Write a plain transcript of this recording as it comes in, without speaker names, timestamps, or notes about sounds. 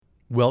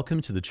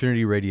Welcome to the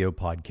Trinity Radio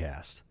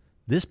Podcast.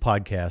 This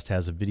podcast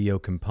has a video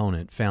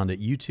component found at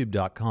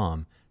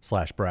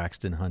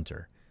youtube.com/Braxton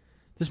Hunter.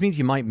 This means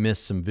you might miss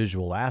some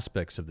visual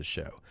aspects of the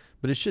show,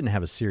 but it shouldn't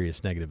have a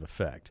serious negative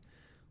effect.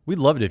 We'd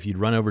love it if you'd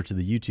run over to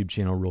the YouTube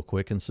channel real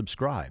quick and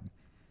subscribe.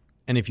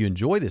 And if you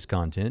enjoy this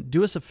content,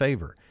 do us a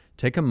favor.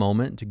 Take a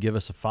moment to give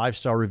us a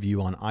 5-star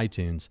review on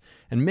iTunes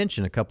and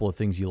mention a couple of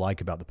things you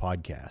like about the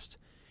podcast.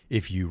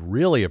 If you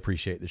really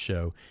appreciate the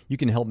show, you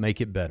can help make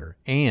it better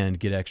and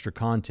get extra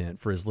content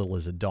for as little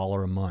as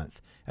 $1 a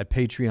month at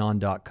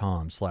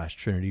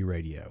patreon.com/Trinity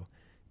Radio.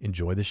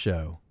 Enjoy the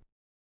show.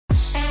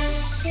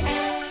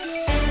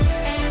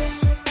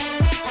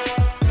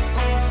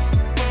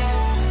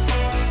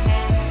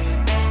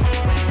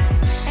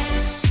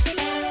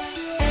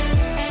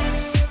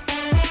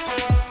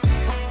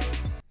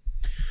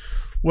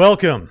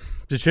 Welcome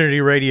to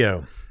Trinity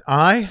Radio.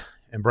 I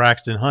am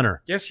Braxton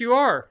Hunter. Yes, you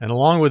are. And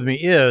along with me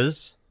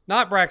is...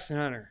 Not Braxton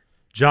Hunter.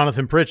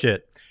 Jonathan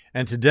Pritchett.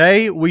 And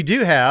today we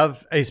do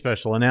have a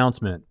special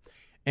announcement.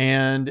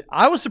 And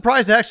I was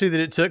surprised actually that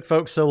it took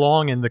folks so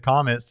long in the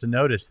comments to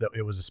notice that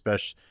it was a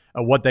special,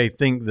 what they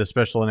think the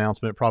special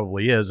announcement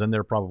probably is, and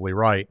they're probably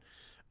right.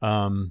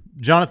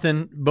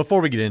 Jonathan,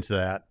 before we get into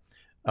that,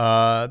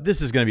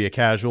 this is going to be a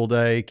casual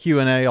day,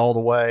 Q&A all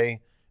the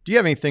way. Do you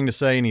have anything to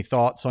say, any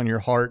thoughts on your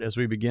heart as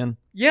we begin?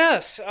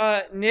 Yes.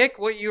 Nick,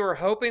 what you were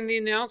hoping the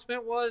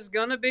announcement was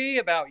going to be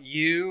about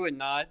you and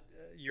not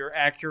your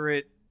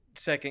accurate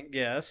second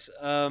guess.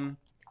 I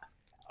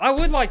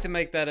would like to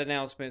make that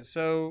announcement,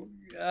 so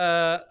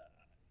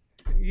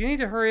you need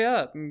to hurry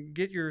up and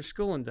get your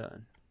schooling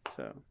done.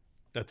 So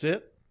that's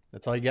it?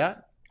 That's all you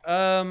got?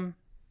 Yeah,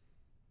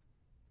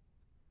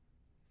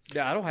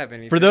 I don't have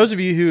anything. For those of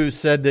you who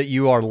said that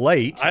you are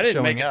late I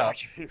didn't make a up,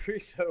 documentary,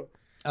 so...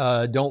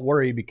 don't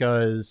worry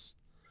because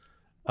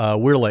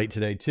we're late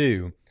today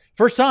too.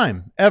 First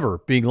time ever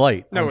being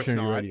late no, on it's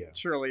Trinity not. Radio.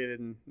 Surely it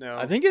didn't. No,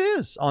 I think it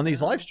is on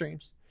these live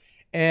streams.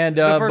 And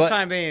the first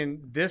time being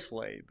this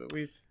late, but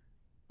we've...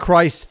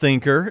 Christ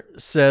Thinker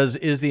says,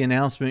 is the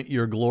announcement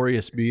your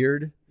glorious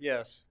beard?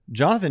 Yes.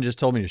 Jonathan just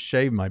told me to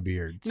shave my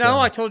beard. No,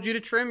 I told you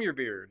to trim your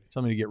beard.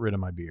 Told me to get rid of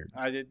my beard.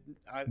 I did.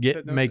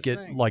 Make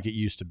it like it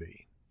used to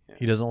be. Yeah.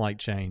 He doesn't like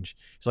change.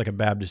 He's like a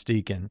Baptist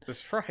deacon.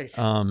 That's right.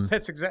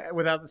 That's exactly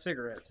without the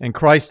cigarettes. And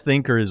Christ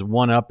Thinker is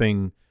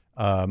one-upping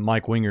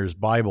Mike Winger's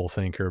Bible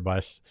Thinker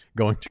by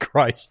going to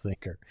Christ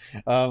Thinker.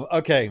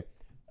 Okay.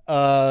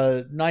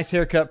 Nice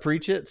haircut,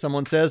 preach it,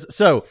 someone says.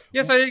 So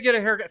yes, I did get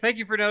a haircut. Thank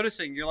you for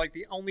noticing. You're like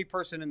the only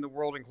person in the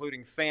world,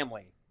 including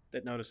family,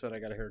 that noticed that I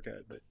got a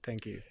haircut, but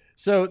thank you.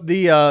 So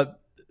the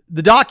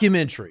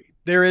documentary,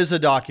 there is a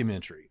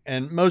documentary,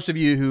 and most of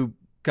you who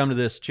come to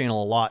this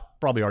channel a lot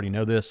probably already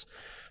know this,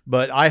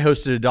 but I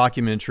hosted a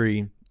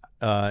documentary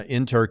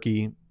in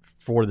Turkey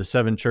for the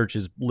 7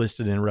 churches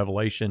listed in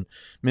Revelation,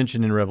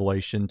 mentioned in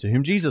Revelation, to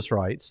whom Jesus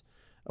writes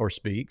or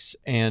speaks,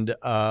 and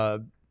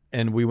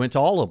we went to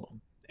all of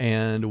them.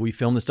 And we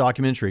filmed this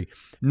documentary.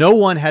 No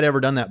one had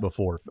ever done that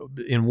before.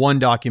 In one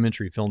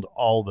documentary, filmed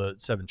all the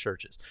 7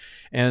 churches.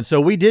 And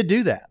so we did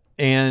do that.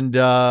 And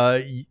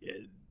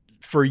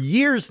for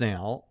years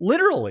now,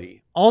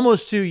 literally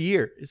almost 2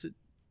 years. Is it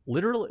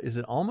literally? Is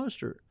it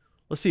almost? Or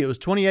let's see, it was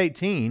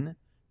 2018,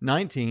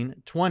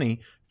 19,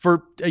 20.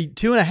 For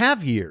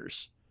 2.5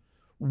 years,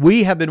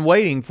 we have been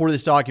waiting for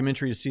this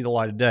documentary to see the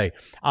light of day.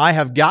 I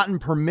have gotten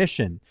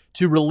permission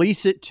to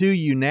release it to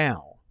you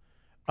now.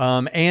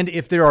 And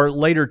if there are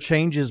later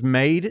changes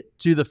made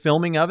to the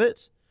filming of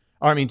it,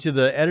 to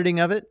the editing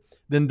of it,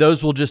 then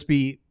those will just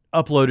be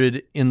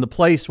uploaded in the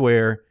place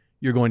where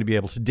you're going to be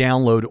able to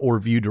download or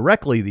view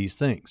directly these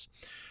things.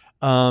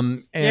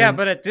 Yeah,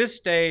 but at this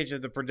stage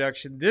of the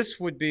production, this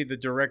would be the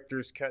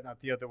director's cut, not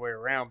the other way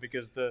around,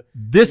 because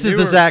this is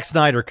the Zack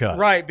Snyder cut,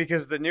 right?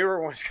 Because the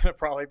newer one's going to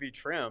probably be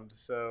trimmed.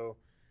 So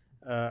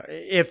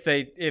if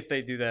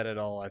they do that at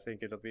all, I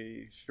think it'll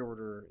be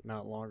shorter,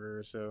 not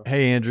longer. So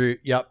hey, Andrew,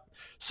 yep.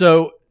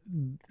 So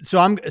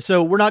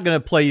we're not going to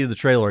play you the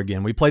trailer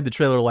again. We played the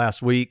trailer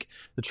last week.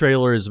 The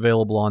trailer is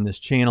available on this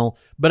channel,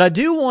 but I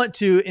do want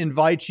to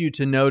invite you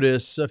to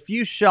notice a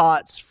few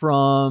shots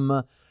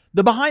from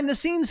the behind the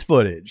scenes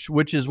footage,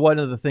 which is one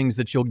of the things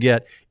that you'll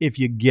get if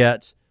you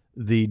get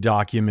the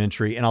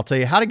documentary. And I'll tell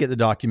you how to get the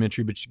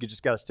documentary, but you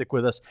just got to stick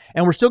with us.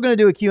 And we're still going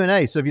to do a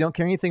Q&A. So if you don't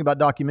care anything about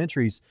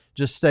documentaries,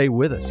 just stay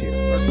with us here.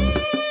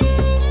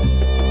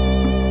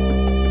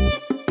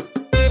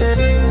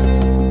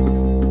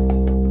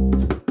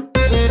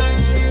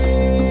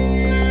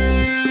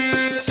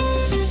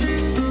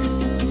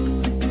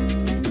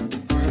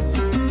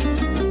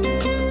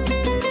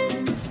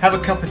 Have a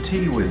cup of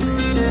tea with me.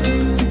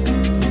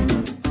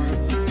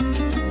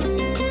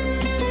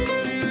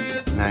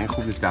 نه این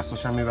خوب نیست،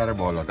 دستاش هم میبره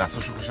بالا،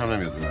 دستاشو خوشم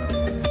نمیاد ببره.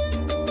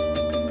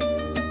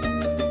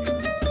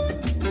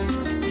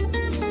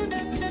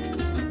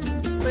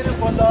 بریم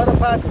بالا رو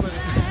فتح کنیم.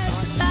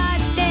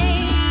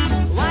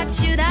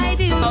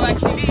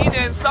 وکیلی این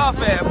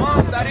انصافه،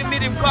 ما داریم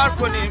میریم کار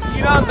کنیم،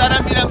 اینا هم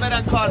دارن میرن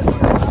برن کار کنیم.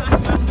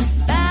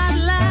 Bad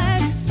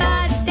luck,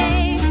 bad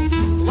day,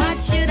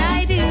 what should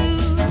I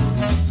do?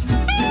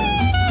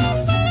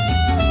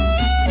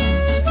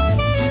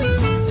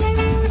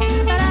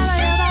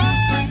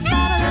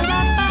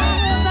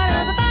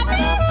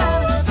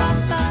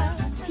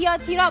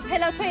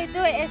 2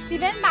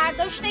 استیون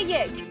برداشت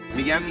 1.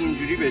 میگم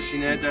اینجوری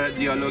بشینه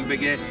دیالوگ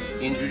بگه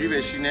اینجوری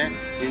بشینه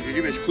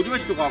اینجوری بشه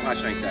کدومش تو خواب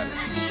قشنگ‌تره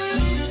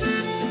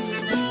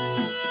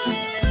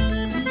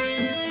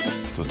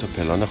تو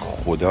پلان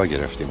خدا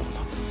گرفتیم حالا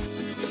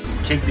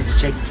چک بیس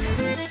چک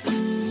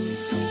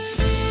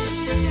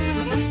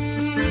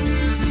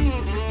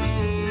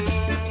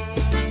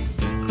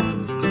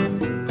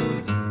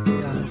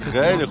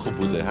خیلی خوب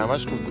بوده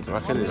همش خوب بوده من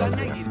خیلی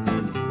راضی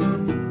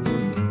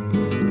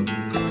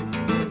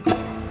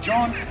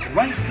John,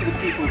 race to the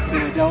people of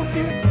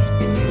Philadelphia.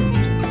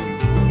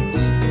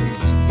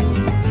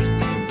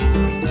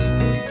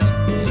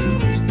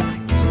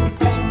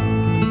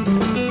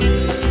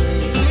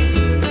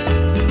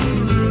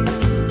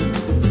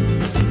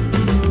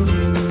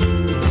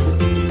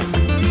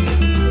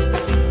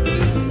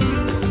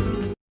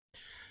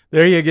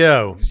 There you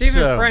go.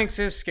 Stephen Franks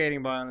is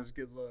skating by on his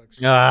good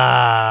looks.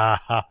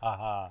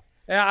 Ah.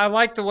 Yeah, I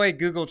like the way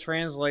Google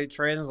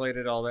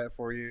translated all that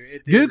for you.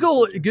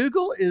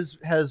 Google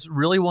has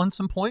really won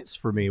some points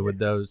for me with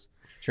those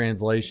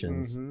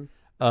translations.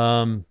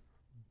 Mm-hmm.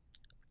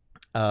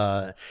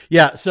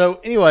 Yeah. So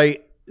anyway,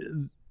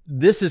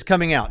 this is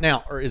coming out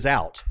now, or is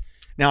out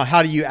now.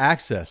 How do you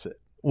access it?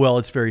 Well,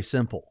 it's very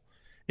simple.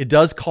 It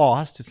does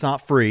cost. It's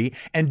not free,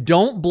 and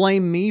don't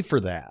blame me for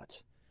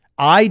that.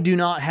 I do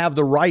not have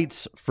the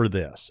rights for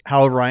this.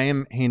 However, I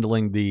am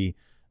handling the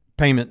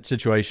payment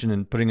situation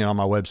and putting it on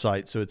my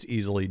website so it's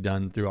easily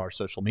done through our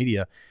social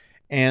media.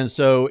 And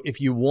so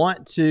if you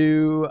want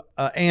to,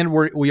 and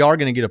we are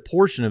going to get a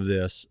portion of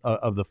this,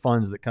 of the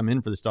funds that come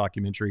in for this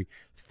documentary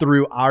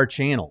through our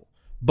channel,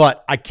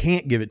 but I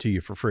can't give it to you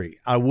for free.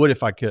 I would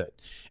if I could.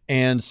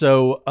 And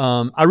so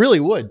I really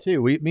would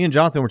too. Me and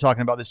Jonathan were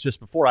talking about this just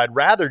before. I'd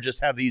rather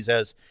just have these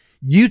as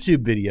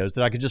YouTube videos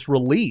that I could just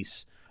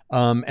release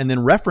and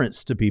then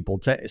reference to people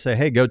to say,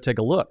 hey, go take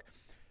a look.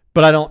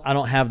 But I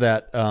don't have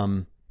that.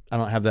 I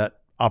don't have that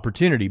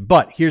opportunity.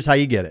 But here's how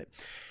you get it.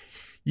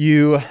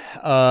 You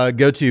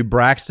go to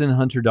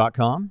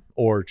braxtonhunter.com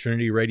or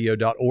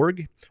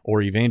trinityradio.org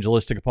or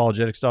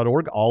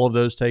evangelisticapologetics.org. All of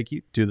those take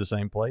you to the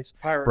same place.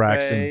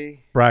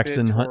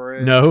 Braxton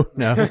Hunt. No.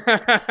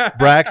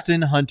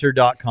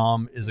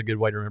 braxtonhunter.com is a good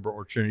way to remember,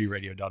 or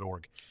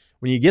trinityradio.org.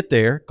 When you get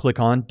there, click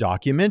on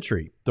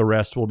documentary. The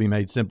rest will be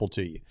made simple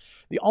to you.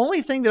 The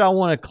only thing that I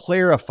want to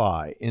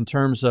clarify in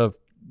terms of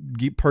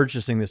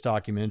purchasing this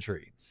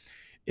documentary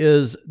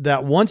is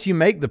that once you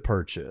make the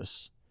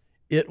purchase,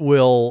 it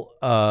will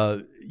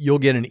you'll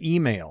get an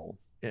email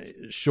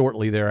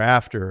shortly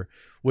thereafter,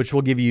 which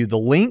will give you the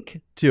link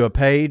to a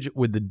page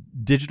with the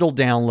digital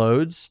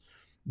downloads,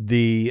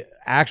 the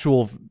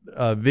actual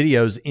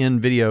videos in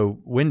video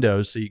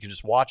windows, so you can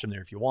just watch them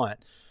there if you want.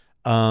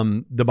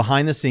 The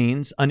behind the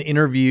scenes, an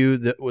interview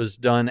that was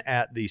done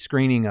at the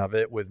screening of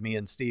it with me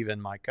and Steven,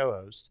 my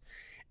co-host,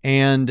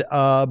 and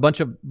a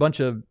bunch of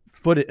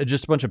footage,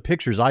 just a bunch of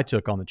pictures I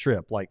took on the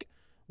trip, like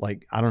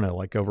I don't know,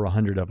 like over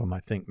 100 of them, I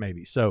think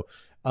maybe. So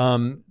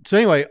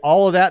anyway,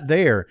 all of that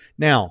there.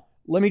 Now,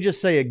 let me just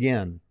say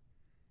again,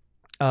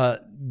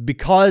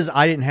 because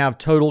I didn't have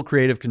total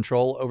creative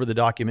control over the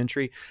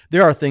documentary,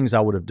 there are things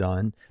I would have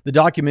done. The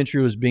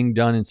documentary was being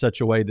done in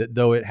such a way that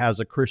though it has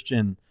a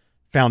Christian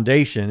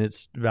foundation,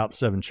 it's about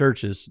 7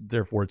 churches,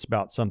 therefore it's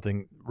about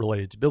something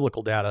related to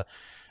biblical data.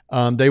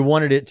 They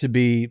wanted it to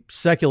be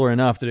secular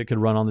enough that it could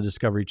run on the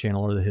Discovery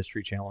Channel or the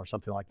History Channel or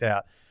something like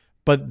that.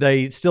 But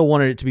they still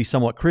wanted it to be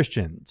somewhat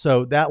Christian.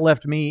 So that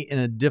left me in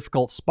a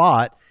difficult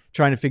spot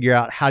trying to figure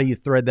out, how do you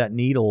thread that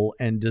needle,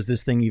 and does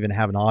this thing even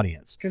have an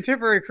audience?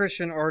 Contemporary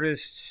Christian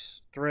artists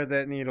thread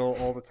that needle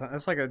all the time.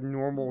 That's like a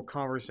normal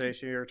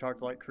conversation. You ever talk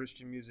to like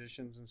Christian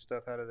musicians and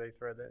stuff? How do they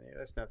thread that needle?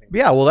 That's nothing.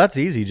 Yeah, well, that's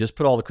easy. Just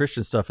put all the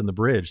Christian stuff in the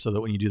bridge so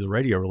that when you do the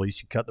radio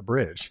release, you cut the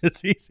bridge.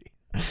 It's easy.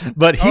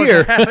 But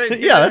here,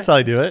 yeah, that's how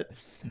I do it.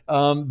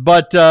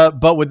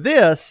 But with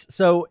this,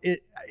 so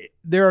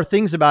there are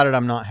things about it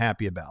I'm not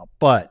happy about.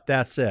 But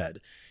that said,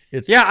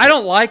 I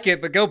don't like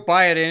it, but go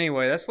buy it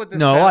anyway. That's what this.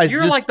 No,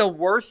 you're like the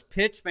worst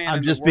pitch man.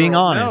 I'm just being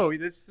honest. No,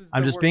 this is.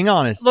 I'm just being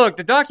honest. Look,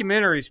 the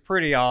documentary is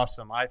pretty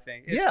awesome. I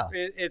think.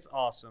 It's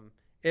awesome.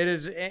 It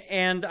is,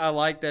 and I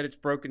like that it's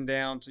broken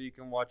down so you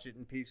can watch it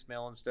in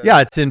piecemeal and stuff.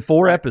 Yeah, it's in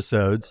 4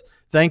 episodes.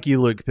 Thank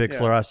you, Luke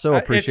Pixler. Yeah. I so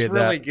appreciate that.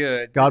 It's really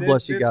good. God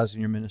bless you guys in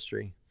your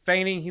ministry.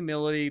 Feigning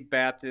humility,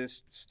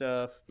 Baptist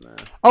stuff.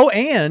 Oh,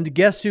 and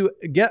guess who?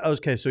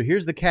 Okay, so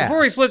here's the cast.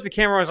 Before we flipped the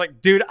camera, I was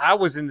like, dude, I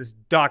was in this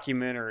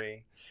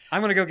documentary. I'm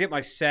gonna go get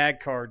my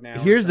SAG card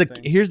now. Here's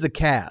the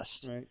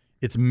cast. Right.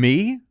 It's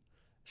me,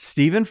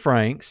 Stephen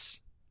Franks,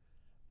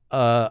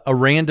 a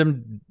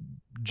random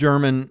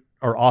German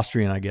or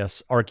Austrian, I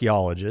guess,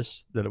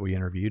 archaeologist that we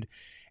interviewed,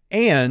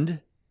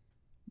 and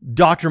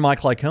Dr.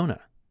 Mike Licona,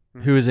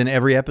 who is in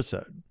every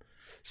episode.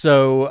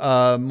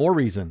 So more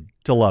reason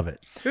to love it.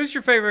 Who's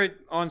your favorite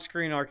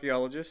on-screen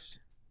archaeologist?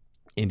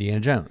 Indiana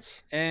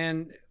Jones.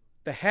 And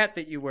the hat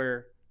that you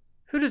wear,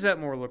 who does that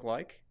more look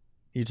like?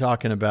 You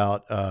talking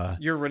about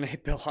your Renee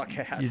Belloc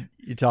hat?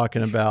 You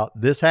talking about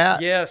this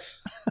hat?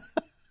 Yes.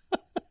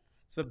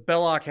 It's a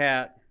Belloc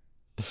hat.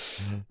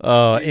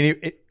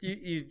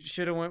 You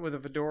should have went with a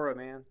fedora,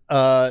 man.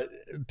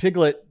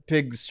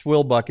 Pig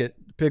Swill Bucket,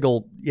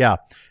 Piggle,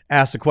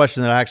 asked a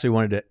question that I actually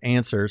wanted to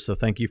answer. So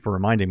thank you for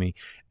reminding me.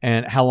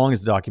 And how long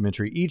is the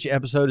documentary? Each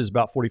episode is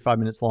about 45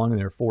 minutes long, and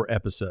there are 4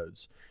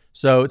 episodes.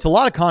 So it's a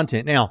lot of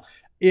content. Now,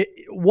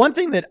 one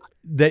thing that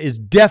is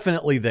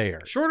definitely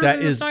there Shorter that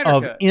than the is Snyder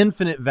of Cut.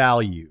 infinite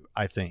value,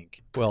 I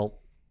think. Well,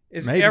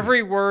 Is maybe.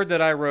 every word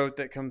that I wrote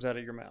that comes out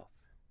of your mouth.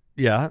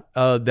 Yeah,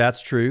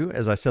 that's true.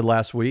 As I said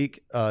last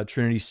week,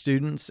 Trinity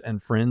students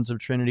and friends of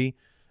Trinity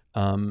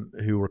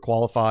who were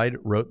qualified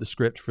wrote the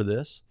script for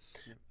this.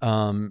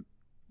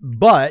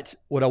 But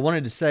what I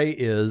wanted to say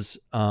is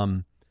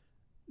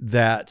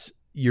that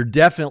you're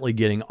definitely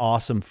getting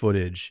awesome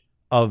footage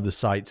of the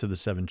sites of the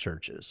 7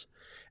 churches.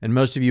 And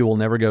most of you will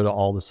never go to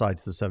all the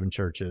sites of the 7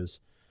 churches.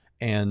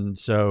 And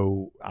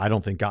so I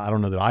don't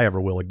know that I ever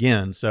will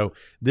again. So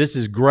this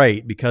is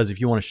great because if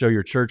you want to show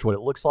your church what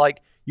it looks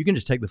like, you can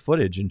just take the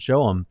footage and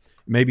show them.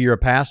 Maybe you're a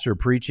pastor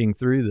preaching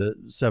through the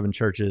 7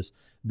 churches.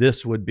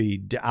 This would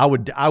be, I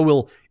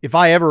will, if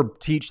I ever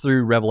teach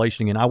through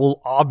Revelation again, I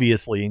will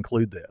obviously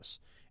include this.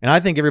 And I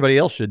think everybody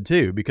else should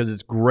too, because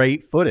it's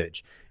great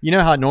footage. You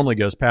know how it normally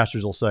goes.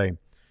 Pastors will say,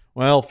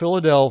 well,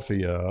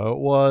 Philadelphia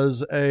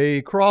was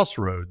a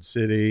crossroads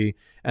city.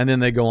 And then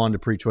they go on to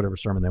preach whatever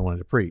sermon they wanted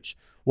to preach.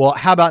 Well,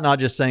 how about not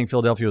just saying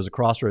Philadelphia was a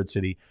crossroads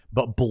city,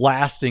 but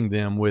blasting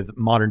them with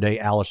modern day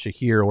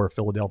Al-Shahir, where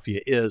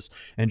Philadelphia is,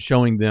 and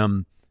showing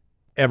them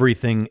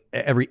everything,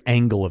 every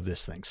angle of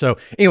this thing. So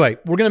anyway,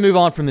 we're going to move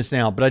on from this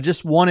now, but I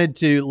just wanted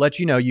to let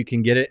you know you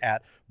can get it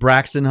at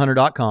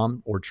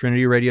braxtonhunter.com or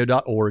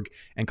trinityradio.org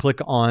and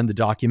click on the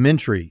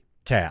documentary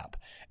tab.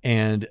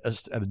 And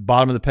at the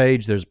bottom of the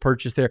page, there's a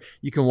purchase there.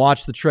 You can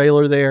watch the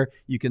trailer there.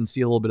 You can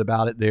see a little bit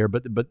about it there,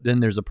 but then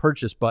there's a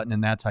purchase button,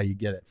 and that's how you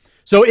get it.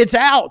 So it's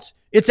out.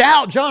 It's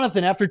out,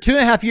 Jonathan. After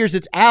 2.5 years,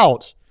 it's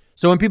out.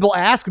 So when people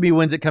ask me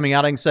when's it coming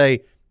out, I can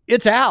say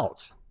it's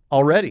out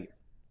already.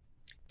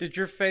 Did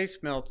your face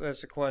melt?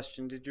 That's a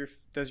question.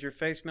 Does your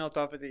face melt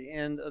off at the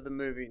end of the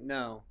movie?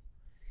 No.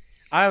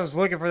 I was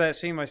looking for that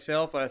scene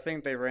myself, but I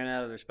think they ran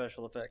out of their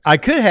special effects. I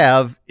could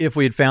have if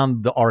we had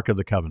found the Ark of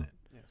the Covenant.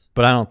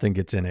 But I don't think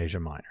it's in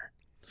Asia Minor.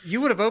 You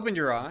would have opened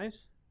your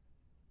eyes?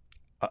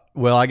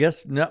 Well, I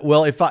guess no.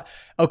 Well,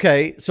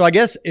 so I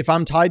guess if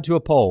I'm tied to a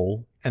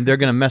pole and they're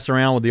going to mess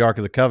around with the Ark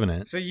of the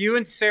Covenant. So you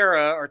and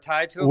Sarah are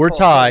tied to a pole. We're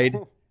tied.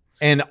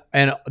 And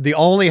the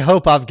only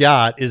hope I've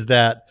got is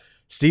that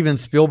Steven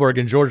Spielberg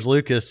and George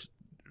Lucas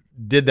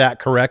did that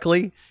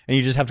correctly and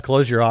you just have to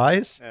close your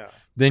eyes. Yeah.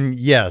 Then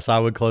yes, I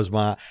would close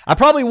my eye. I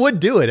probably would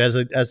do it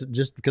as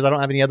just because I don't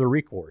have any other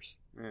recourse.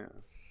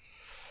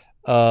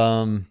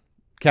 Yeah.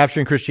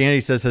 Capturing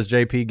Christianity says, has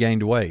JP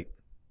gained weight?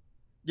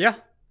 Yeah.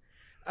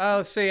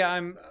 Let's see.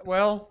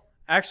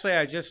 Actually,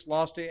 I just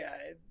lost it.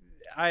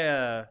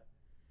 I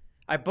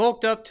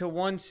bulked up to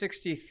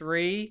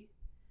 163,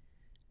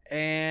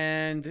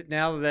 and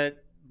now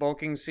that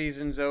bulking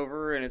season's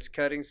over and it's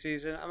cutting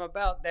season, I'm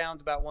about down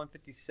to about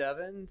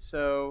 157.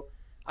 So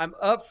I'm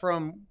up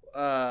from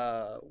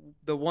the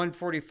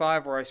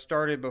 145 where I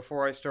started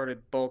before I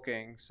started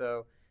bulking.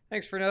 So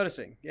thanks for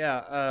noticing.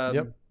 Yeah.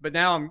 Yep. But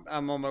now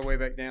I'm on my way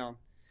back down.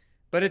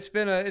 But it's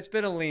been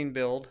a lean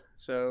build,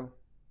 so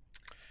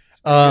it's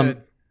been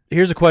good.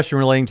 Here's a question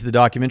relating to the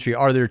documentary.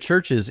 Are there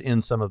churches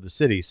in some of the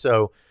cities?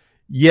 So,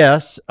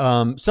 yes,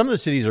 some of the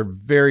cities are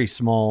very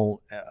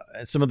small.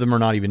 Some of them are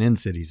not even in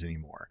cities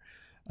anymore.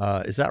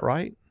 Is that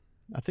right?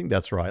 I think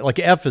that's right. Like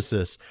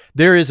Ephesus,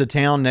 there is a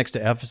town next to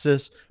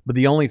Ephesus, but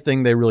the only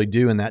thing they really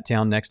do in that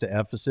town next to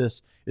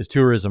Ephesus is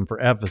tourism for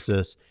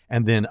Ephesus,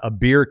 and then a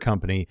beer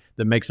company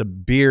that makes a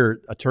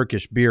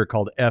Turkish beer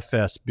called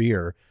Efes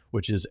Beer,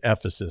 which is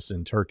Ephesus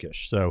in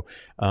Turkish. So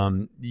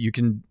you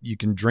can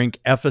drink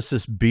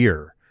Ephesus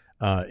beer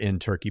in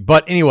Turkey.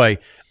 But anyway,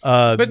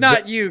 but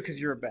not you because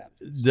you're a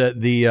Baptist.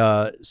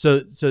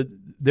 So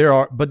there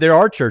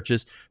are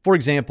churches. For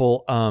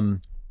example,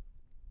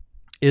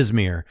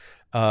 Izmir,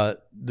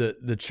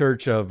 the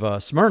church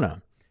of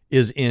Smyrna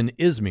is in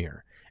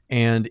Izmir,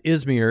 and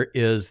Izmir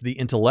is the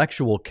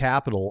intellectual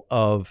capital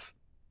of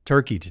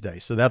Turkey today.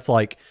 So that's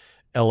like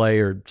LA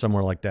or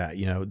somewhere like that.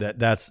 You know,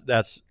 that's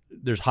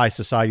there's high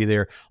society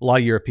there. A lot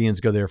of Europeans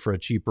go there for a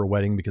cheaper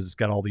wedding because it's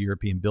got all the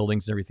European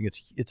buildings and everything.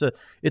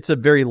 It's a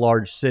very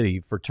large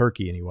city for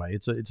Turkey anyway.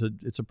 It's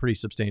a pretty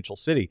substantial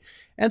city.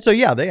 And so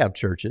yeah, they have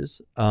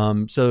churches.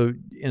 So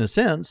in a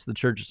sense, the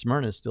church of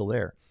Smyrna is still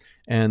there.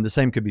 And the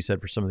same could be said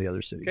for some of the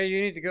other cities. Okay,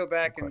 you need to go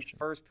back and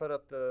first put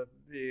up the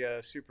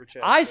super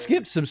chat. I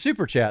skipped some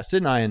super chats,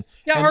 didn't I? And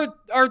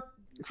our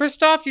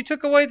Christoph, you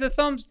took away the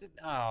thumbs.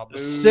 Oh, boo.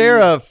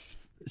 Sarah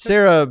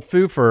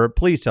Pfuffer,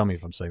 please tell me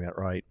if I'm saying that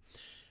right.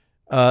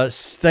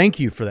 Thank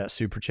you for that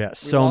super chat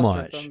so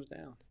much.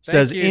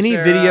 Says any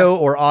Sarah. video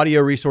or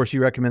audio resource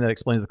you recommend that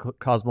explains the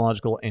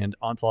cosmological and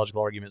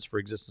ontological arguments for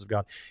existence of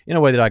God in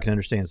a way that I can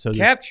understand. So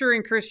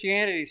Capturing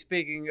Christianity.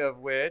 Speaking of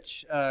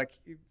which,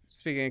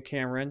 speaking of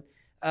Cameron,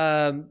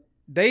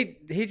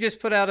 he just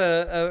put out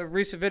a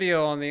recent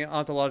video on the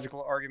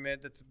ontological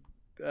argument that's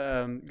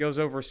goes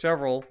over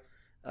several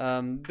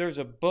There's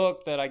a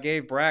book that I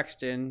gave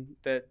Braxton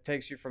that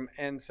takes you from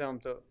Anselm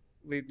to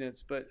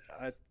Leibniz, but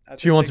I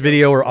She wants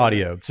video or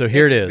audio. So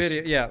here it is.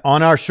 Video, yeah.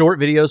 On our short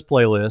videos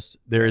playlist,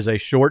 there is a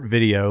short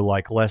video,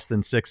 like less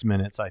than 6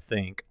 minutes, I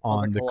think,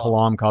 on the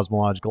Kalam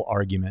cosmological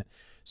argument.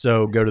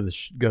 So go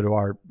to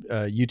our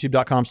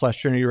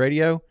youtube.com/Trinity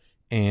Radio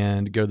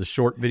and go to the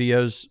short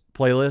videos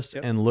playlist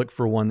and look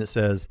for one that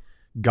says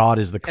God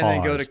is the cause. And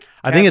then go to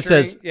I think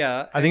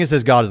it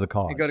says God is the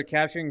cause. And go to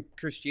Capturing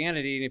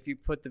Christianity, and if you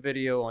put the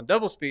video on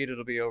double speed,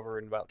 it'll be over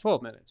in about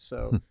 12 minutes.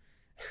 So,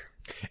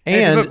 and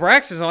if you put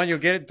Braxton's on, you'll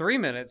get it in 3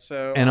 minutes.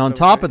 So, and on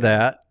top of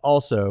that,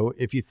 also,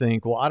 if you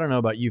think, well, I don't know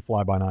about you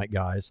fly-by-night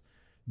guys,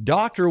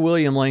 Dr.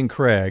 William Lane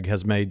Craig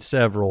has made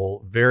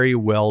several very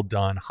well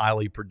done,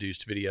 highly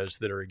produced videos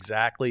that are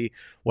exactly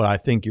what I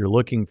think you're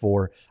looking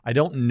for. I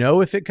don't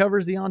know if it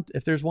covers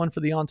if there's one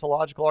for the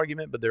ontological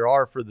argument, but there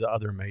are for the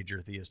other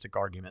major theistic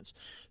arguments.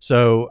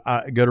 So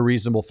go to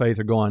Reasonable Faith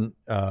or go on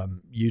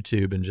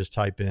YouTube and just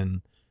type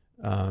in,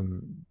 I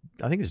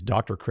think it's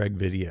Dr. Craig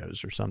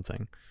videos or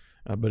something.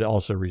 But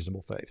also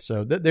Reasonable Faith.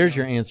 So there's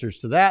your answers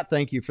to that.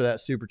 Thank you for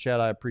that super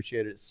chat. I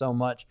appreciate it so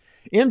much.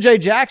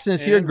 MJ Jackson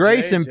is here.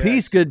 Grace and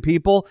peace, good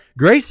people.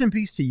 Grace and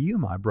peace to you,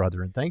 my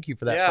brother. And thank you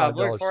for that. Yeah, $5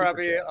 look for I'll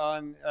super be chat.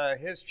 on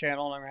his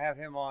channel, and I'm going to have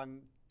him on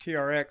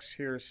TRX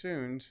here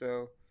soon.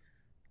 So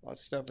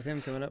lots of stuff with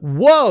him coming up.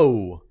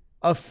 Whoa!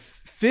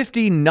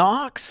 50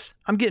 knocks?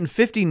 I'm getting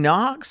 50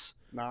 knocks?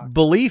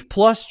 Belief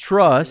plus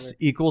trust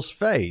equals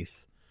faith.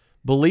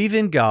 Believe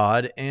in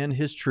God and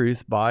his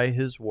truth by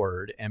his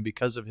word, and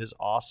because of his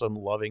awesome,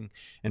 loving,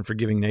 and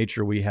forgiving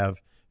nature, we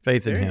have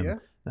faith in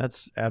him.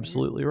 That's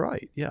absolutely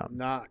right. Yeah.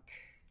 Knock.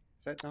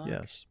 Is that knock?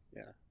 Yes.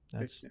 Yeah.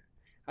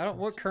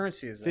 What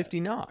currency is that? 50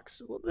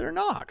 knocks. Well, they're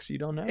knocks. You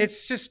don't know. It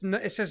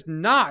says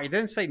knock. It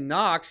doesn't say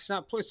knocks.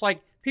 It's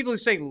like people who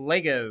say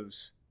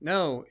Legos.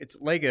 No, it's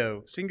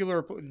Lego.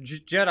 Singular.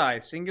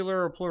 Jedi.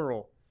 Singular or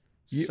plural.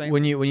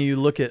 When you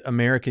look at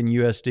American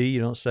USD,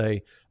 you don't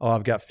say, "Oh,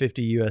 I've got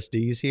 50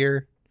 USDs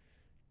here."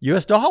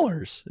 US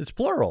dollars, it's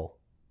plural.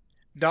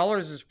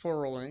 Dollars is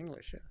plural in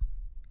English. Yeah.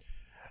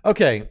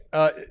 Okay,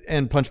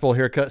 and Punchbowl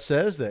Haircut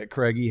says that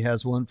Craigie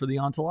has one for the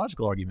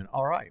ontological argument.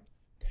 All right.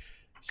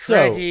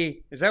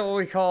 Craigie, is that what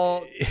we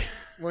call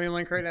William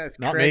Lane Craig? It's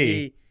not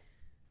Craigie, me.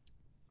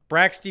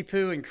 Braxty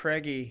Poo and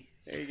Craigie.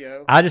 There you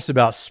go. I just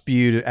about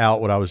spewed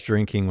out what I was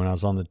drinking when I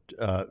was on the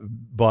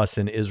bus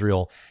in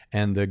Israel,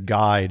 and the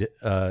guide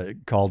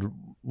called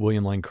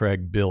William Lane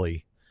Craig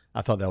Billy.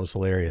 I thought that was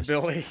hilarious.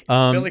 Billy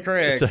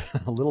Craig. So,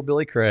 little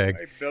Billy Craig.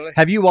 Hey, Billy.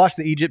 Have you watched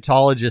the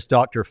Egyptologist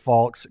Dr.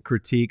 Falk's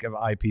critique of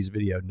IP's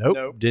video?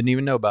 Nope. Didn't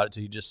even know about it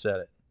until you just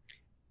said it.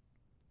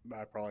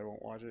 I probably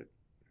won't watch it.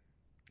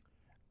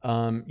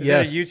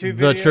 Yes, it a YouTube The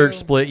video? Church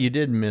Split. You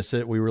did miss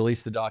it. We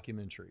released the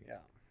documentary.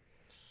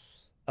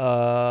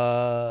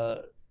 Yeah.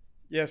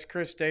 Yes,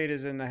 Chris Date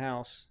is in the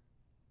house.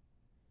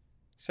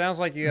 Sounds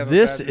like you have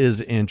This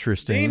is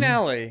interesting.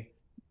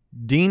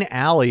 Dean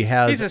Alley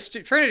has... He's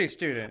a Trinity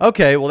student.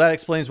 Okay, well, that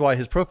explains why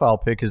his profile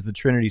pic is the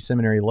Trinity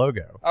Seminary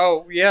logo.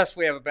 Oh, yes,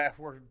 we're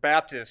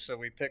Baptists, so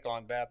we pick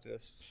on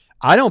Baptists.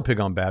 I don't pick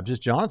on Baptists.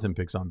 Jonathan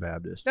picks on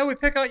Baptists. No,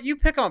 you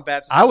pick on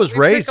Baptists. I was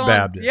raised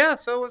Baptist. Yeah,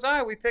 so was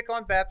I. We pick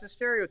on Baptist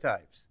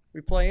stereotypes.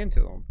 We play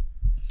into them.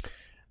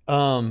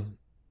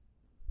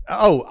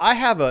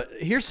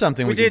 Here's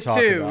something we can talk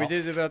about. We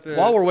did about the...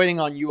 While we're waiting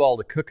on you all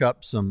to cook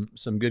up some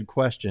good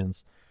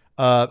questions,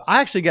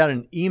 I actually got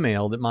an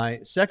email that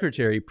my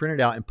secretary printed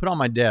out and put on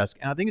my desk,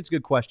 and I think it's a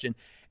good question.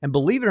 And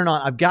believe it or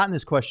not, I've gotten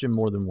this question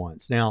more than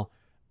once. Now,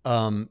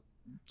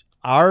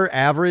 our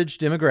average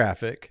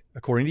demographic,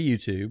 according to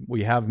YouTube,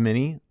 we have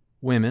many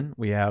women,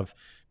 we have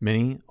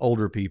many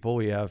older people,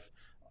 we have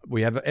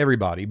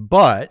everybody,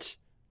 but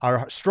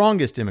our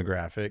strongest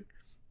demographic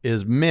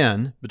is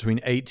men between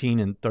 18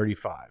 and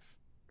 35.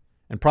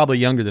 And probably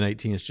younger than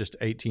 18. It's just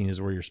 18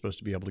 is where you're supposed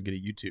to be able to get a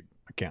YouTube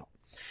account.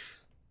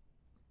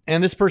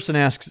 And this person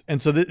asks,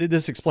 and so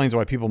this explains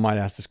why people might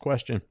ask this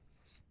question.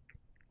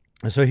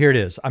 And so here it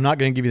is. I'm not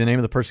going to give you the name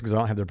of the person because I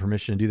don't have their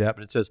permission to do that,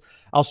 but it says,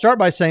 I'll start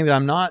by saying that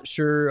I'm not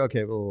sure.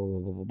 Okay, blah, blah,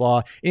 blah, blah,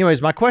 blah.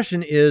 Anyways, my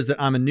question is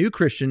that I'm a new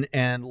Christian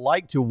and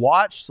like to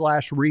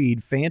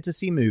watch/read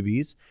fantasy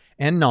movies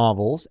and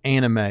novels,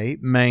 anime,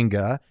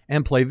 manga,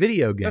 and play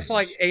video games. That's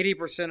like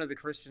 80% of the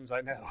Christians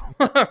I know,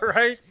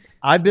 right?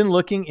 I've been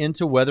looking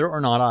into whether or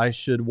not I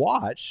should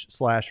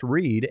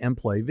watch/read and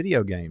play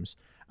video games.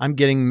 I'm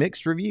getting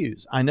mixed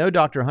reviews. I know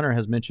Dr. Hunter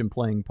has mentioned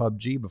playing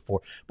PUBG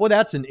before. Boy,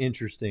 that's an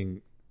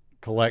interesting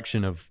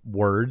collection of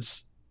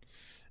words.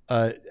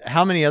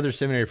 How many other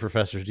seminary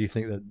professors do you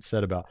think that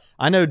said about?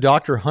 I know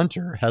Dr.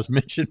 Hunter has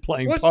mentioned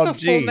playing PUBG.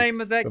 What's the full name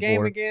of that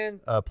game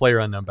again?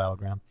 PlayerUnknown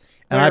Battleground.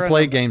 And I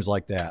play games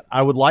like that.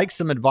 I would like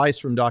some advice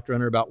from Dr.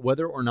 Hunter about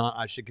whether or not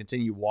I should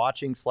continue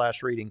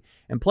watching/reading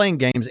and playing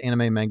games,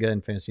 anime, manga,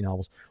 and fantasy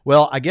novels.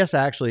 Well, I guess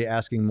actually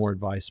asking more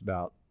advice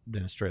about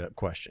than a straight up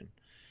question.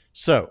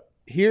 So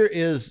here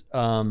is,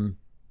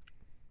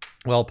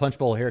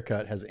 Punchbowl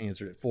Haircut has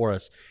answered it for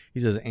us. He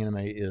says anime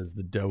is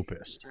the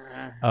dopest.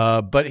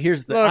 But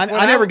here's the,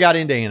 I never got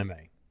into anime.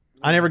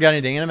 I never got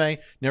into anime,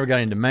 never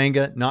got into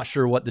manga. Not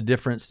sure what the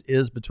difference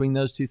is between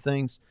those two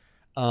things.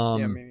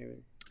 Yeah, me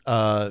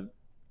neither.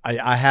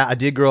 I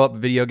did grow up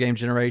video game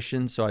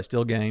generation, so I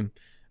still game.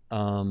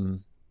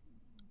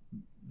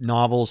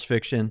 Novels,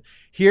 fiction.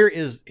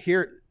 Here's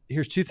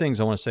two things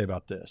I want to say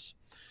about this.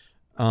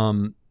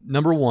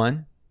 Number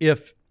one,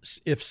 if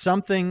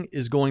something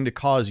is going to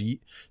cause you,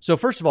 so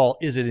first of all,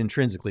 is it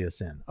intrinsically a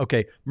sin?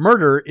 Okay,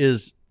 murder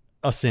is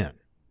a sin.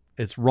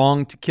 It's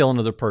wrong to kill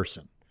another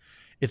person.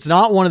 It's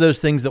not one of those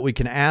things that we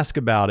can ask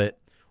about it.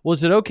 Well,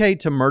 is it okay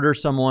to murder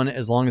someone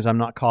as long as I'm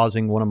not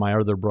causing one of my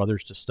other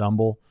brothers to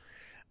stumble?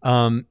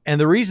 And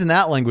the reason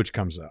that language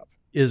comes up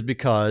is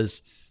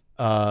because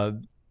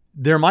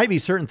there might be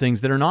certain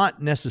things that are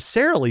not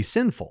necessarily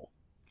sinful,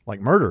 like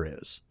murder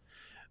is,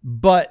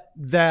 but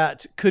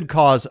that could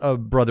cause a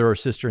brother or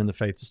sister in the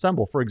faith to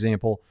stumble. For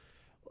example,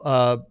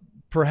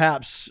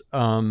 perhaps,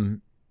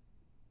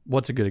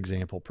 what's a good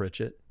example,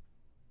 Pritchett?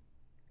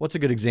 What's a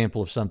good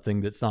example of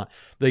something that's not?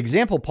 The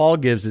example Paul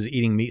gives is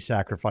eating meat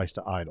sacrificed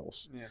to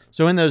idols. Yeah.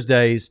 So in those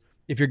days,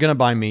 if you're going to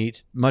buy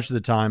meat, much of the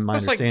time, my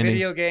understanding... like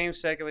video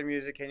games, secular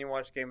music, can you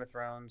watch Game of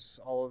Thrones?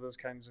 All of those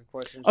kinds of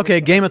questions.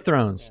 Okay, Game of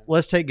Thrones. Yeah.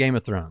 Let's take Game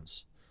of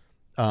Thrones.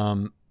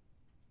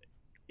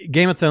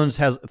 Game of Thrones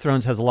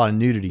has a lot of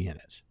nudity in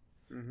it.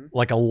 Mm-hmm.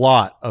 Like a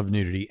lot of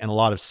nudity and a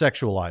lot of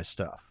sexualized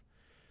stuff.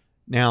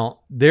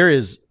 Now, there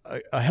is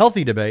a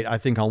healthy debate, I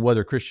think, on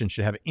whether Christians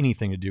should have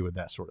anything to do with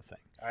that sort of thing.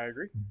 I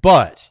agree.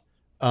 But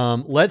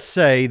let's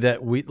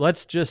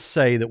just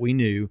say that we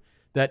knew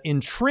that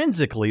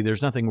intrinsically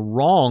there's nothing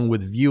wrong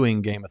with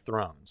viewing Game of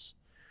Thrones.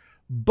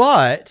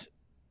 But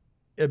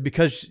if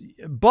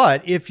the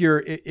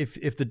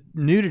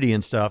nudity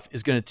and stuff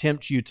is going to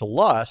tempt you to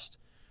lust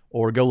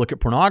or go look at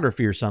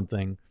pornography or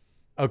something,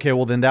 okay,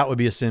 well then that would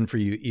be a sin for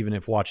you, even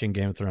if watching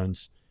Game of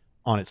Thrones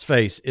on its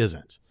face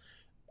isn't.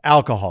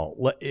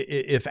 Alcohol.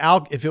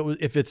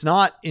 If it's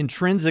not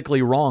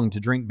intrinsically wrong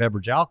to drink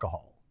beverage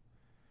alcohol,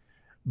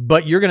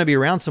 but you're going to be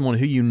around someone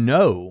who you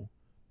know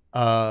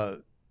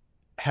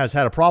has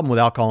had a problem with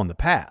alcohol in the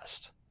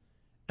past.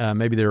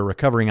 Maybe they're a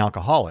recovering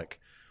alcoholic.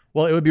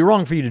 Well, it would be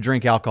wrong for you to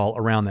drink alcohol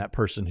around that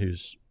person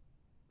who's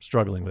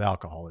struggling with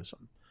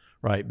alcoholism,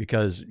 right?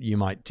 Because you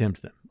might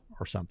tempt them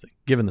or something,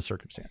 given the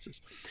circumstances.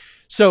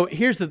 So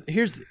here's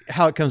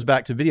how it comes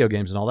back to video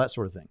games and all that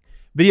sort of thing.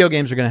 Video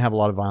games are going to have a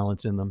lot of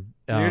violence in them.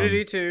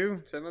 Nudity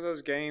too. Some of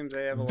those games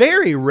they have a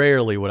very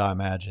rarely would I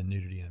imagine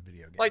nudity in a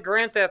video game. Like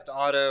Grand Theft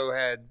Auto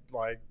had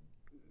like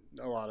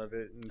a lot of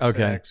it, and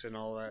sex and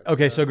all that.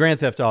 Okay, stuff. So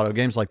Grand Theft Auto,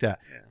 games like that.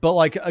 Yeah. But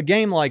like a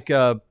game like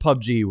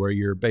PUBG, where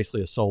you're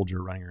basically a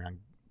soldier running around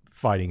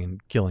fighting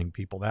and killing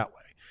people that way.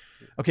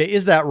 Okay,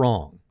 is that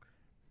wrong?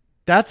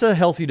 That's a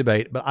healthy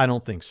debate, but I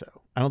don't think so.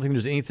 I don't think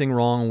there's anything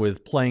wrong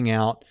with playing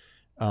out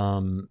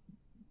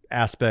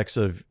aspects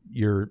of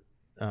your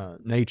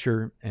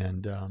nature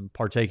and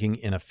partaking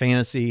in a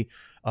fantasy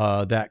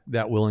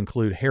that will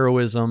include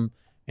heroism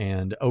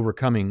and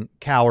overcoming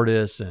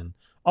cowardice and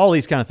all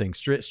these kind of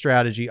things,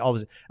 strategy, all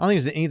this. I don't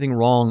think there's anything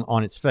wrong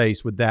on its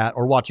face with that,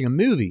 or watching a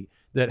movie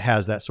that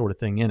has that sort of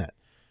thing in it.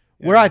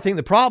 Yeah. Where I think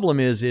the problem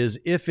is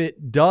if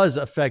it does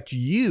affect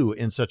you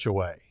in such a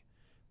way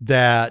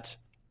that,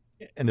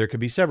 and there could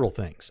be several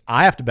things.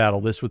 I have to battle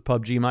this with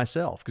PUBG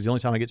myself, because the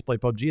only time I get to play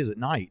PUBG is at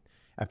night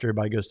after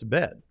everybody goes to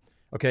bed.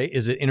 Okay,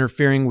 is it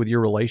interfering with your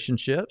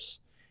relationships?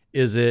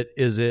 Is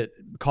it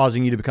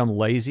causing you to become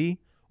lazy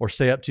or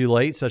stay up too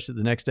late such that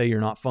the next day you're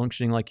not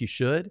functioning like you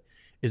should?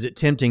 Is it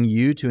tempting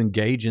you to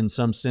engage in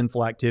some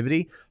sinful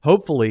activity?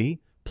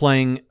 Hopefully,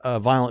 playing a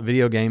violent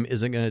video game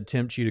isn't going to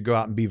tempt you to go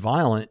out and be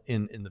violent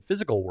in the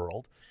physical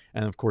world.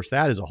 And of course,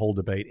 that is a whole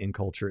debate in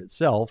culture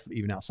itself,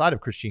 even outside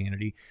of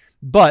Christianity.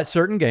 But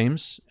certain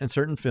games and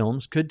certain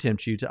films could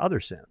tempt you to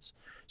other sins.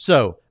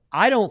 So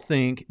I don't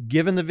think,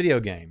 given the video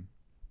game,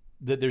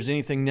 that there's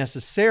anything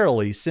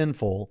necessarily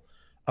sinful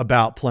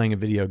about playing a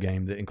video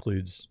game that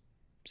includes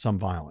some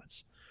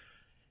violence.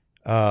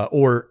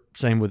 Or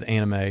same with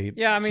anime,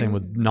 same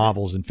with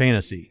novels and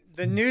fantasy.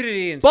 The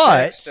nudity and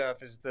sex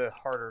stuff is the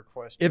harder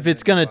question. If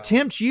it's going to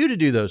tempt you to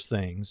do those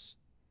things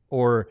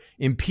or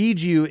impede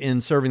you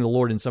in serving the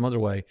Lord in some other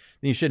way,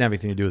 then you shouldn't have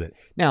anything to do with it.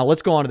 Now,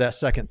 let's go on to that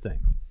second thing.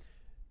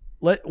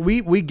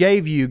 We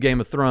gave you Game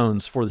of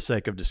Thrones for the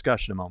sake of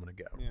discussion a moment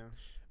ago. Yeah.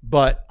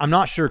 But I'm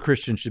not sure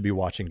Christians should be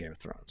watching Game of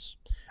Thrones.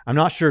 I'm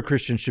not sure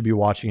Christians should be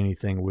watching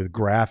anything with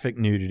graphic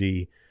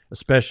nudity,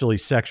 especially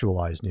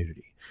sexualized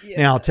nudity.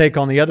 Yeah, now, take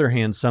on the other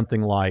hand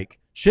something like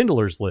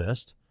Schindler's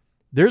List.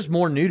 There's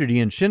more nudity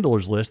in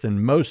Schindler's List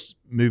than most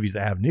movies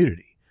that have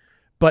nudity.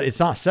 But it's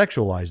not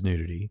sexualized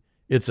nudity.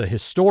 It's a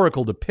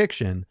historical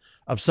depiction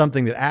of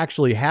something that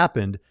actually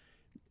happened,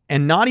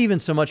 and not even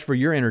so much for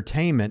your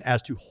entertainment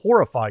as to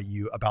horrify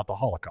you about the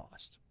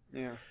Holocaust.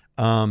 Yeah.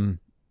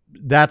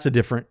 That's a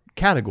different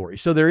category.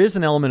 So there is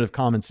an element of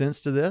common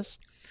sense to this,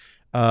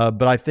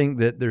 but I think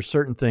that there's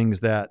certain things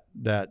that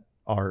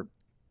are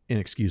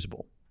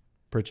inexcusable.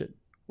 Pritchett?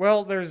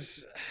 Well,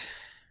 there's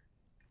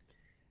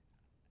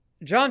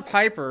John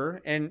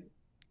Piper, and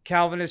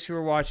Calvinists who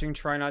are watching,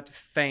 try not to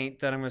faint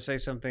that I'm going to say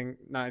something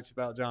nice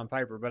about John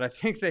Piper, but I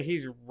think that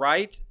he's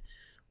right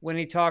when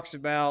he talks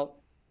about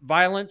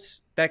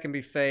violence. That can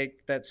be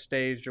fake, that's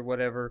staged or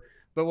whatever.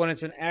 But when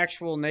it's an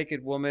actual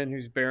naked woman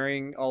who's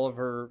bearing all of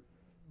her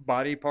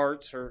body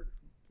parts or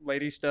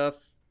lady stuff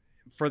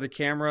for the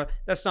camera,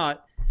 that's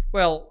not,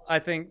 well, I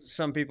think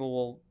some people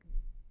will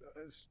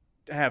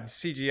have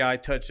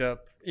CGI touch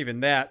up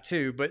even that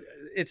too, but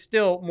it's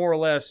still more or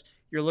less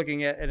you're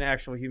looking at an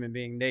actual human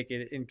being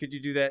naked, and could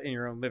you do that in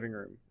your own living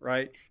room,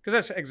 right? Because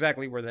that's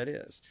exactly where that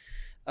is.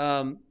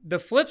 The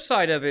flip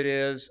side of it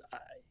is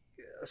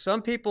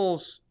some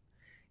people's,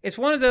 it's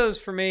one of those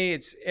for me,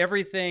 it's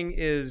everything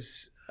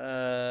is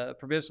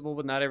permissible,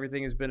 but not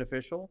everything is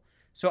beneficial.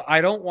 So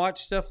I don't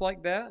watch stuff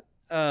like that.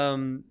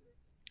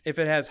 If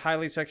it has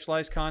highly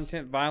sexualized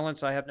content,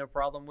 violence, I have no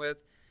problem with.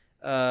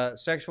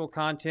 Sexual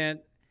content,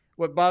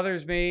 what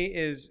bothers me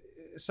is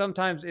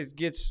sometimes it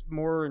gets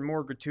more and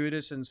more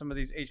gratuitous in some of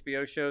these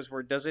HBO shows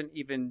where it doesn't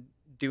even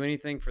do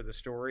anything for the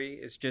story.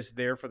 It's just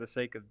there for the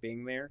sake of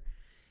being there.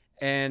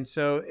 And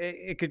so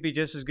it could be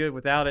just as good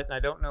without it. And I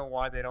don't know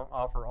why they don't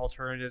offer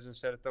alternatives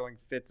instead of throwing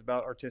fits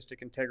about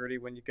artistic integrity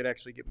when you could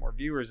actually get more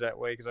viewers that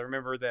way. Because I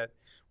remember that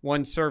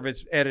one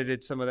service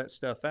edited some of that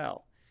stuff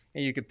out.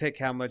 And you could pick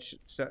how much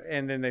stuff,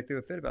 and then they threw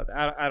a fit about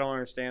that. I don't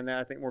understand that.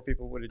 I think more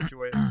people would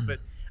enjoy it. But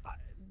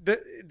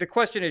the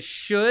question is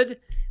should,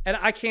 and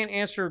I can't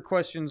answer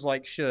questions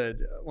like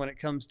should when it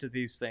comes to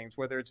these things,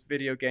 whether it's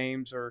video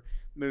games or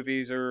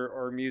movies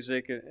or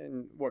music,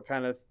 and what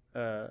kind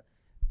of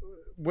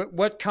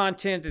what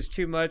content is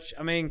too much.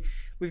 I mean,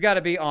 we've got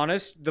to be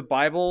honest. The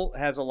Bible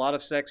has a lot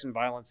of sex and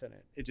violence in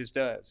it. It just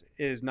does.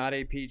 It is not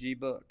a PG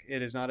book.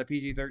 It is not a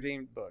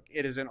PG-13 book.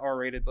 It is an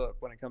R-rated book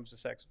when it comes to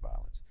sex and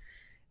violence.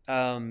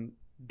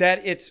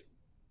 That it's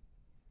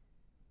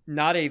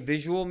not a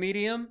visual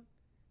medium,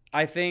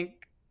 I think,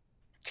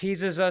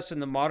 teases us in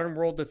the modern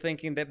world to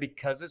thinking that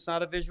because it's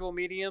not a visual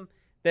medium,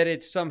 that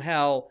it's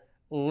somehow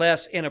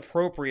less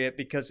inappropriate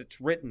because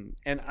it's written.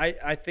 And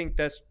I think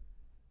that's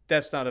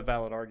not a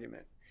valid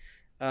argument.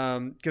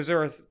 Because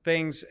there are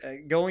things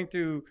going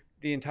through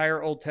the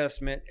entire Old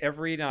Testament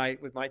every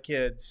night with my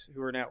kids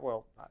who are now,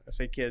 well, I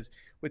say kids,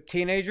 with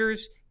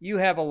teenagers, you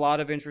have a lot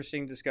of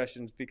interesting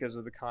discussions because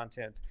of the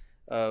content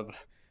of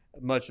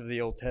much of the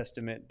Old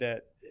Testament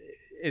that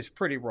is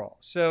pretty raw.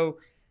 So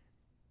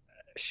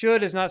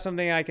should is not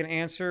something I can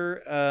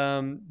answer,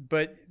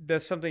 but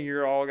that's something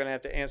you're all going to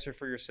have to answer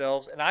for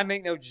yourselves. And I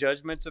make no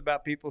judgments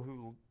about people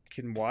who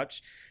can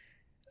watch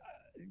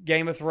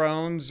Game of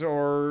Thrones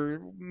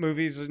or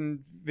movies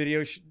and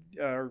video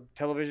or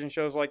television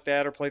shows like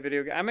that, or play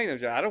video games. I make no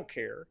judgment. I don't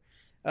care.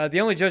 The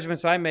only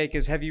judgments I make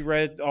is, have you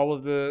read all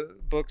of the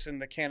books in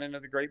the canon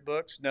of the great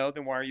books? No,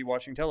 then why are you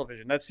watching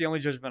television? That's the only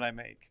judgment I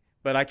make.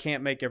 But I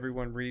can't make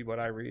everyone read what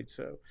I read.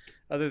 So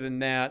other than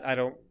that, I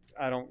don't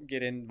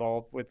get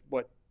involved with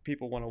what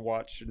people want to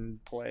watch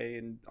and play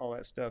and all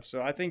that stuff.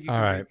 So I think you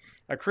can be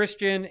a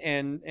Christian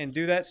and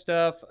do that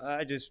stuff.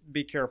 Just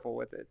be careful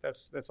with it.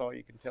 That's all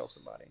you can tell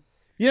somebody.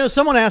 You know,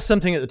 someone asked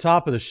something at the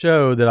top of the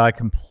show that I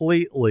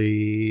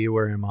completely,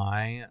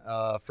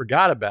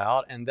 forgot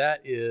about, and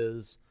that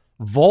is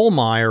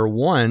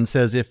Volmeyer1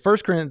 says, if 1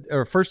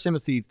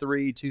 Timothy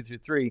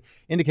 3:2-3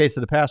 indicates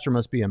that a pastor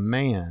must be a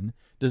man,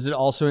 does it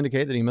also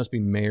indicate that he must be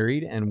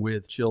married and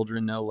with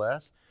children, no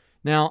less?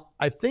 Now,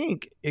 I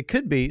think it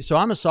could be. So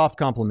I'm a soft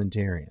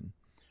complementarian,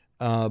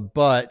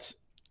 but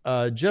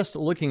just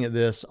looking at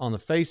this on the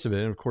face of it,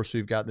 and of course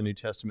we've got the New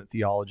Testament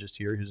theologist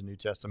here who's a New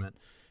Testament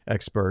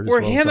expert.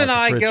 Where him and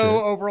I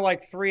go over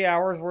like 3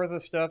 hours worth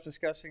of stuff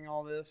discussing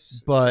all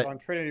this, but on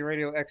Trinity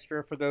Radio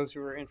Extra for those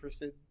who are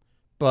interested.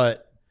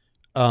 But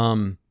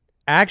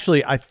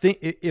actually, I think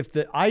if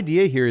the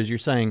idea here is you're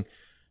saying,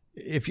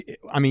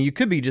 you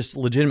could be just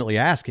legitimately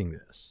asking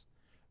this,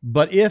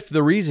 but if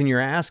the reason you're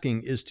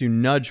asking is to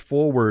nudge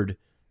forward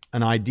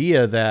an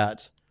idea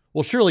that,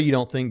 well, surely you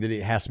don't think that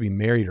it has to be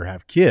married or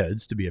have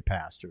kids to be a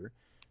pastor,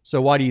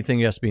 so why do you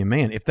think it has to be a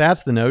man? If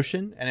that's the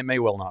notion, and it may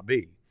well not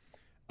be,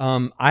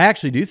 I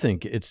actually do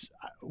think it's,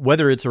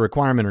 whether it's a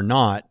requirement or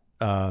not,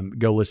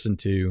 go listen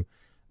to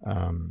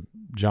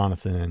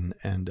Jonathan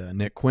and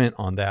Nick Quint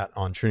on that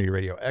on Trinity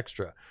Radio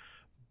Extra.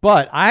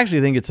 But I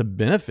actually think it's a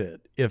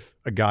benefit if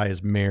a guy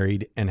is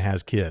married and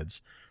has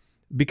kids,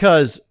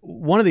 because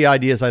one of the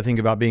ideas I think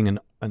about being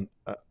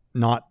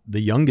not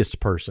the youngest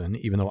person,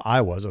 even though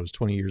I was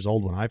 20 years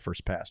old when I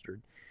first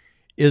pastored,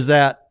 is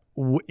that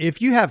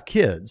if you have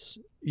kids,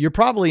 you're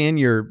probably in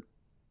your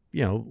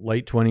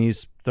late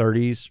 20s,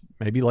 30s,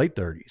 maybe late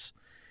 30s.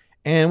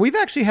 And we've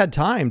actually had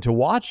time to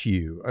watch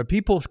you, or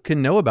people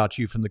can know about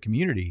you from the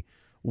community,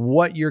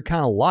 what you're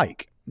kind of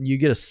like. You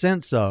get a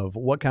sense of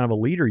what kind of a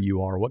leader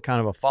you are, what kind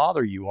of a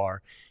father you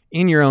are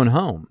in your own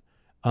home.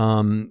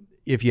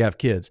 If you have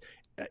kids,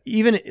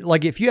 even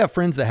like if you have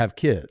friends that have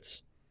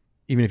kids,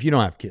 even if you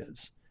don't have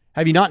kids,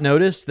 have you not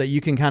noticed that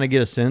you can kind of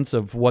get a sense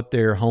of what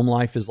their home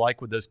life is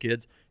like with those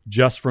kids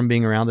just from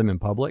being around them in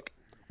public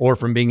or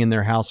from being in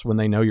their house when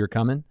they know you're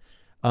coming?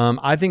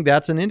 I think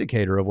that's an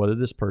indicator of whether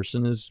this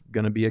person is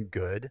going to be a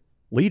good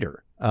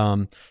leader.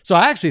 So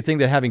I actually think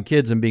that having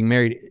kids and being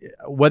married,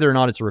 whether or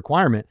not it's a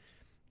requirement,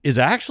 is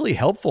actually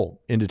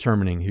helpful in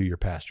determining who your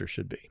pastor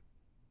should be.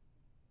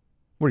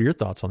 What are your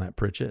thoughts on that,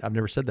 Pritchett? I've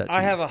never said that to you.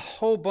 I have a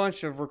whole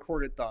bunch of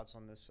recorded thoughts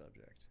on this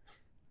subject.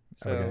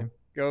 So Okay.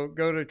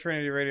 go to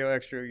Trinity Radio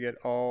Extra to get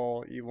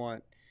all you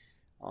want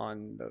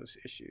on those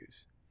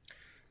issues.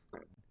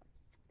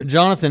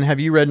 Jonathan, have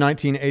you read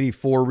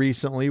 1984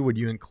 recently? Would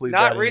you include that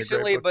Not in your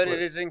recently, great books but it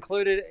list? is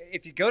included.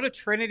 If you go to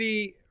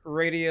Trinity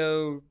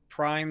Radio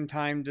Prime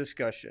Time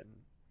Discussion,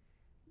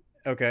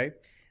 okay,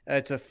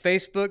 it's a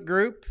Facebook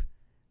group.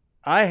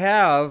 I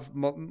have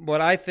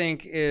what I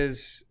think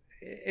is,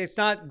 it's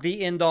not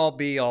the end-all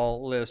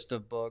be-all list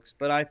of books,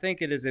 but I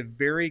think it is a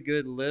very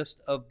good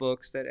list of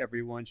books that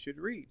everyone should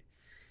read.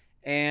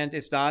 And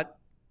it's not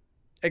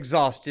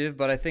exhaustive,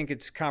 but I think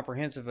it's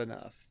comprehensive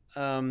enough.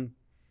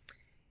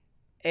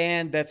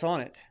 And that's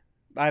on it.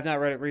 I have not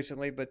read it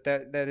recently, but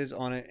that is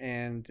on it,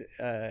 and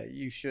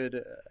you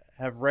should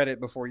have read it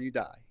before you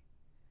die,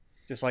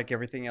 just like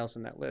everything else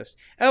in that list.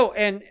 Oh,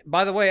 and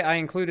by the way, I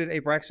included a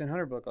Braxton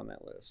Hunter book on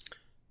that list.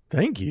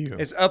 Thank you.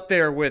 It's up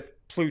there with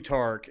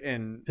Plutarch,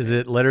 and Is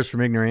it Letters from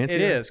Ignorantia? it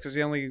is, because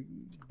the only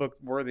book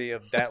worthy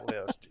of that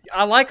list.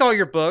 I like all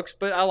your books,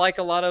 but I like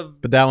a lot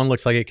of. But that one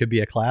looks like it could be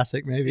a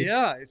classic, maybe.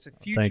 Yeah, it's a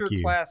future Thank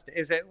you. classic.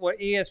 Is it what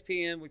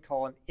ESPN would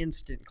call an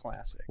instant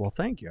classic? Well,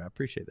 thank you. I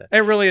appreciate that.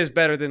 It really is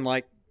better than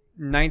like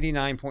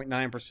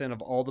 99.9%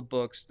 of all the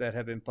books that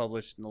have been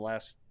published in the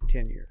last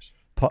 10 years.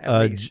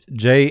 At least.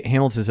 Jay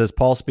Hamilton says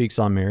Paul speaks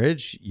on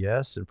marriage.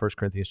 Yes, in 1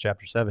 Corinthians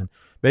chapter 7.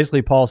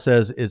 Basically, Paul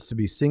says it's to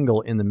be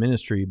single in the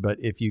ministry, but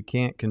if you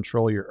can't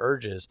control your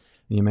urges,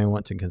 then you may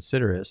want to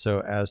consider it so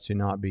as to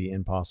not be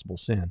in possible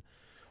sin.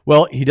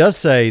 Well, he does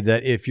say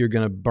that if you're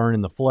going to burn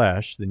in the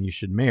flesh, then you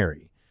should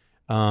marry.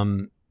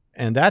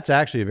 And that's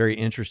actually a very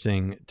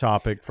interesting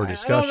topic for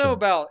discussion. I don't know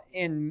about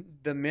in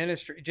the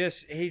ministry. He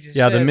just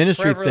Yeah, the says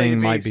ministry preferably thing to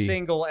might be-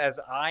 single as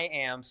I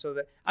am. So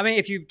that, I mean,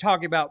 if you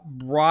talk about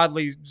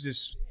broadly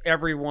just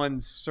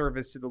everyone's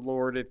service to the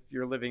Lord, if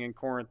you're living in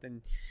Corinth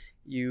and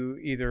you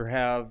either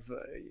have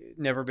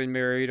never been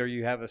married or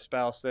you have a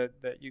spouse that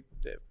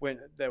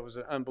was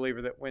an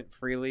unbeliever that went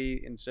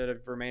freely instead of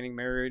remaining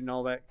married and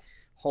all that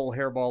whole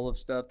hairball of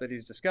stuff that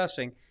he's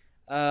discussing.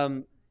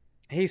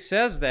 He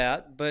says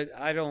that, but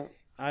I don't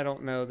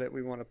know that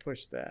we want to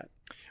push that.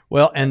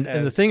 Well, and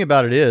the thing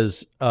about it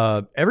is,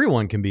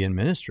 everyone can be in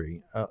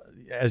ministry,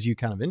 as you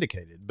kind of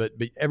indicated, but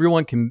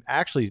everyone can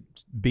actually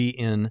be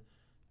in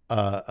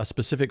a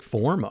specific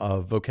form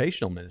of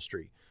vocational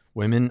ministry.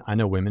 Women, I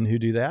know women who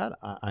do that.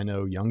 I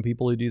know young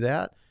people who do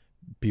that.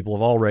 People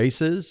of all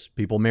races,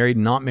 people married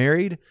and not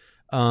married,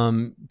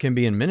 can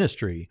be in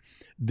ministry.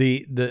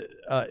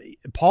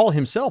 Paul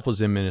himself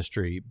was in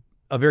ministry,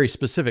 a very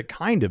specific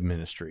kind of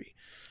ministry.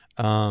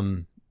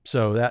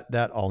 So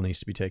that all needs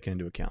to be taken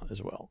into account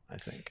as well, I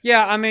think.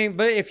 Yeah, I mean,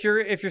 but if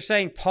you're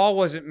saying Paul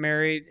wasn't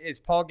married, is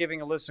Paul giving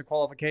a list of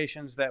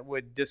qualifications that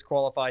would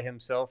disqualify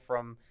himself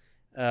from?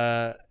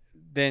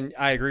 Then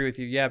I agree with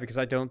you. Yeah, because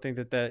I don't think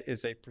that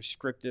is a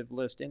prescriptive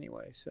list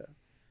anyway. So,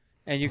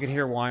 and you can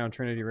hear why on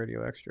Trinity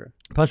Radio Extra.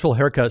 Punchbowl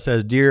Haircut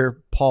says,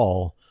 "Dear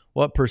Paul,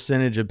 what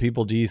percentage of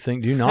people do you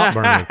think do not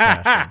burn with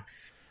passion?"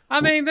 I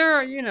mean, there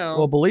are,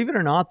 Well, believe it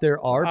or not,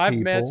 there are I've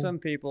people. met some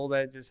people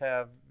that just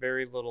have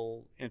very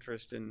little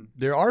interest in.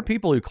 There are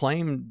people who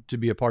claim to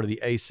be a part of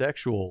the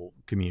asexual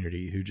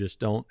community who just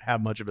don't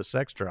have much of a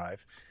sex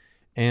drive,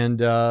 and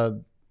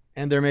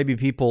there may be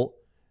people.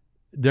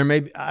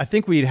 I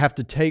think we'd have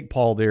to take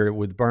Paul there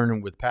with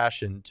burning with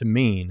passion to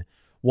mean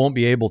won't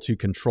be able to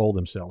control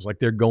themselves, like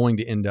they're going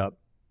to end up,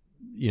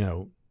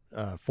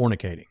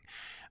 fornicating,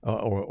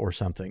 or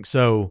something.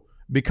 So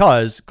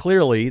because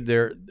clearly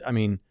there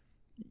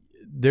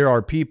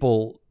are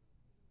people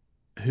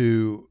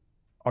who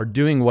are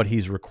doing what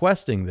he's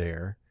requesting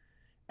there,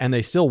 and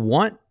they still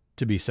want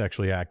to be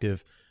sexually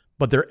active,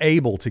 but they're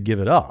able to give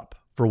it up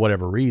for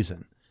whatever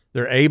reason.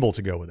 They're able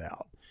to go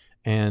without,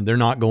 and they're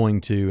not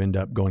going to end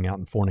up going out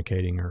and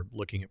fornicating or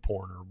looking at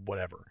porn or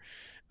whatever.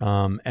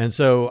 And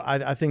so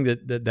I think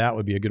that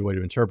would be a good way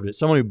to interpret it.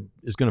 Someone who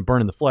is going to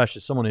burn in the flesh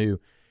is someone who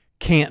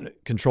can't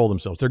control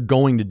themselves. They're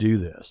going to do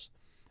this.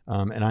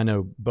 And I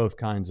know both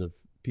kinds of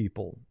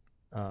people.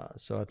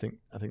 So I think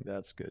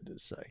that's good to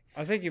say.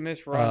 I think you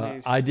missed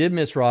Rodney's. I did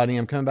miss Rodney.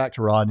 I'm coming back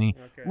to Rodney.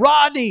 Okay.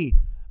 Rodney!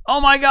 Oh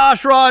my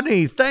gosh,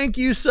 Rodney! Thank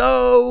you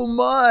so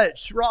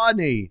much,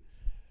 Rodney.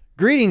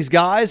 Greetings,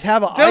 guys.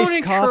 Have an iced coffee on me. Don't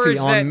encourage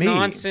that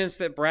nonsense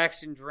that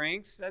Braxton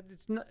drinks.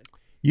 It's not.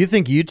 You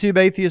think YouTube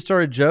atheists are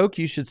a joke?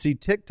 You should see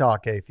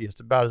TikTok atheists,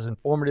 about as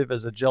informative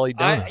as a jelly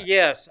donut.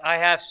 Yes, I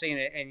have seen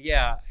it, and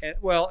yeah,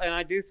 and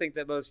I do think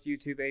that most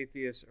YouTube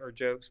atheists are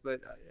jokes, but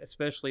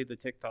especially the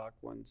TikTok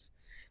ones.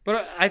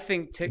 But I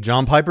think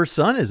John Piper's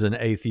son is an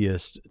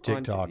atheist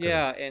TikToker.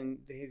 Yeah, and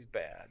he's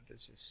bad.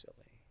 It's just silly.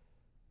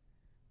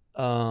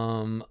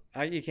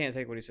 You can't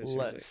take what he says seriously.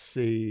 Let's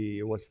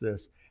see. What's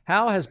this?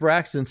 How has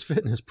Braxton's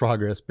fitness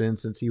progress been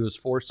since he was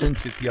forced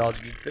into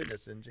Theology and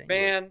Fitness in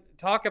January? Man,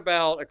 talk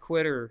about a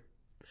quitter.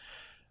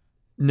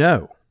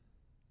 No.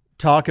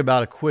 talk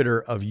about a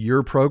quitter of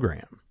your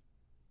program,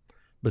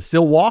 but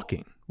still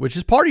walking, which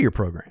is part of your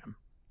program.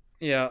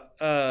 Yeah.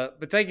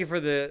 But thank you for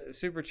the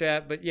super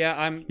chat. But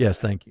yeah, Yes,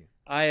 thank you.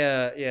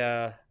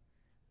 I've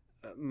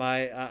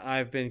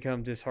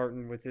become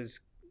disheartened with his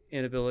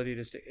inability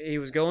to stay. He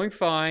was going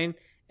fine,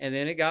 and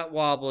then it got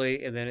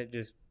wobbly, and then it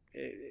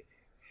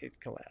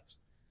collapsed.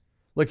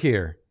 Look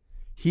here.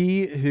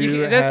 He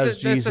who has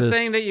Jesus. That's the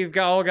thing that you've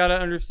all got to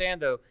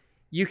understand, though.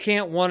 You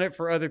can't want it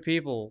for other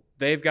people.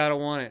 They've got to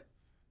want it.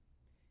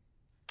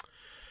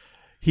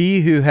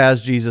 He who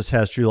has Jesus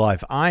has true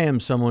life. I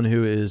am someone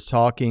who is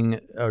talking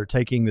or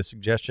taking the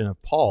suggestion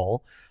of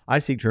Paul. I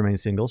seek to remain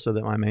single so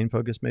that my main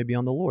focus may be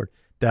on the Lord.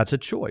 That's a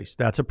choice.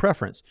 That's a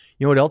preference.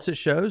 You know what else it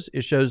shows?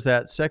 It shows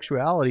that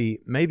sexuality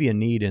may be a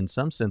need in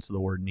some sense of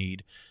the word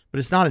need, but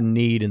it's not a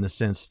need in the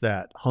sense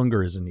that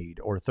hunger is a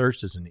need or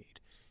thirst is a need.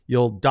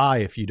 You'll die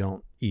if you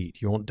don't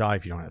eat. You won't die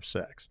if you don't have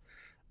sex.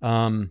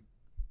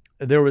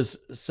 There was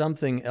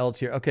something else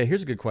here. Okay,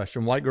 here's a good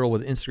question. White girl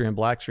with Instagram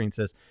black screen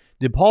says,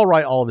 did Paul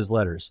write all of his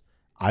letters?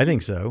 I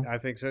think so. I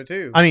think so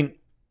too. I mean,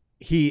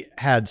 he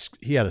had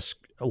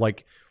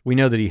we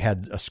know that he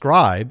had a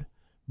scribe,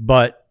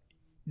 but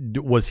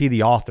was he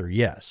the author?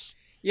 Yes.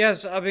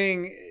 Yes. I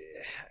mean,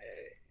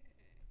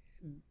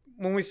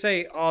 when we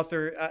say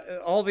author,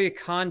 all the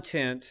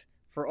content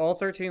for all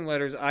 13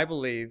 letters, I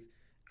believe,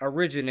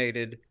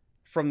 originated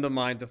from the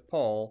mind of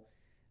Paul.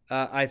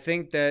 I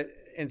think that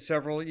in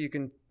several,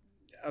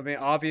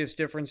 obvious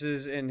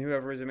differences in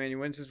whoever his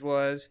amanuensis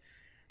was.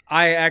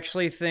 I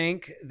actually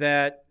think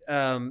that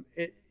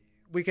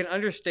we can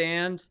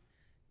understand,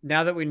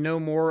 now that we know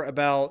more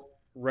about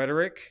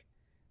rhetoric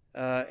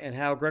and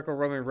how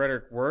Greco-Roman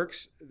rhetoric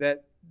works,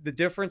 that the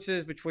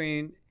differences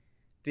between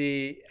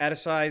the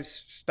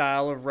Atticized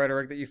style of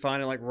rhetoric that you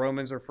find in like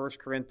Romans or 1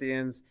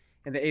 Corinthians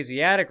and the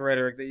Asiatic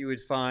rhetoric that you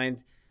would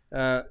find,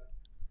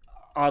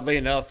 oddly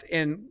enough,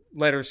 in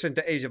letters sent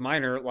to Asia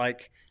Minor,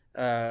 like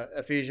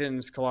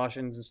Ephesians,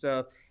 Colossians, and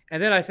stuff.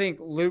 And then I think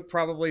Luke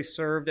probably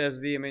served as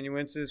the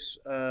amanuensis.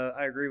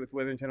 I agree with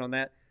Witherington on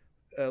that.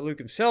 Luke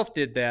himself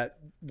did that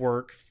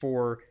work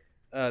for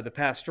the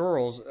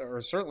pastorals, or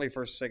certainly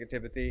 1st and 2nd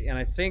Timothy. And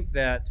I think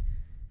that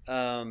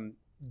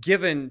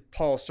given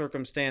Paul's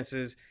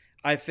circumstances,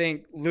 I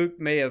think Luke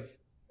may have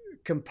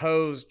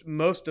composed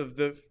most of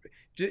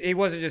he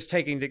wasn't just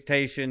taking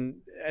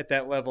dictation at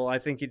that level. I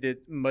think he did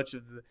much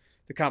of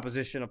the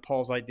composition of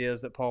Paul's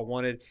ideas that Paul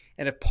wanted.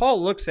 And if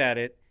Paul looks at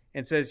it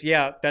and says,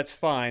 yeah, that's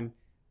fine,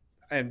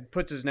 and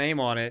puts his name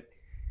on it,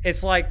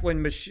 it's like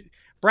when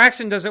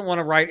Braxton doesn't want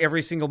to write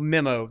every single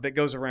memo that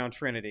goes around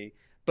Trinity,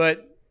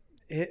 but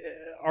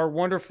our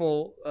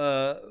wonderful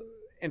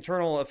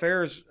internal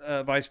affairs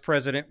vice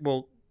president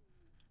will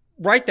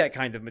write that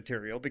kind of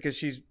material because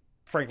she's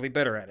frankly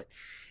better at it.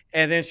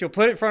 And then she'll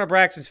put it in front of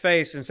Braxton's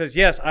face and says,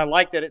 yes, I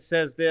like that it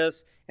says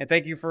this, and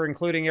thank you for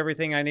including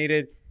everything I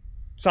needed.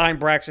 Signed,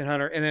 Braxton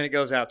Hunter, and then it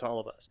goes out to all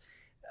of us.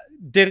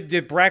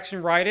 Did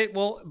Braxton write it?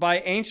 Well, by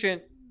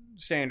ancient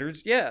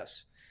standards,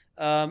 yes.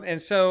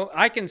 And so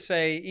I can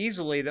say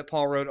easily that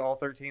Paul wrote all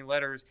 13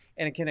 letters,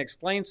 and it can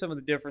explain some of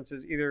the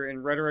differences either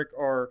in rhetoric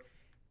or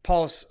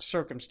Paul's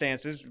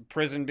circumstances,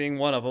 prison being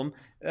one of them,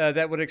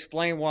 that would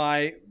explain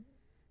why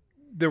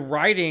the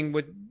writing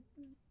would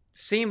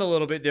seem a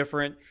little bit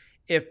different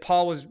if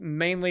Paul was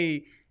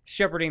mainly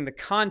shepherding the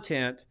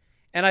content.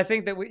 And I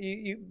think that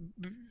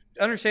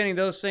understanding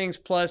those things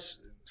plus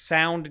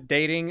sound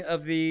dating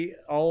of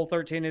all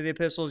 13 of the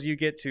epistles, you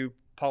get to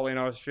Pauline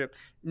authorship.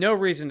 No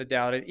reason to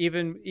doubt it.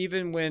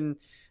 Even when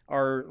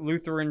our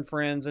Lutheran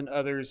friends and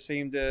others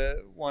seem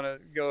to want to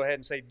go ahead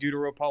and say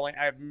Deutero-Pauline,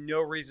 I have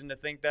no reason to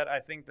think that. I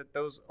think that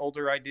those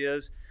older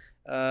ideas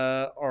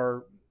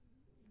are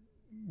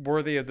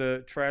worthy of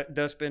the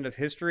dustbin of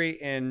history,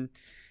 and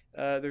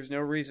there's no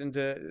reason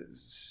to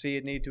see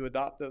a need to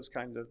adopt those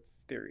kinds of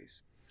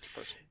theories.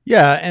 Personally.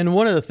 Yeah, and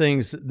one of the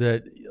things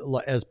that,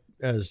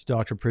 as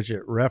Dr.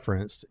 Pritchett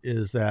referenced,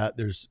 is that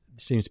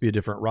seems to be a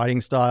different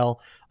writing style.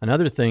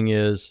 Another thing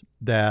is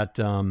that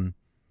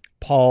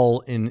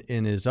Paul,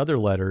 in his other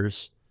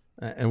letters,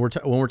 and when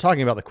we're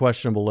talking about the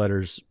questionable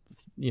letters,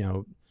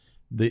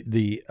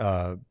 the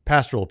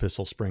pastoral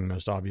epistles spring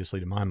most obviously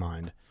to my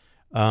mind.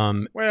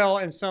 Well,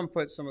 and some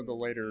put some of the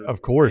later.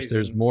 Of course,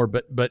 there's more,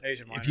 but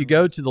if you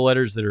go to the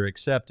letters that are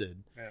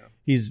accepted,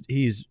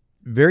 he's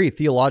very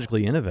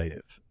theologically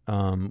innovative.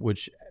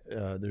 Which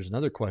there's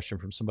another question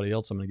from somebody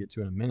else I'm going to get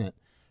to in a minute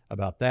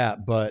about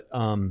that. But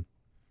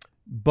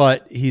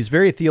he's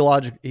very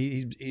theological.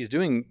 He's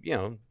doing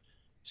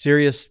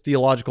serious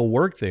theological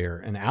work there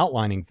and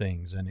outlining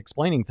things and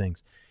explaining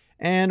things.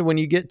 And when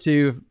you get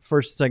to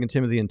 1st and 2nd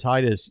Timothy and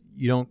Titus,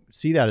 you don't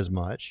see that as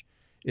much.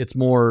 It's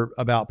more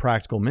about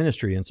practical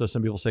ministry. And so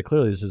some people say,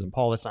 clearly this isn't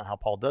Paul. That's not how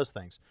Paul does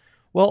things.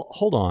 Well,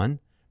 hold on.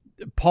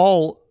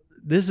 Paul,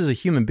 this is a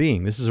human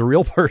being. This is a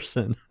real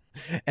person.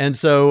 And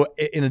so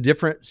in a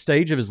different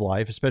stage of his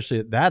life, especially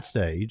at that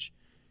stage,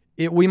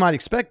 we might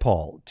expect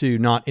Paul to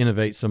not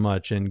innovate so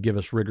much and give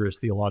us rigorous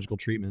theological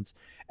treatments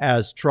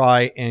as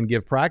try and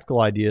give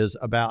practical ideas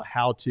about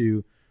how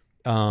to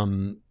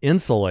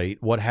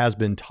insulate what has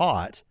been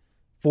taught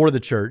for the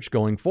church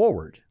going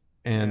forward.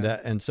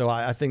 And so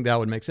I think that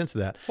would make sense of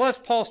that. Plus,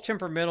 Paul's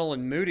temperamental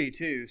and moody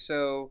too.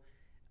 So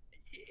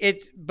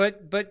it's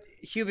but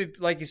human,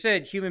 like you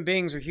said, human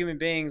beings are human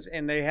beings,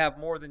 and they have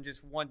more than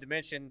just one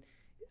dimension.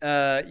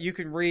 You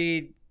can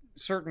read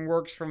certain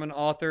works from an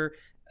author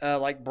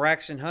like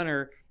Braxton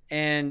Hunter,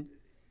 and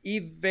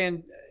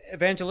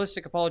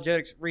evangelistic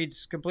apologetics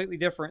reads completely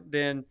different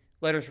than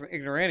Letters from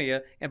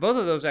Ignorantia, and both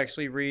of those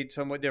actually read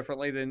somewhat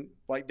differently than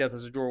like Death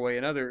is a Doorway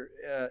and other,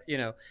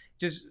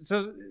 just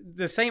so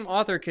the same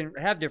author can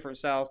have different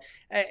styles.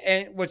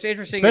 And what's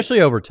interesting, especially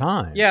over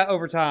time. Yeah,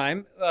 over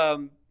time.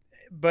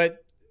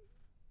 But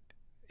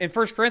in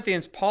 1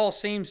 Corinthians, Paul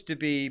seems to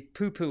be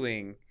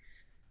poo-pooing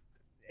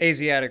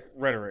Asiatic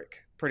rhetoric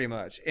pretty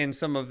much in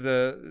some of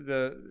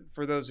the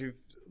for those who've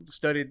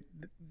studied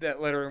that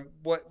letter,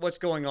 what's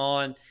going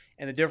on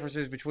and the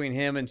differences between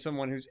him and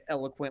someone who's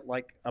eloquent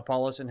like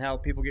Apollos, and how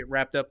people get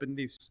wrapped up in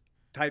these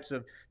types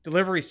of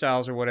delivery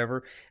styles or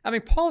whatever. I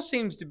mean, Paul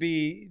seems to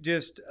be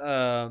just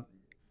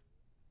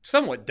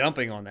somewhat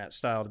dumping on that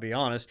style, to be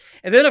honest.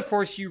 And then, of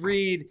course, you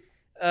read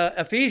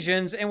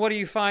Ephesians, and what do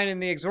you find in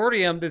the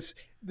exordium?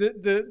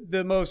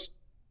 The most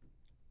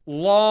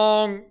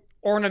long,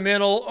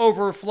 ornamental,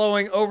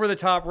 overflowing,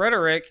 over-the-top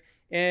rhetoric,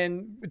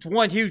 and it's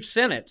one huge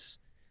sentence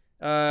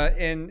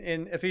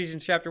in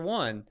Ephesians chapter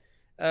 1.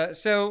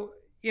 So,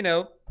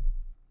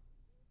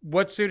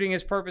 what's suiting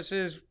his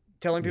purposes,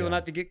 telling people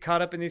not to get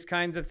caught up in these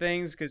kinds of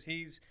things because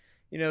he's,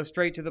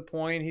 straight to the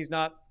point. He's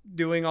not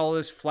doing all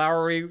this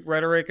flowery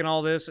rhetoric and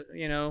all this,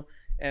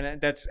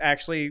 and that's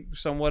actually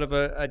somewhat of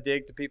a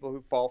dig to people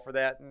who fall for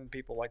that and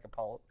people like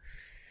Apollo.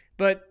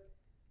 But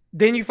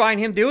then you find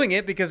him doing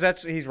it because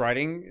he's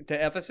writing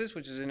to Ephesus,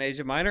 which is in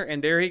Asia Minor,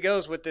 and there he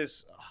goes with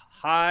this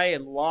high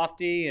and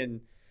lofty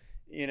and,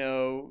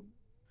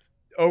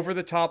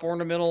 over-the-top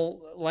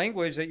ornamental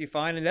language that you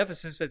find in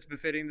Ephesus that's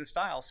befitting the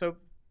style. So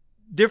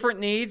different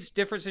needs,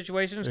 different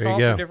situations call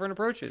for different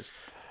approaches.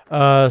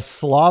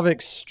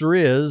 Slavic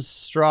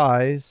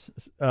Stries.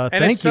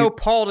 And it's so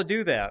Paul to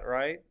do that,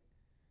 right?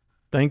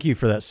 Thank you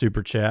for that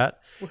super chat.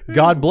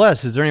 God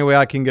bless. Is there any way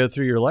I can go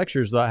through your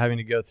lectures without having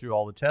to go through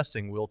all the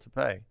testing? Will to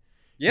pay?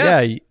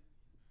 Yes. Yeah.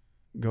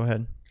 Go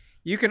ahead.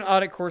 You can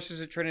audit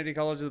courses at Trinity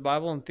College of the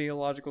Bible and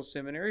Theological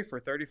Seminary for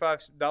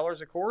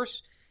 $35 a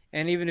course.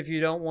 And even if you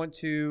don't want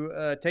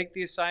to take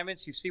the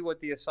assignments, you see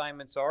what the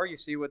assignments are. You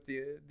see what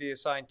the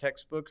assigned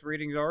textbooks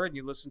readings are, and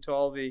you listen to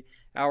all the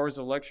hours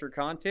of lecture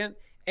content.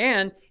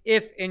 And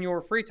if in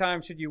your free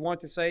time, should you want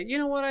to say, you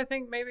know what, I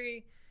think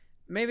maybe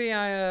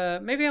I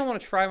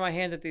want to try my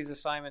hand at these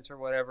assignments or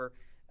whatever,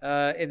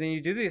 and then you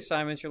do the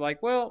assignments, you're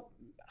like, well,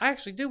 I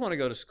actually do want to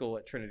go to school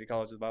at Trinity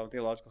College of the Bible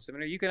Theological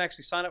Seminary. You can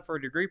actually sign up for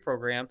a degree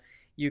program.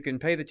 You can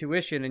pay the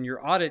tuition in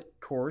your audit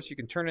course. You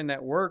can turn in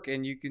that work,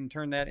 and you can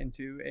turn that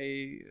into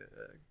a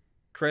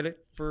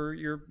credit for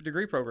your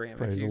degree program.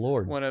 Praise the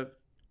Lord. Want to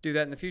do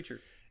that in the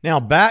future. Now,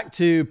 back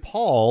to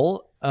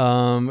Paul.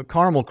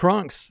 Carmel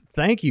Crunks,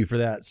 thank you for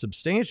that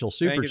substantial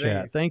super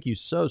chat. Thank you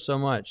so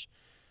much.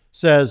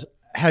 Says,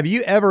 have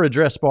you ever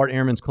addressed Bart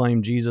Ehrman's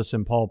claim Jesus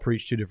and Paul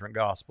preached two different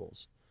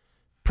gospels?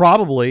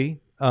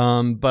 Probably,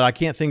 but I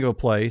can't think of a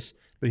place.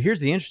 But here's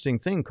the interesting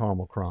thing,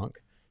 Carmel Crunk.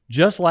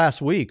 Just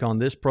last week on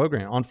this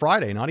program, on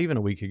Friday, not even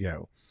a week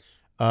ago,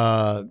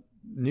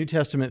 New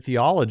Testament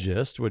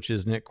theologist, which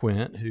is Nick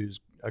Quint, who's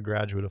a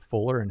graduate of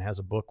Fuller and has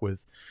a book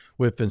with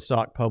Whip and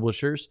Stock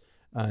Publishers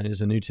and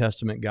is a New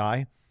Testament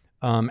guy,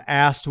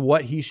 asked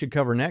what he should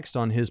cover next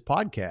on his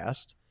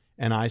podcast.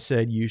 And I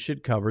said, you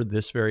should cover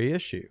this very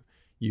issue.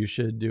 You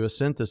should do a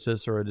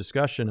synthesis or a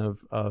discussion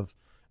of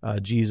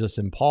Jesus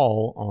and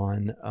Paul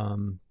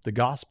on the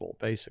gospel,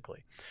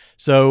 basically.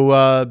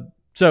 So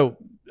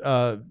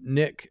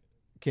Nick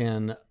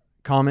can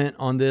comment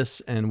on this,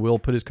 and we'll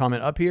put his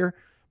comment up here.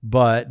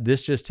 But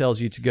this just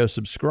tells you to go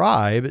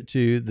subscribe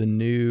to the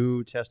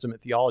New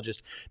Testament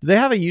Theologist. Do they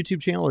have a YouTube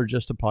channel or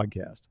just a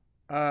podcast?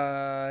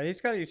 He's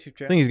got a YouTube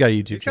channel. I think he's got a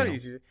YouTube channel.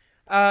 Got a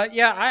YouTube.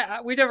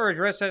 Yeah, we never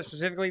addressed that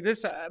specifically.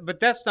 But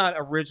that's not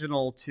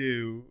original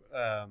to.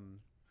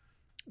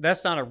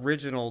 That's not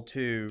original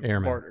to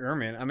Bart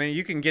Ehrman. I mean,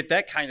 you can get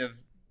that kind of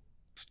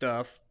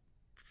stuff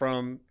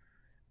from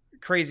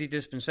crazy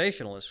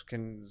dispensationalists.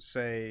 Can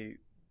say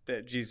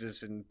that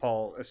Jesus and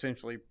Paul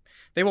essentially,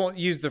 they won't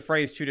use the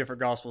phrase two different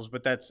gospels,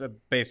 but that's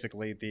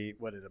basically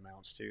what it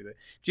amounts to. That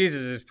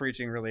Jesus'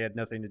 preaching really had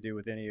nothing to do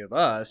with any of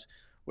us,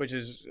 which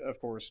is, of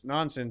course,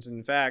 nonsense.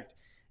 In fact,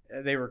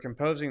 they were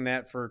composing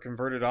that for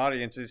converted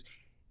audiences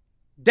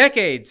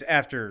decades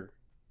after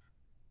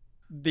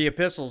the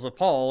epistles of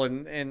Paul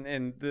and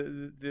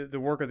the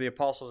work of the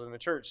apostles in the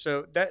church.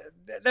 So that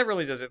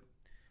really doesn't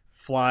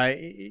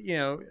fly,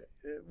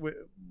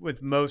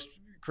 with most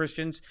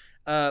Christians.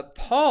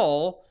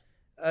 Paul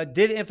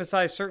did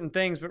emphasize certain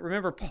things, but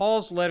remember,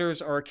 Paul's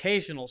letters are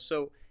occasional,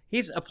 so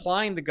he's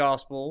applying the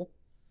gospel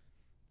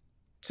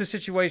to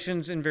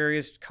situations in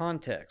various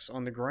contexts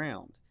on the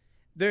ground.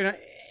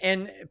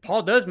 And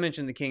Paul does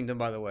mention the kingdom,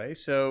 by the way.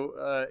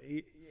 So,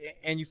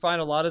 and you find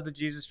a lot of the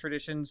Jesus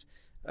traditions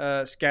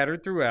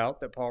scattered throughout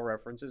that Paul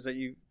references that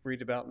you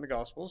read about in the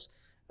Gospels.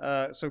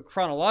 So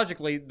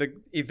chronologically, the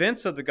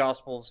events of the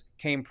Gospels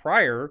came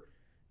prior,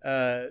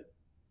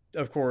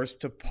 of course,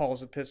 to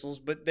Paul's epistles,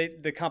 but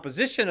the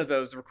composition of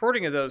those, the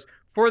recording of those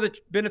for the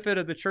benefit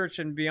of the church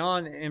and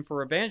beyond and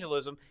for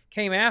evangelism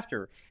came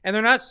after. And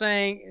they're not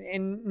saying,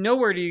 and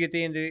nowhere do you get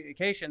the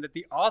indication that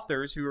the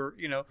authors who are,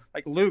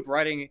 like Luke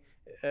writing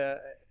a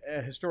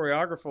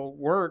historiographical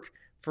work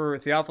for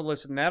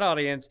Theophilus and that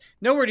audience,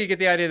 nowhere do you get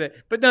the idea that,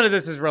 but none of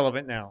this is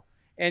relevant now.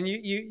 And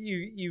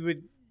you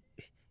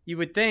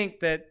would think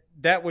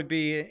that would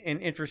be an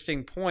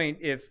interesting point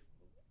if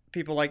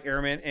people like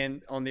Ehrman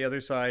and on the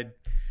other side,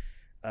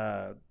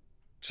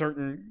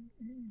 certain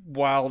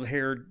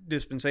wild-haired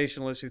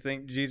dispensationalists who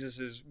think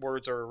Jesus's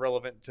words are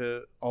irrelevant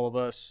to all of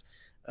us.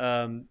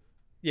 That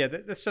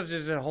stuff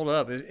just doesn't hold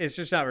up. It's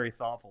just not very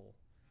thoughtful.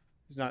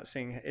 It's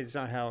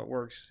not how it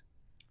works.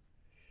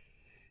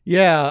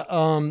 Yeah,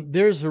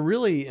 there's a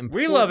really important...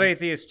 We love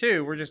atheists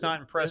too. We're just not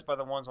impressed by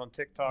the ones on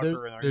TikTok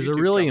or in our There's YouTube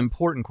a really comments.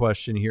 important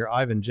question here,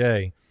 Ivan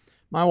J.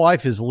 My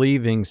wife is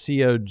leaving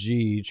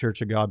COG,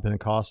 Church of God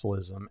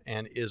Pentecostalism,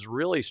 and is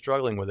really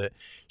struggling with it.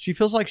 She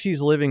feels like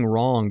she's living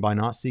wrong by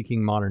not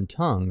seeking modern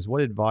tongues.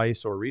 What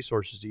advice or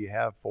resources do you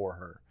have for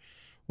her?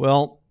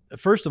 Well,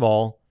 first of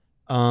all,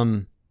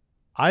 I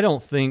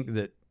don't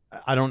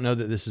know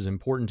that this is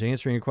important to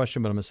answering your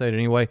question, but I'm going to say it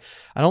anyway.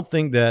 I don't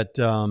think that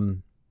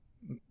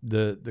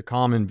the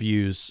common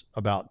views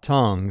about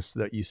tongues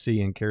that you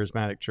see in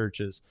charismatic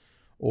churches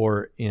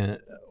or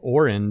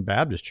in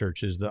Baptist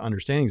churches, the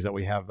understandings that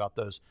we have about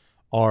those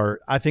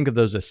I think of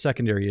those as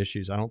secondary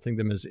issues. I don't think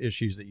them as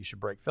issues that you should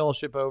break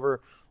fellowship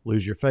over,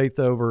 lose your faith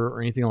over,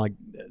 or anything like.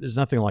 There's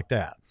nothing like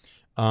that.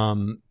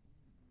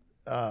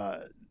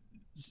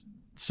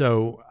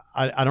 So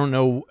I don't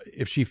know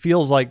if she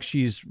feels like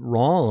she's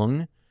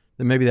wrong,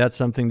 then maybe that's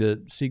something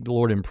to seek the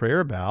Lord in prayer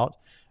about.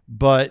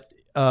 But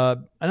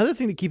another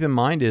thing to keep in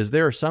mind is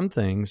there are some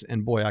things,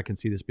 and boy, I can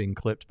see this being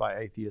clipped by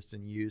atheists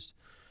and used.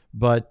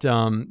 But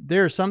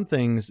there are some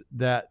things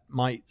that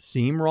might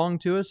seem wrong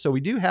to us. So we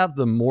do have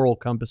the moral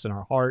compass in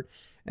our heart.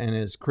 And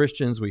as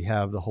Christians, we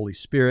have the Holy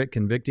Spirit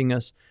convicting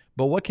us.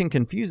 But what can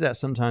confuse that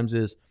sometimes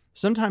is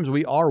sometimes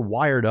we are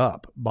wired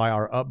up by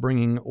our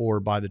upbringing or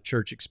by the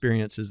church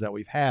experiences that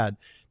we've had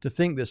to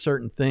think that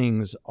certain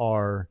things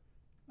are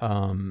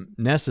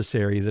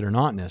necessary that are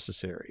not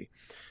necessary.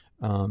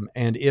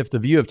 And if the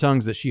view of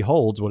tongues that she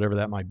holds, whatever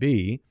that might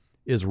be,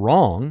 is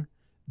wrong,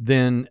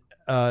 then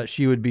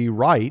she would be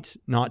right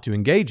not to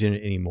engage in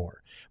it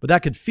anymore. But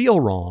that could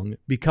feel wrong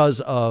because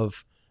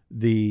of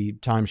the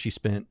time she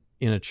spent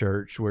in a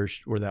church where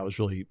that was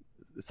really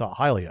thought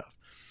highly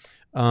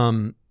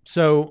of.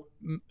 So,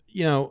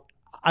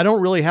 I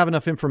don't really have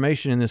enough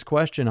information in this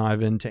question,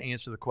 Ivan, to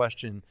answer the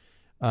question.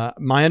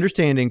 My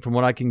understanding from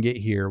what I can get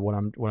here, what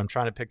I'm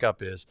trying to pick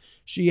up is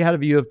she had a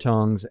view of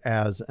tongues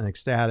as an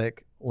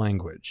ecstatic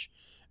language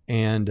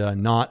and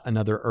not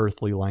another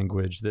earthly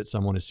language that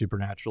someone is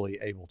supernaturally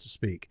able to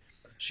speak.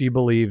 She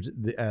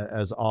believed,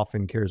 as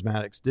often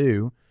charismatics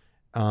do,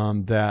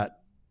 that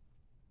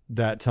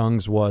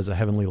tongues was a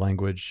heavenly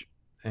language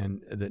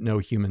and that no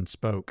human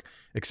spoke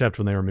except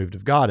when they were moved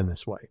of God in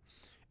this way.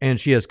 And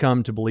she has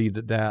come to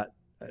believe that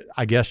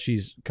I guess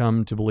she's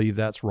come to believe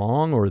that's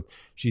wrong, or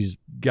she's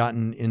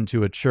gotten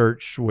into a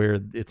church where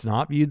it's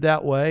not viewed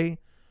that way.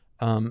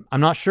 I'm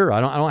not sure. I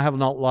don't have a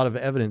lot of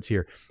evidence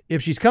here.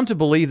 If she's come to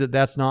believe that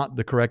that's not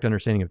the correct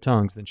understanding of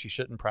tongues, then she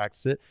shouldn't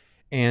practice it.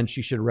 And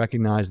she should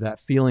recognize that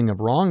feeling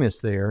of wrongness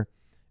there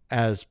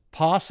as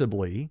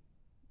possibly,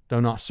 though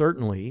not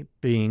certainly,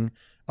 being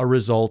a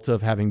result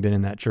of having been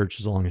in that church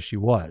as long as she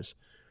was.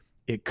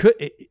 It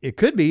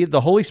could be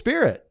the Holy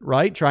Spirit,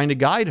 right, trying to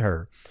guide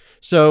her.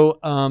 So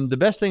the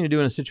best thing to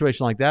do in a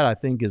situation like that, I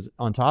think, is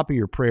on top of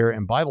your prayer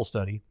and Bible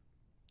study,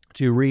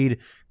 to read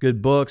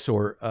good books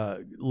or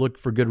look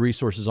for good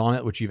resources on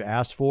it, which you've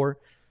asked for.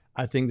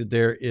 I think that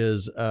there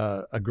is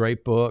a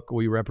great book.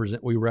 We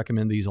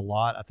recommend these a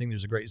lot. I think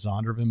there's a great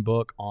Zondervan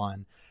book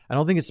on, I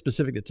don't think it's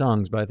specific to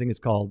tongues, but I think it's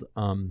called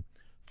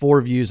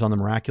 4 Views on the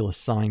Miraculous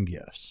Sign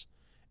Gifts.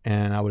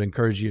 And I would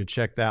encourage you to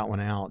check that one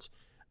out.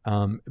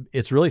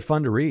 It's really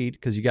fun to read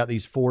because you got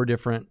these 4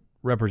 different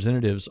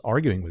representatives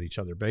arguing with each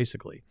other,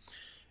 basically.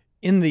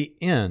 In the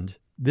end,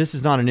 this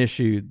is not an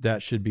issue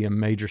that should be a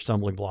major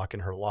stumbling block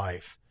in her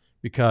life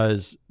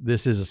because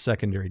this is a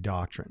secondary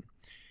doctrine.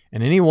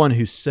 And anyone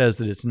who says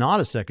that it's not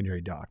a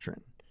secondary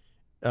doctrine,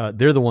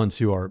 they're the ones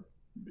who are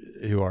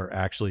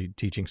actually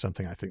teaching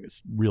something I think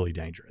is really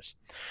dangerous.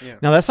 Yeah.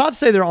 Now, that's not to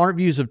say there aren't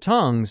views of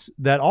tongues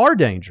that are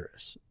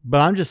dangerous, but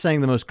I'm just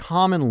saying the most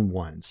common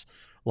ones,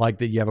 like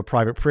that you have a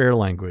private prayer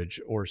language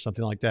or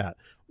something like that,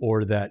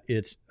 or that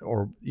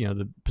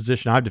the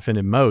position I've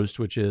defended most,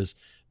 which is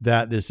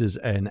that this is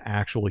an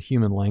actual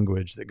human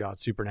language that God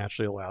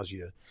supernaturally allows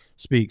you to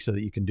speak so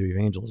that you can do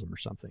evangelism or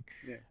something.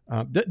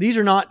 Yeah. These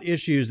are not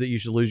issues that you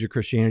should lose your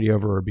Christianity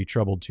over or be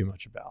troubled too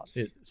much about.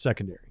 It's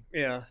secondary.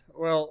 Yeah.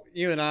 Well,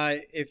 you and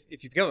I, if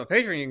you become a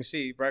patron, you can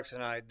see Braxton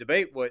and I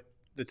debate what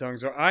the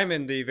tongues are. I'm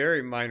in the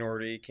very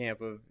minority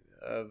camp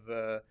of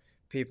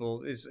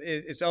people.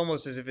 It's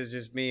almost as if it's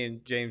just me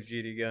and James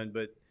G.D. Gunn,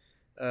 but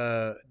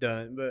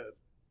done. But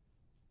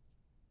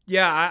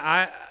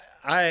yeah,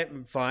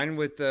 I'm fine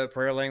with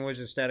prayer language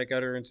and static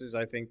utterances.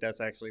 I think that's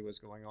actually what's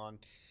going on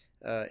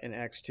in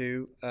Acts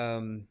 2.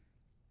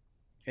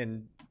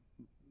 And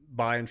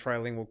bi and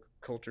trilingual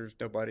cultures,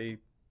 nobody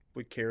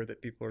would care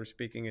that people are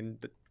speaking in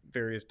the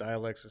various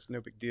dialects. It's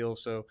no big deal.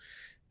 So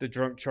the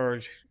drunk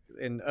charge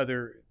and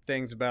other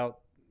things about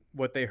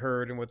what they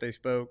heard and what they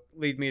spoke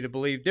lead me to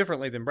believe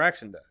differently than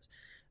Braxton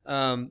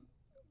does.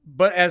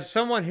 But as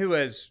someone who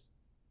has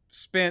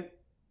spent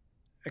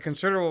a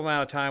considerable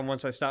amount of time,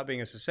 once I stopped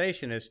being a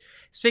cessationist,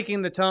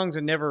 seeking the tongues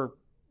and never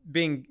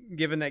being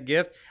given that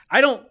gift, I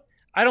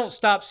don't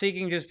stop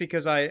seeking just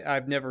because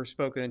I've never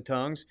spoken in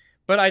tongues,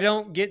 but I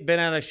don't get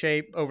bent out of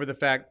shape over the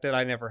fact that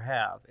I never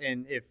have.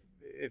 And if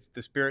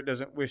the Spirit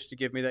doesn't wish to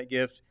give me that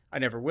gift, I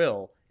never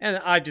will. And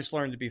I just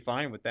learned to be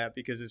fine with that,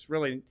 because it's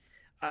really,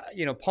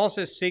 Paul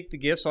says seek the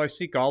gifts, so I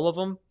seek all of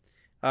them.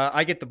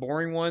 I get the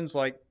boring ones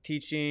like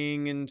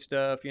teaching and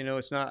stuff.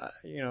 It's not,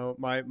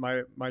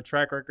 my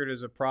track record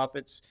as a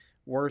prophet's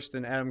worse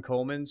than Adam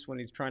Coleman's when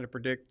he's trying to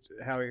predict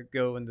how he'd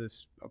go in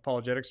this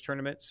apologetics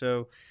tournament.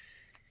 So,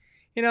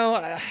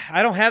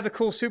 I don't have the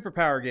cool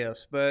superpower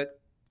gifts, but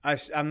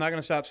I'm not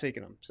going to stop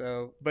seeking them.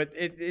 So, but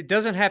it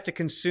doesn't have to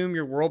consume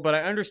your world. But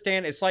I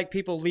understand it's like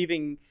people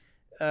leaving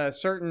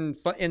certain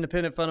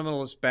independent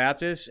fundamentalist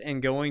Baptists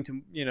and going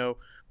to,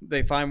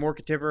 they find more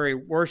contemporary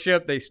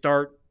worship. They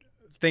start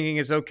thinking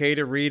it's okay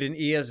to read an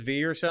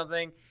ESV or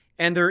something.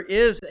 And there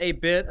is a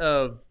bit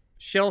of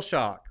shell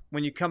shock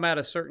when you come out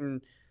of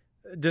certain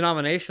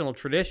denominational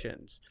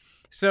traditions.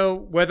 So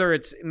whether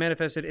it's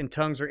manifested in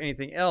tongues or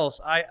anything else,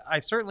 I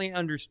certainly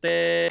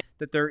understand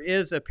that there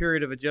is a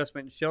period of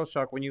adjustment and shell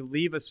shock when you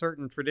leave a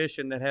certain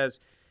tradition that has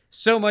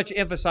so much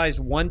emphasized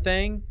one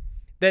thing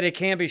that it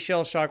can be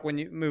shell shock when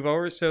you move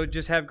over. So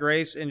just have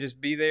grace and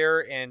just be there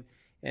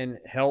and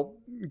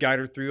help guide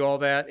her through all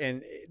that.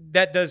 And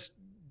that does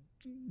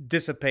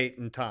dissipate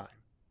in time.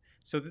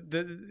 So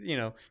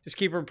just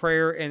keep her in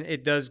prayer, and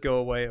it does go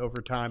away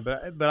over time.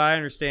 But I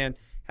understand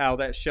how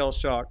that shell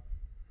shock,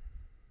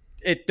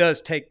 it does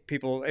take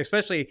people,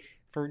 especially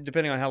for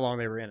depending on how long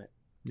they were in it.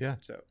 Yeah.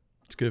 So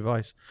it's good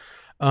advice.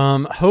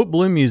 Hope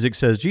Bloom Music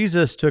says,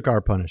 Jesus took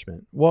our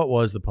punishment. What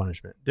was the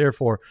punishment?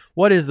 Therefore,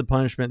 what is the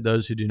punishment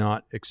those who do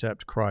not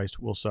accept Christ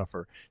will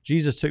suffer?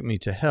 Jesus took me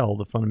to hell.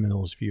 The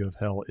fundamentalist view of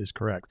hell is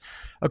correct.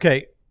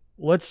 Okay,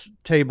 let's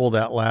table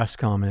that last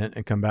comment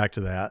and come back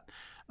to that,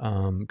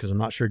 because I'm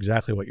not sure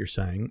exactly what you're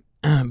saying.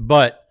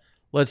 But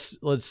let's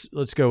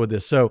go with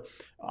this. So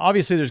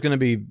obviously there's going to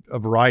be a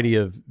variety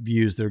of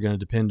views that are going to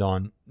depend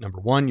on, number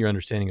one, your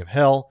understanding of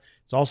hell.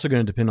 It's also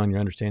going to depend on your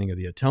understanding of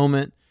the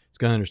atonement. It's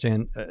going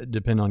to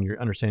depend on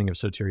your understanding of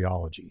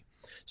soteriology.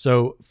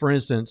 So for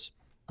instance,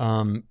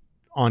 on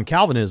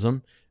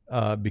Calvinism,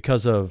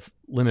 because of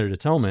limited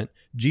atonement,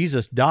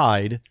 Jesus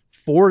died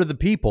for the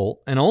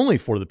people and only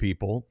for the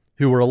people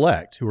who were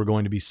elect, who were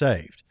going to be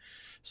saved.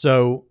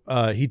 So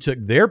he took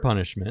their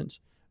punishment,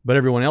 but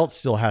everyone else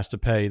still has to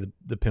pay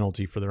the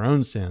penalty for their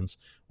own sins.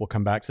 We'll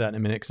come back to that in a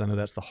minute, because I know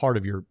that's the heart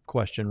of your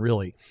question,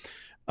 really.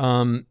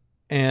 And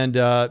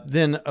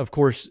then, of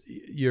course,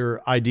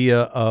 your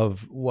idea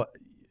of what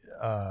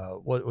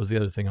was the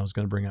other thing I was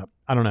going to bring up?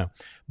 I don't know.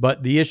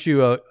 But the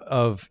issue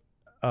of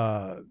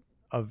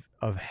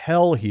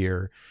hell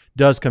here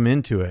does come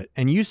into it.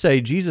 And you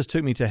say, Jesus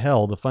took me to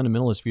hell. The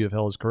fundamentalist view of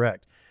hell is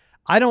correct.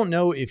 I don't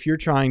know if you're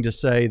trying to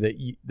say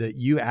that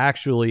you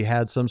actually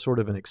had some sort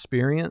of an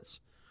experience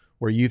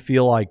where you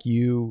feel like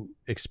you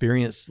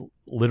experienced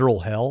literal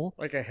hell,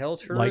 like a hell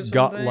tourism like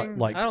God, thing?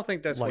 like I don't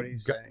think that's like what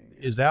he's saying.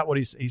 Is that what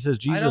he says?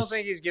 Jesus, I don't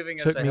think he's giving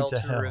us took a me hell to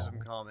tourism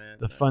hell. comment.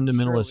 The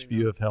fundamentalist Surely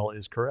view not. of hell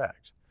is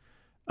correct.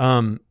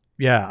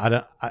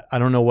 Yeah, I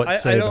don't know what to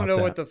say I about don't know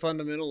that. what the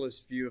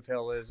fundamentalist view of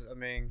hell is. I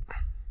mean,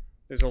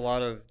 there's a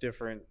lot of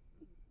different.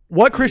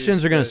 What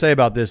Christians are going to but- say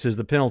about this is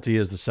the penalty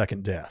is the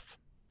second death.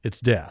 It's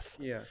death.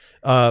 Yeah.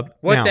 How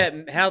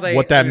How they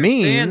what that understand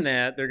means-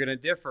 that they're going to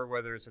differ,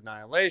 whether it's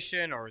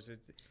annihilation or is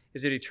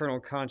it eternal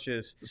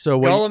conscious So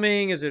what,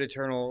 gulluming? Is it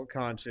eternal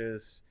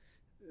conscious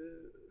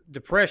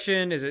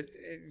depression? Is it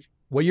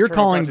what you're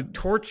eternal calling conscious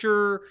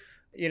torture?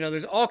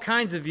 There's all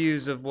kinds of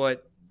views of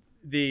what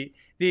there's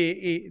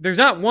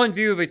not one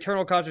view of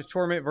eternal conscious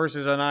torment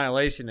versus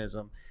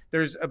annihilationism.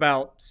 There's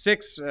about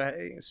 6,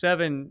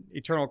 7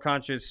 eternal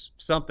conscious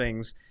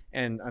somethings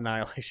and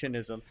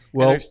annihilationism.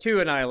 Well, and there's 2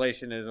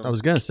 annihilationism. I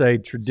was going to say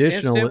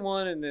Instant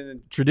one and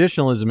then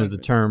traditionalism is the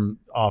term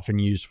often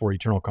used for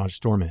eternal conscious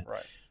torment.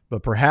 right.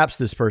 But perhaps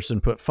this person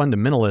put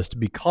fundamentalist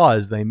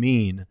because they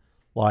mean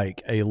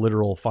like a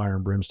literal fire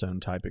and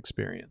brimstone type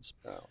experience.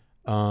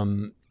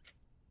 Oh.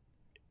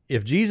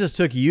 If Jesus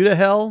took you to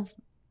hell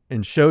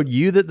and showed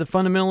you that the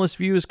fundamentalist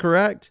view is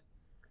correct,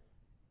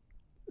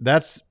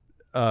 that's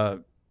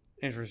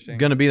Interesting.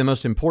 going to be the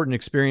most important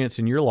experience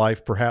in your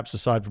life, perhaps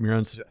aside from your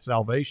own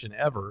salvation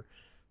ever.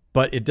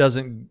 But it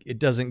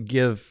doesn't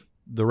give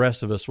the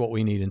rest of us what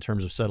we need in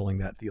terms of settling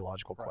that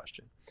theological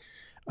question.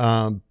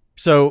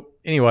 So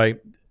anyway,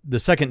 the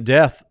second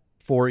death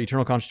for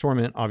eternal conscious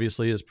torment,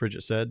 obviously, as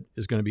Pridget said,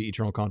 is going to be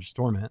eternal conscious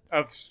torment.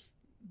 Of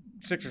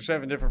 6 or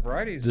 7 different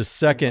varieties. The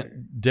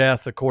second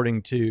death,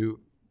 according to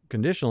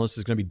conditionalists,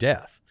 is going to be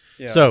death.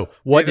 Yeah. So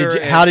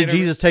how did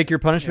Jesus take your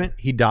punishment?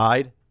 Yeah. He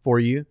died for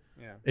you.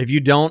 Yeah. If you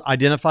don't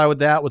identify with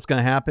that, what's going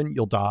to happen?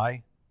 You'll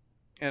die.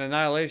 And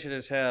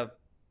annihilationists have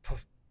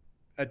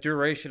a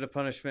duration of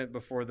punishment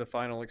before the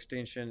final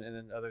extinction, and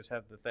then others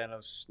have the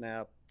Thanos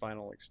snap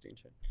final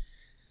extinction.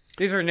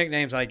 These are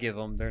nicknames I give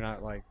them. They're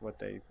not like what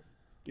they...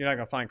 You're not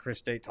going to find Chris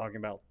State talking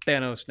about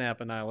Thanos snap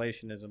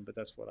annihilationism, but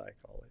that's what I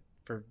call it.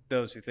 For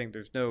those who think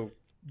there's no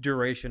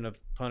duration of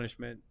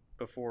punishment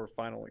before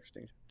final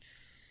extinction.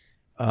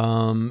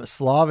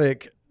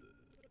 Slavic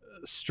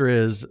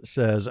Striz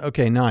says,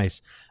 okay,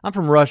 nice. I'm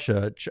from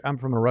Russia. I'm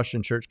from a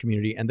Russian church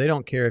community, and they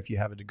don't care if you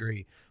have a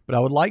degree, but I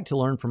would like to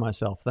learn for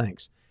myself.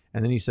 Thanks.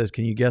 And then he says,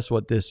 can you guess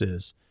what this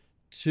is?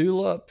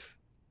 Tulip.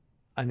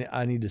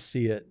 I need to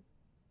see it.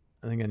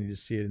 I think I need to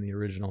see it in the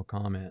original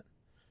comment.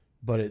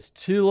 But it's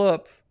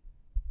tulip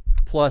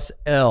plus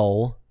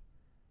L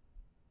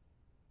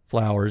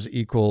flowers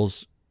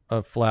equals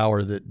a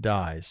flower that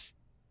dies.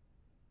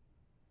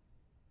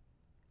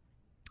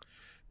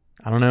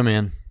 I don't know,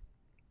 man.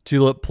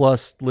 Tulip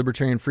plus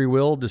libertarian free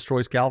will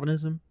destroys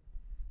Calvinism?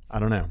 I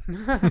don't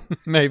know.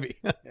 Maybe.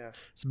 Yeah.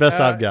 It's the best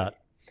I've got.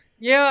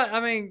 Yeah, I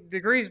mean,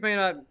 degrees may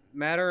not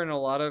matter in a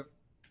lot of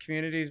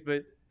communities,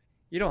 but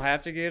you don't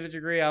have to get a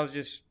degree. I was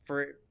just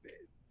for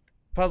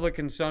public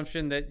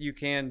consumption that you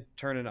can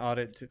turn an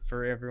audit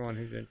for everyone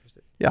who's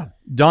interested. Yeah.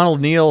 Donald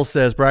Neal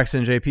says,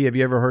 Braxton JP, have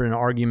you ever heard an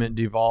argument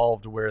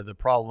devolved where the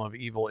problem of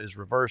evil is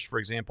reversed? For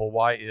example,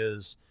 why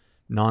is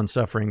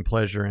non-suffering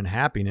pleasure and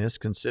happiness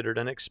considered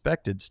an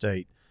expected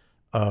state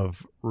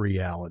of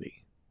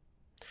reality?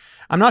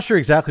 I'm not sure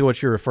exactly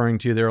what you're referring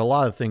to. There are a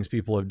lot of things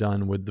people have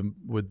done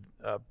with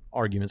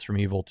arguments from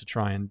evil to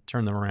try and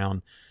turn them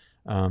around.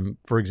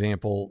 For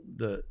example,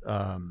 the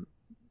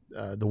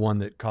one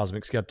that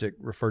Cosmic Skeptic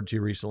referred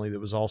to recently that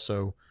was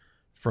also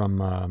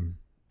from,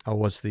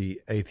 what's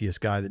the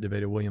atheist guy that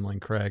debated William Lane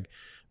Craig?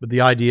 But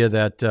the idea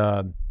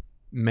that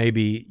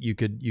maybe you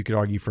could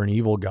argue for an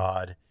evil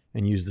God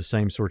and use the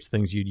same sorts of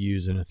things you'd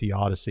use in a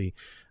theodicy.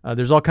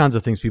 There's all kinds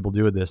of things people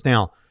do with this.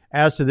 Now,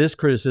 as to this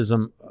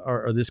criticism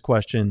or this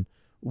question,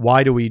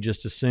 why do we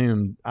just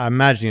assume, I'm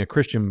imagining a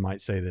Christian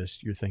might say this,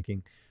 you're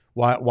thinking,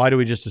 why do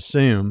we just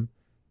assume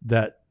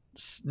that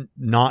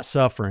not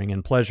suffering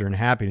and pleasure and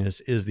happiness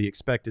is the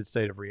expected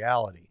state of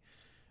reality?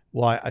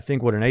 Well, I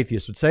think what an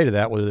atheist would say to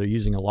that, whether they're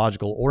using a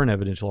logical or an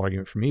evidential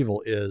argument from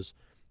evil, is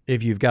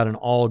if you've got an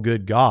all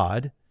good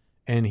God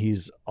and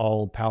he's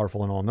all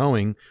powerful and all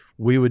knowing,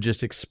 we would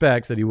just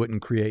expect that he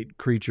wouldn't create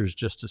creatures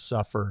just to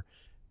suffer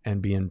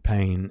and be in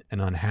pain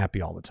and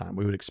unhappy all the time.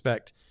 We would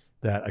expect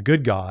that a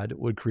good God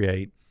would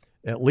create,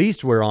 at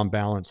least where on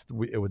balance,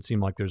 it would seem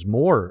like there's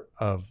more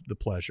of the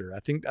pleasure. I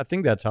think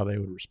that's how they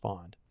would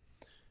respond.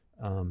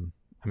 I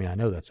mean, I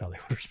know that's how they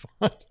would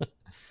respond.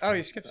 Oh,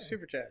 you skipped a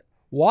super chat.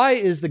 Why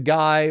is the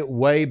guy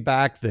way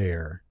back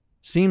there?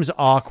 Seems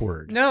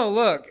awkward. No,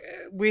 look,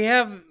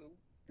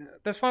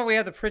 that's why we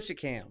have the Pritchett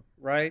cam,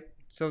 right?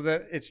 So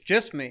that it's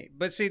just me.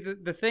 But see,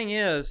 the thing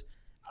is,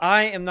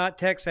 I am not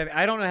tech savvy.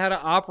 I don't know how to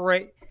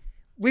operate.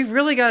 We've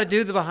really got to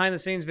do the behind the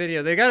scenes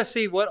video. They got to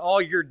see what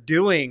all you're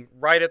doing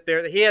right up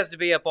there. He has to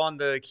be up on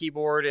the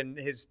keyboard and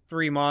his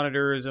 3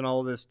 monitors and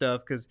all this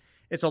stuff because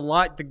it's a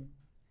lot to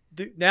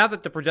do. Now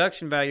that the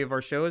production value of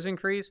our show has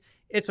increased,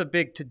 it's a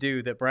big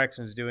to-do that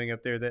Braxton's doing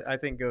up there that I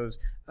think goes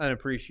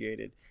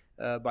unappreciated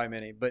by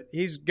many. But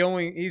he's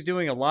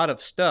doing a lot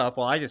of stuff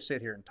while I just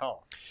sit here and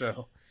talk.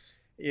 So,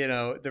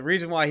 the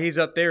reason why he's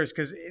up there is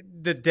because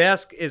the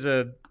desk is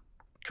a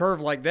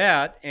curve like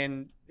that,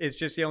 and it's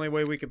just the only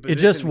way we could position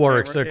it just the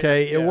works, camera.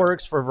 okay? It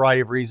works for a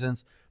variety of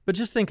reasons. But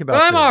just think about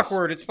But I'm this.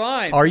 awkward. It's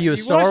fine. Are you a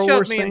Star wanna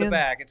Wars shove me in the fan?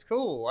 back. It's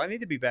cool. I need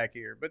to be back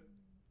here. But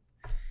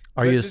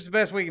Are you this is the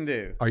best we can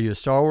do. Are you a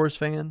Star Wars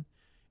fan?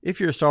 If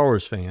you're a Star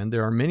Wars fan,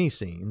 there are many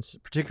scenes,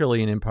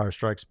 particularly in Empire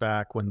Strikes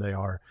Back, when they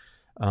are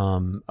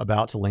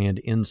about to land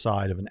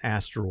inside of an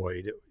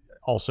asteroid,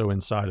 also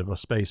inside of a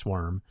space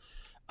worm,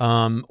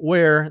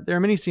 where there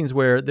are many scenes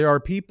where there are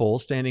people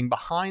standing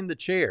behind the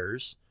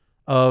chairs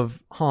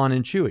of Han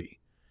and Chewie,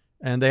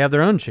 and they have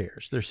their own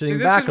chairs. They're sitting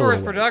See, back this is a where little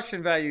his ways.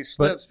 production value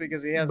slips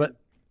because he hasn't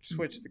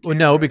switched the Well,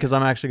 camera. no, because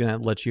I'm actually going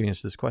to let you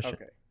answer this question.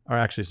 Okay. Or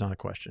actually, it's not a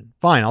question.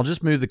 Fine, I'll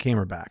just move the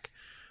camera back.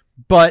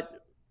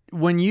 But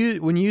when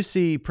you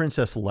see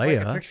Princess It's like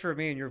a Leia, picture of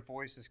me and your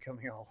voice is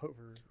coming all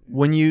over.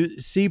 when you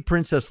see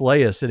Princess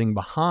Leia sitting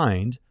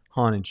behind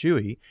Han and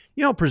Chewie,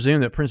 you don't presume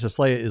that Princess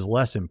Leia is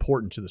less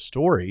important to the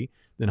story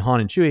than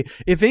Han and Chewie.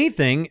 If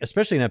anything,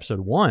 especially in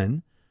episode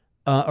 1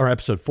 or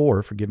episode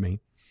 4, forgive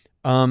me,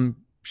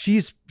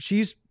 she's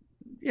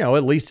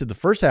at least to the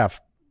first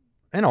half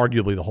and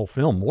arguably the whole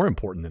film more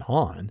important than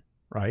Han,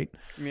 right?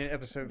 You mean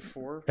episode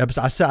 4?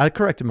 I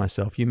corrected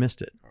myself. You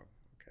missed it. Oh,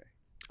 okay.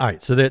 All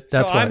right, so that's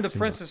so what I'm it the seems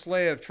Princess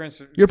Leia of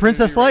Trinity. You're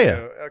Princess Leia.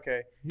 Radio. Okay.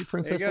 like. You There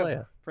Princess you go.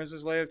 Leia.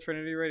 Princess Leia of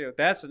Trinity Radio.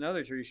 That's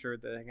another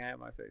T-shirt that I can have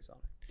my face on.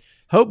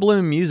 Hope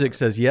Bloom Music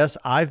says, yes,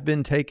 I've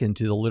been taken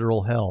to the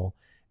literal hell,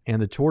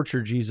 and the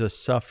torture Jesus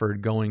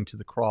suffered going to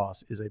the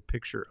cross is a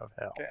picture of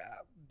hell.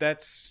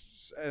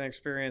 That's an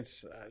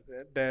experience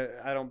that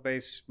I don't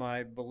base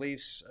my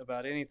beliefs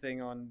about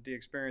anything on the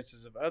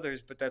experiences of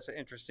others, but that's an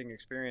interesting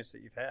experience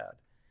that you've had.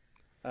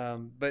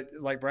 But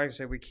like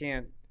Braxton said, we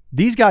can't.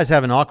 These guys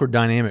have an awkward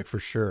dynamic for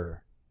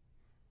sure.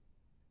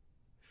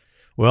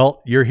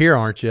 Well, you're here,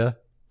 aren't you?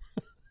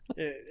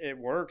 It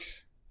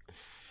works.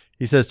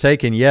 He says,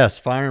 taken, yes,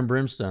 fire and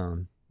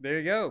brimstone. There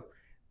you go.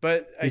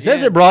 But He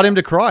says it brought him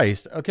to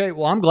Christ. Okay,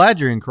 well, I'm glad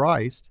you're in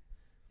Christ.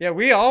 Yeah,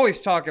 we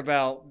always talk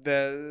about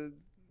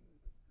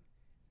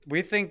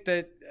we think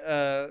that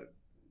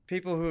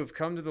people who have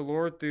come to the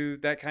Lord through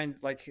that kind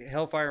of like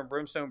hellfire and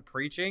brimstone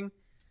preaching,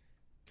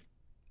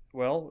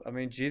 well, I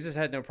mean, Jesus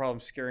had no problem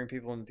scaring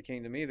people into the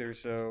kingdom either,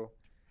 so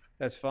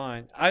that's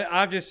fine.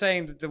 I'm just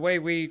saying that the way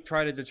we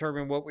try to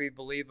determine what we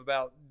believe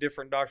about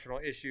different doctrinal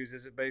issues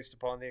is based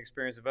upon the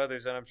experience of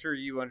others, and I'm sure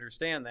you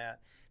understand that.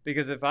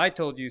 Because if I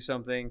told you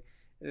something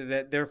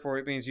that therefore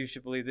it means you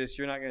should believe this,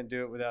 you're not going to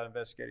do it without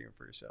investigating it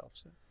for yourself.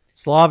 So.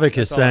 Slavic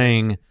is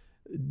saying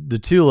the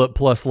tulip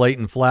plus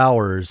Leighton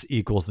Flowers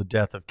equals the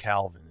death of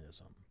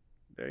Calvinism.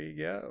 There you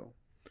go.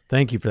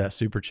 Thank you for that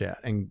super chat,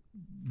 and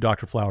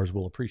Dr. Flowers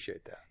will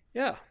appreciate that.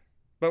 Yeah,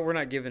 but we're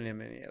not giving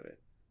him any of it.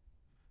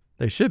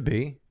 They should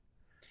be.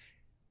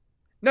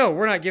 No,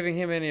 we're not giving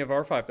him any of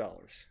our $5.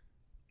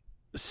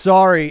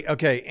 Sorry.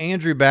 Okay,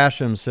 Andrew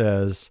Basham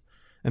says,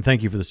 and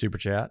thank you for the super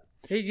chat.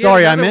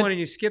 Sorry, I meant one and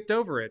you skipped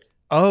over it.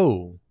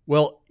 Oh,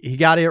 well, he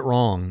got it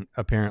wrong.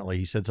 Apparently,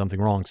 he said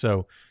something wrong.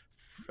 So,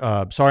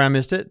 sorry I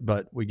missed it,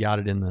 but we got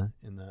it in the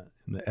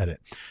edit.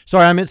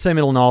 Sorry, I meant to say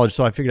middle knowledge,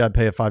 so I figured I'd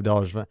pay a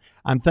 $5.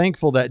 I'm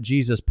thankful that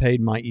Jesus paid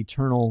my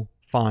eternal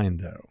fine,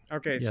 though.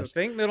 Okay, yes. So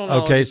think middle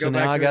knowledge. Okay, so go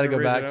now I got to go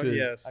back original. to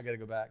his. Yes. I got to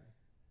go back.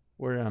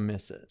 Where did I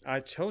miss it? I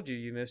told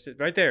you missed it.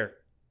 Right there.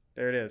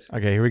 There it is.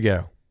 Okay, here we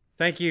go.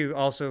 Thank you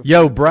also.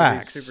 Yo, for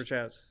Brax. these super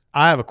chats.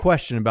 I have a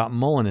question about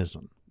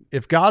Molinism.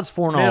 If God's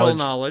Middle foreknowledge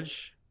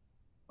knowledge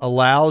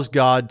allows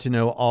God to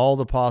know all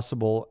the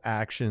possible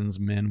actions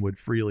men would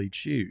freely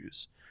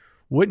choose,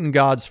 wouldn't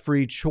God's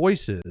free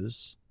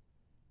choices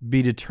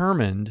be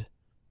determined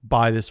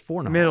by this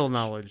foreknowledge? Middle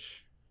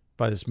knowledge.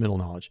 By this middle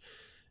knowledge.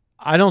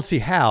 I don't see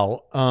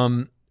how.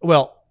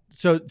 Well,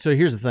 so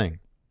here's the thing.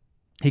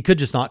 He could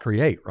just not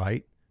create,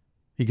 right?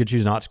 He could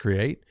choose not to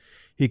create.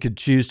 He could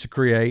choose to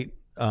create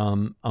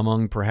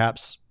among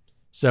perhaps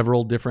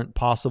several different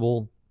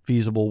possible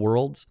feasible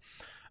worlds.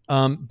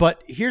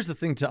 But here's the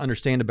thing to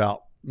understand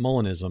about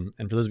Molinism.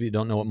 And for those of you who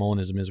don't know what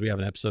Molinism is, we have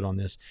an episode on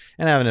this.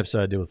 And I have an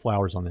episode I did with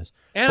Flowers on this.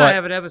 And I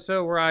have an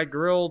episode where I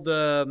grilled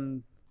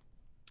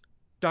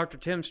Dr.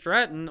 Tim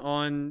Stratton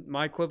on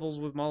my quibbles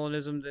with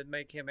Molinism that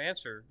make him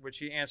answer, which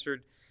he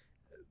answered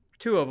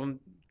 2 of them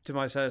to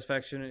my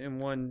satisfaction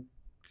and 1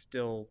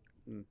 still,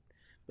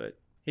 but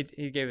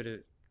he gave it a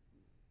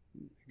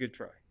good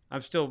try.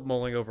 I'm still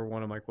mulling over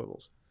one of my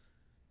quibbles.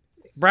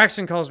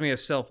 Braxton calls me a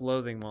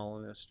self-loathing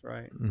Molinist,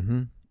 right?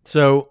 Mm-hmm.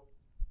 So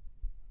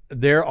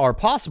there are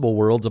possible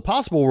worlds. A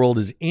possible world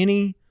is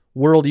any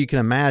world you can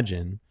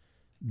imagine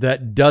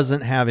that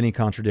doesn't have any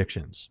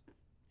contradictions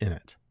in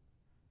it.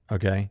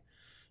 Okay?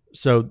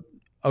 So,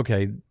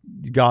 okay,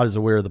 God is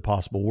aware of the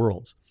possible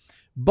worlds.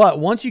 But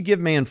once you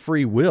give man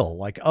free will,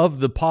 like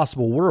of the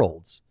possible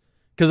worlds,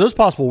 because those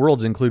possible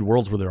worlds include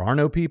worlds where there are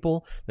no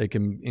people. They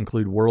can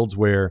include worlds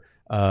where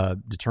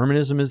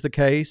determinism is the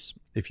case.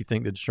 If you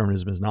think that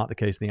determinism is not the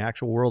case in the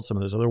actual world, some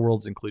of those other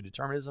worlds include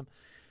determinism.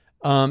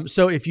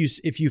 So if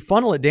you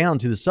funnel it down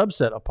to the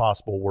subset of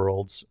possible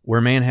worlds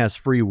where man has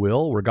free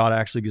will, where God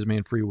actually gives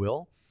man free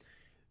will,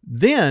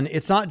 then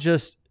it's not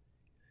just,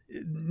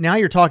 now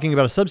you're talking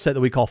about a subset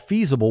that we call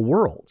feasible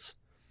worlds.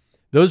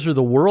 Those are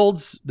the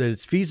worlds that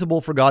it's feasible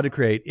for God to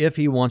create if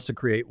he wants to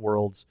create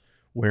worlds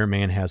where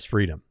man has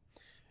freedom.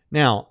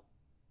 Now,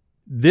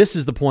 this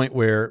is the point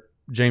where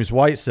James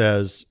White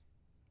says,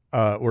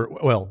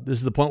 this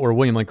is the point where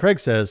William Lane Craig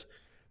says,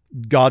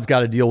 God's got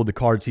to deal with the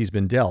cards he's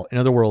been dealt. In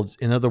other words,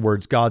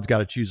 God's got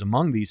to choose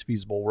among these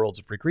feasible worlds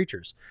of free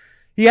creatures.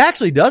 He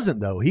actually doesn't,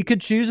 though. He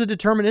could choose a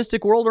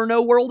deterministic world or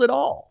no world at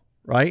all,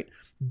 right?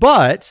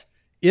 But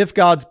if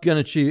God's going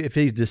to choose, if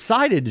he's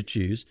decided to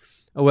choose,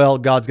 well,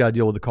 God's got to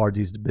deal with the cards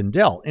he's been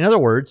dealt. In other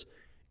words,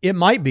 it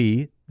might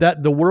be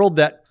that the world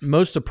that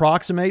most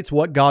approximates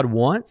what God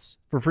wants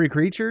for free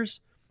creatures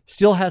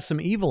still has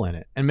some evil in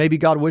it, and maybe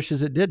God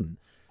wishes it didn't.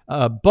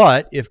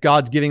 But if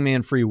God's giving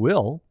man free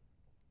will,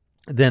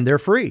 then they're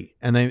free,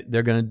 and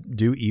they're going to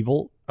do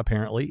evil,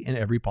 apparently, in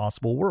every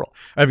possible world,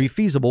 every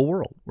feasible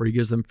world where he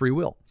gives them free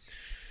will.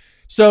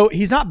 So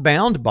he's not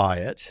bound by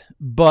it,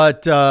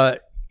 but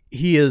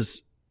he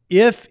is,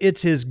 if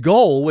it's his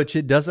goal, which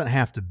it doesn't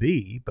have to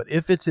be, but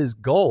if it's his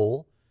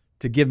goal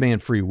to give man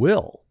free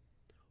will,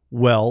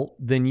 well,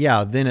 then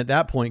at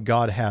that point,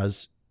 God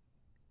has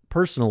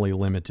personally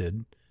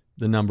limited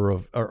the number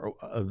of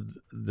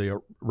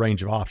the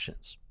range of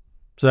options.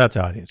 So that's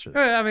how I'd answer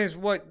that. I mean, it's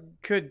what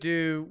could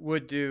do,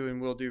 would do, and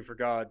will do for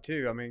God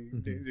too. I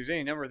mean, there's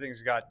any number of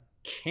things God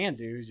can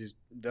do, he just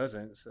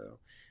doesn't. So,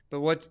 but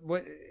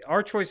what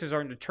our choices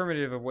aren't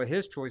determinative of what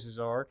his choices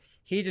are.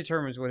 He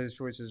determines what his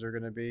choices are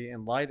going to be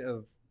in light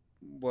of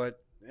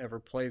whatever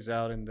plays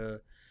out in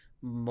the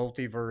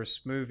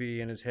multiverse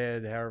movie in his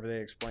head, however they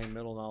explain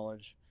middle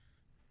knowledge.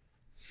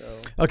 So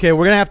Okay,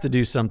 we're gonna have to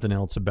do something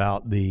else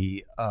about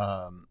the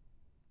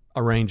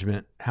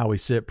arrangement, how we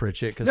sit,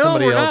 Pritchett, because no,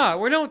 somebody we're else.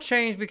 not. We don't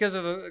change because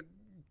of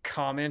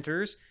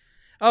commenters.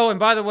 Oh, and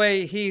by the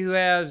way, he who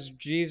has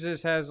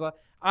Jesus has.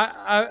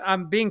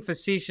 I'm being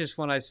facetious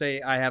when I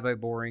say I have a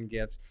boring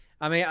gift.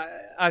 I mean,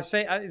 I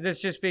say that's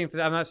just being.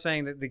 I'm not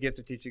saying that the gift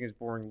of teaching is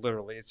boring,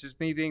 literally. It's just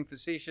me being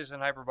facetious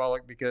and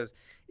hyperbolic because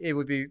it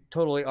would be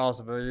totally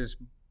awesome if I just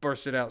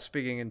bursted out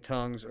speaking in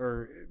tongues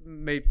or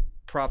made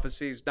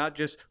prophecies, not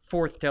just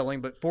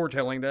forthtelling, but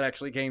foretelling that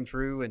actually came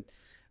true, and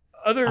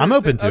I'm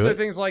open to other it.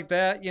 things like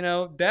that. You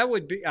know, that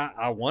would be.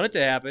 I want it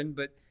to happen,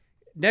 but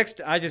next,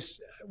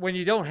 when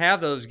you don't have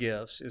those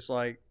gifts, it's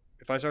like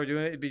if I started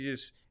doing it, it'd be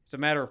just. It's a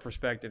matter of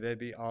perspective. It'd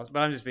be awesome, but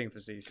I'm just being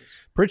facetious.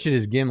 Pritchett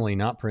is Gimli,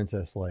 not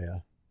Princess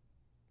Leia.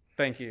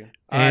 Thank you.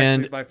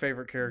 And Actually, my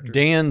favorite character.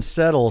 Dan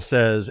Settle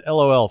says,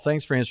 LOL,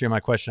 thanks for answering my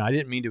question. I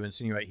didn't mean to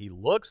insinuate he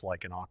looks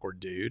like an awkward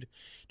dude.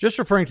 Just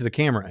referring to the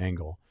camera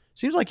angle.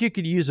 Seems like you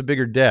could use a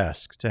bigger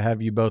desk to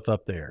have you both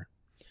up there.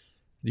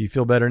 Do you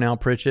feel better now,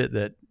 Pritchett,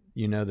 that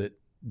you know that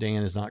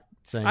Dan is not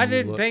saying I you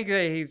didn't look- think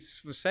that he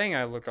was saying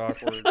I look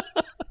awkward.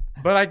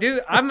 But I do.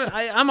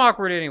 I'm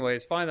awkward anyway.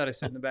 It's fine that I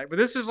sit in the back. But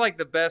this is like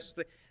the best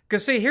thing.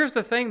 Because see, here's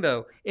the thing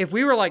though. If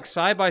we were like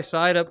side by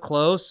side up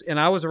close and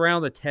I was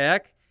around the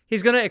tech,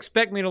 he's going to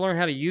expect me to learn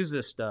how to use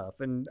this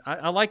stuff. And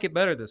I like it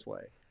better this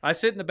way. I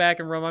sit in the back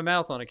and run my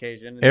mouth on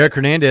occasion. And Eric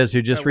Hernandez,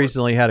 who just that works.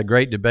 recently had a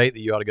great debate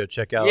that you ought to go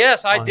check out.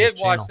 Yes, I on his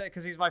did watch channel. that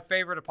because he's my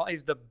favorite.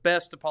 He's the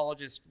best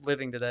apologist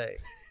living today.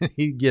 I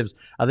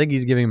think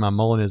he's giving my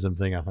Molinism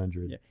thing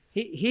 100. Yeah.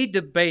 He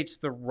debates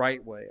the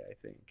right way, I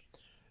think.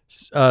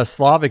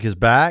 Slavic is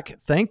back.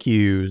 Thank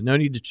you. No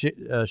need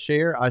to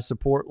share. I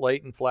support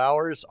Leighton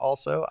Flowers.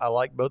 Also, I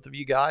like both of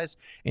you guys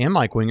and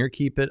Mike Winger.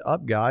 Keep it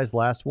up, guys.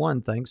 Last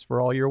one. Thanks for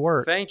all your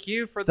work. Thank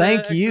you for that.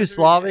 Thank you,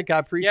 Slavic. I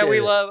appreciate it. Yeah,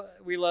 we love.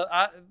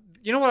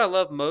 You know what I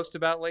love most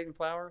about Leighton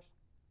Flowers?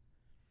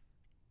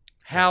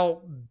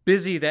 How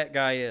busy that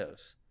guy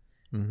is,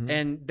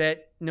 and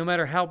that no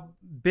matter how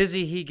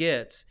busy he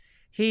gets,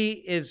 he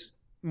is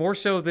more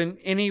so than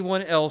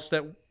anyone else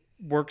that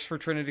works for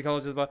Trinity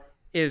College of the Bible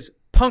is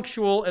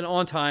punctual and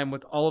on time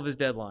with all of his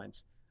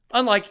deadlines.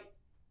 Unlike,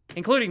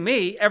 including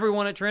me,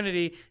 everyone at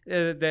Trinity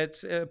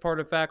that's part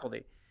of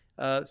faculty.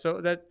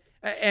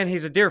 And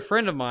he's a dear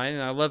friend of mine,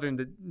 and I love him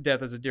to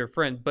death as a dear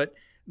friend. But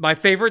my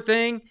favorite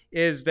thing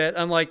is that,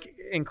 unlike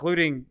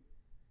including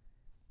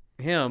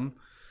him,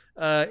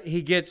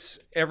 he gets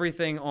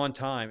everything on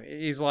time.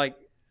 He's like,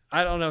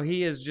 I don't know,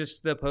 he is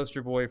just the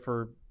poster boy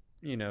for,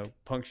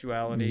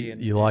 punctuality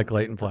and you like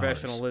Leighton Flowers.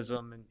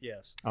 professionalism, and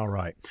yes. All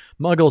right.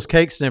 Muggles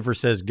Cake Sniffer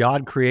says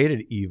God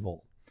created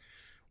evil.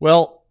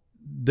 Well,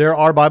 there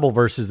are Bible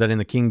verses that in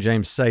the King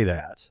James say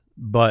that,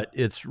 but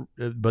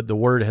the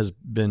word has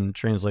been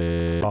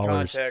translated by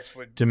scholars Context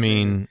would to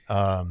mean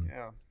yeah,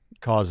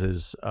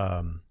 causes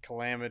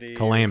calamity.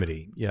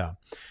 calamity. Yeah.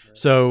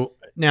 So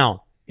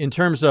now, in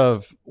terms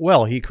of,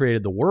 well, he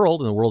created the world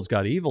and the world's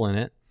got evil in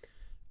it.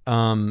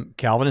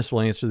 Calvinists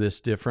will answer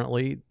this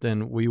differently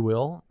than we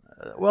will.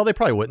 Well, they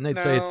probably wouldn't. They'd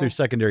say it's No. through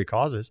secondary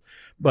causes.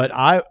 But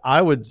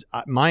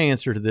my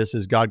answer to this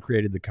is God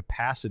created the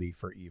capacity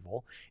for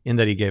evil in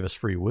that he gave us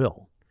free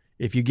will.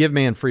 If you give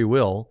man free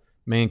will,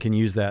 man can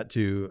use that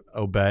to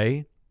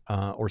obey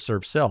or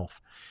serve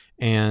self.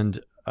 And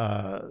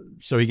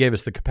so he gave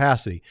us the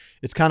capacity.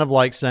 It's kind of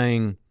like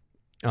saying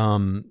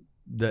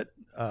that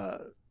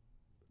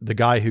the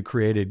guy who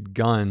created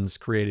guns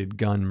created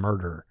gun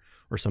murder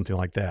or something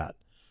like that.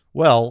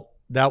 Well,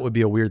 that would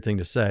be a weird thing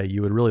to say.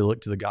 You would really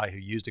look to the guy who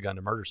used a gun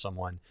to murder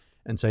someone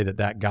and say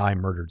that guy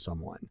murdered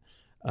someone.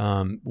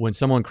 When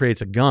someone creates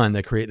a gun,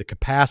 they create the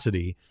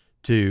capacity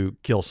to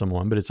kill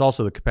someone, but it's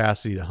also the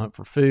capacity to hunt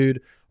for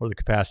food or the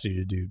capacity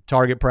to do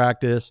target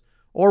practice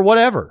or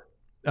whatever.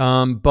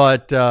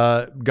 But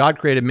God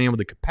created man with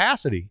the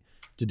capacity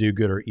to do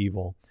good or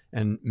evil,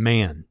 and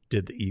man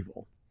did the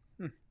evil.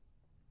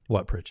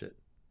 What, Pritchett?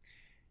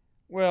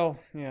 Well,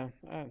 yeah.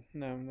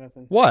 No,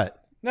 nothing.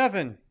 What?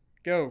 Nothing.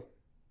 Go.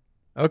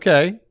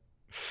 Okay.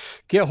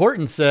 Kit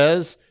Horton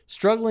says,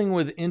 struggling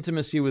with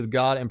intimacy with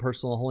God and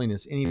personal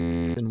holiness,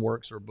 any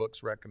works or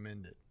books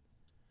recommended?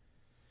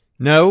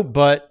 No,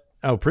 but,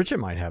 Pritchett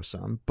might have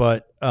some,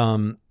 but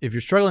if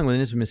you're struggling with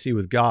intimacy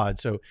with God,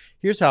 so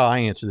here's how I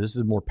answer this. This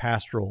is a more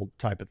pastoral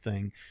type of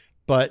thing,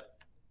 but,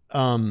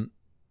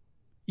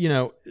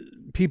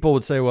 people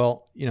would say,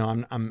 well,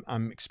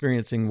 I'm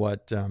experiencing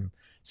what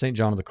St.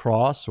 John of the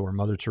Cross or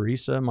Mother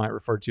Teresa might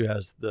refer to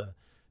as the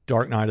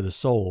dark night of the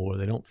soul, where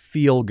they don't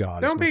feel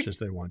God as much as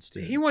they once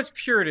did. He wants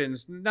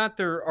Puritans, not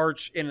their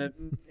arch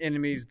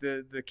enemies,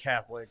 the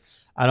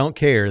Catholics. I don't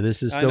care.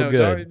 This is still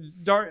good.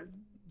 Dark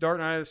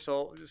night of the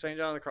soul, St.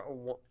 John of the Cross,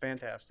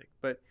 fantastic.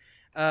 But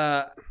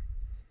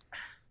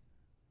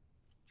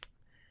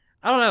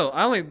I don't know.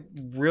 I only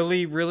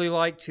really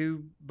like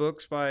 2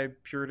 books by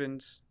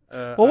Puritans.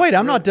 Well, wait,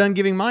 I'm not done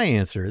giving my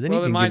answer. Then Well,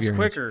 you then can mine's give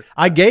your quicker. answer.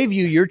 I gave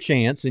you your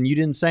chance, and you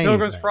didn't say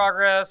Pilgrim's anything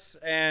Progress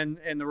and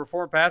the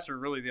Reformed Pastor are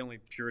really the only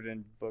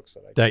Puritan books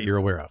that I that you're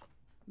aware of.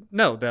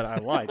 No, that I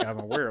like. I'm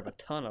aware of a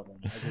ton of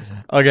them.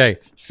 Okay,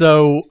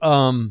 so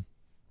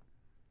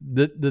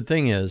the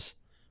thing is,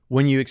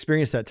 when you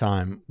experience that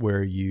time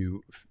where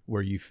you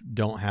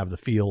don't have the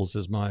feels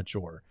as much,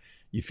 or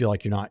you feel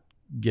like you're not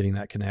getting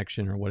that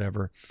connection or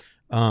whatever,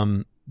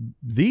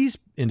 these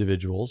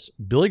individuals,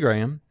 Billy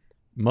Graham,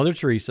 Mother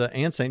Teresa,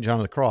 and St. John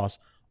of the Cross,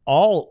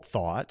 all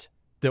thought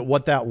that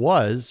what that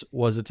was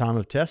a time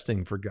of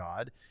testing for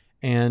God,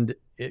 and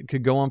it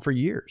could go on for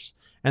years.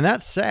 And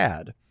that's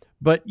sad.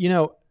 But,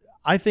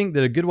 I think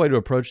that a good way to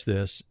approach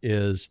this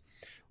is,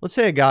 let's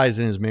say a guy's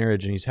in his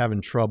marriage and he's having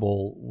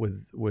trouble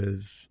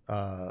with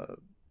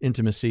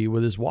intimacy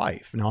with his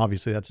wife. Now,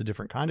 obviously, that's a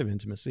different kind of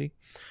intimacy,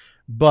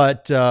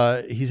 but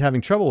he's having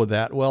trouble with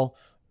that. Well,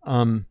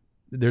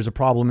 there's a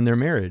problem in their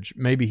marriage.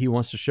 Maybe he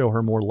wants to show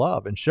her more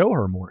love and show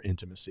her more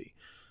intimacy.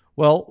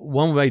 Well,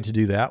 one way to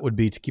do that would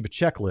be to keep a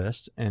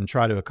checklist and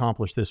try to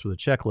accomplish this with a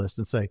checklist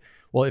and say,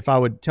 well, if I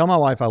would tell my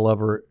wife I love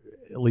her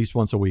at least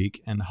once a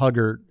week and hug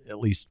her at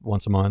least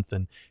once a month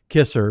and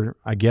kiss her,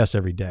 I guess,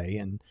 every day,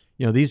 and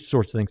these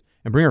sorts of things,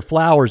 and bring her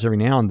flowers every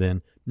now and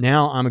then,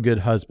 now I'm a good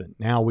husband.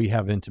 Now we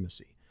have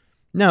intimacy.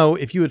 No,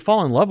 if you would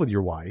fall in love with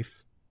your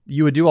wife,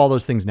 you would do all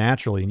those things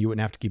naturally and you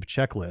wouldn't have to keep a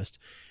checklist,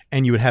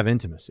 and you would have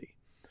intimacy.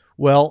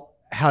 Well,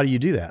 how do you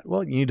do that?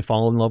 Well, you need to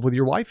fall in love with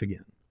your wife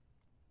again.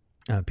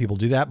 People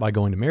do that by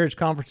going to marriage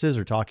conferences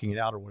or talking it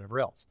out or whatever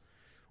else.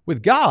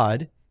 With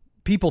God,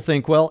 people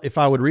think, well, if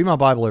I would read my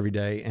Bible every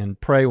day and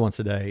pray once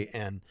a day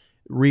and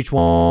reach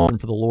one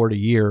for the Lord a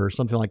year or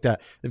something like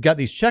that, they've got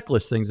these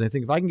checklist things. And they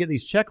think, if I can get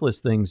these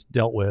checklist things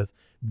dealt with,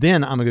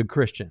 then I'm a good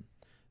Christian.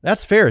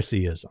 That's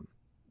Phariseeism,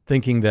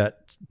 thinking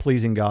that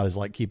pleasing God is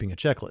like keeping a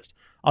checklist.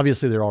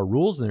 Obviously, there are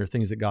rules and there are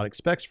things that God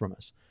expects from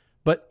us.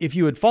 But if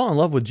you would fall in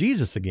love with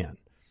Jesus again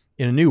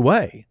in a new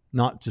way,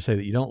 not to say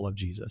that you don't love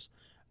Jesus,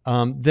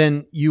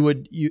 then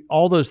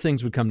all those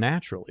things would come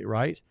naturally,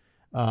 right?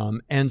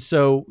 And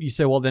so you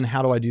say, well, then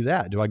how do I do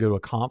that? Do I go to a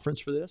conference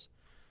for this?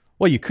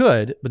 Well, you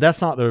could, but that's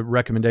not the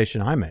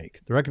recommendation I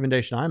make. The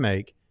recommendation I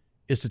make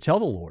is to tell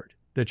the Lord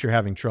that you're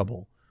having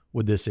trouble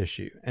with this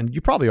issue. And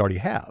you probably already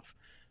have.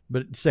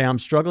 But say, I'm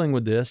struggling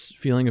with this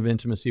feeling of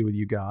intimacy with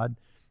you, God,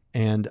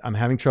 and I'm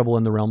having trouble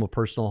in the realm of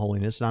personal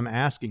holiness, and I'm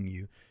asking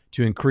you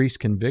to increase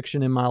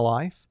conviction in my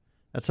life.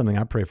 That's something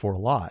I pray for a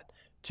lot,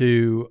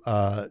 to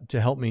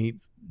help me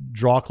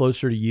draw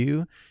closer to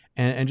you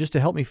and just to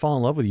help me fall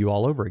in love with you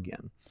all over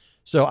again.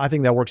 So I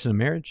think that works in a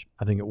marriage.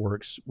 I think it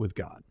works with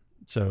God.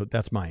 So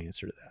that's my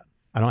answer to that.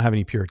 I don't have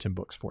any Puritan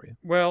books for you.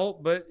 Well,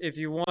 but if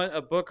you want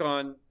a book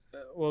on,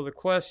 the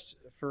Quest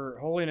for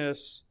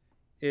Holiness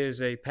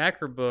is a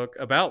Packer book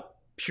about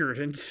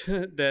Puritans.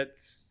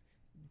 That's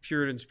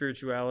Puritan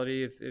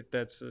spirituality, if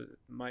that's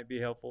might be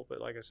helpful.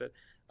 But like I said,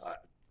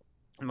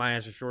 my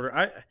answer's shorter.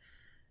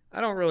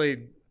 I don't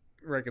really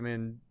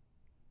recommend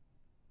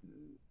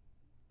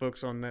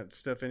books on that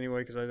stuff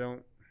anyway, because I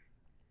don't.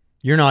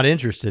 You're not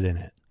interested in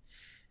it.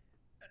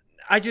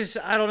 I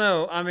don't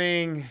know. I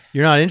mean,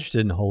 you're not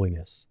interested in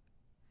holiness.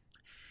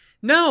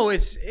 No,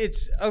 it's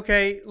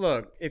okay.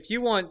 Look, if you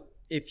want,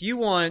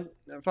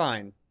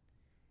 fine.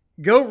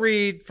 Go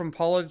read from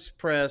Pauline's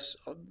Press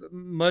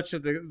much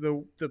of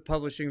the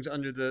publishings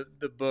under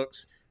the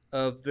books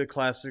of the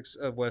Classics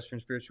of Western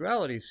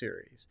Spirituality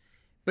series.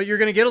 But you're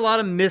going to get a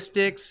lot of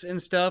mystics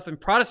and stuff, and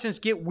Protestants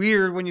get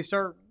weird when you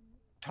start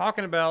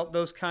talking about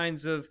those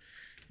kinds of,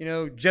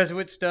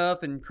 Jesuit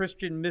stuff and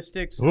Christian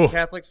mystics and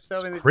Catholic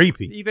stuff. It's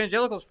creepy. The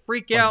evangelicals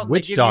freak like out.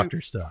 Witch doctor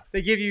stuff.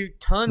 They give you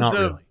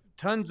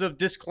tons of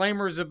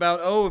disclaimers about,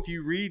 if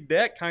you read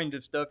that kind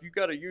of stuff, you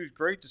got to use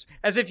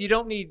as if you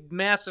don't need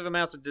massive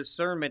amounts of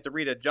discernment to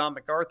read a John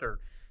MacArthur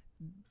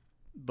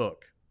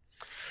book.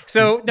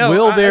 So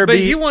no, but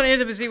if you want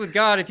intimacy with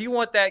God, if you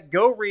want that,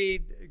 go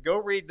read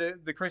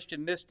the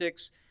Christian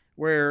mystics,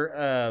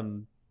 where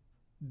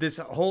this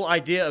whole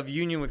idea of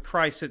union with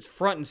Christ sits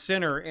front and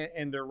center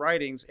in their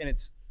writings, and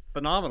it's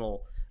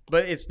phenomenal.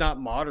 But it's not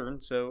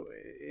modern, so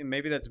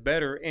maybe that's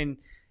better. And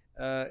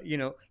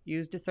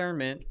use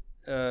discernment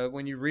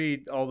when you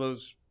read all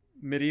those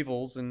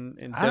medievals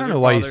and I don't know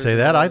why you say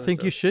that. I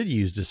think you should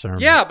use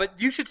discernment. Yeah, but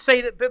you should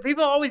say that. But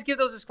people always give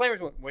those disclaimers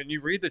when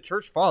you read the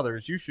Church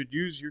Fathers. You should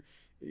use your,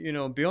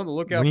 be on the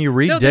lookout. When you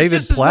read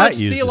David Platt,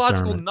 use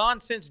theological discernment.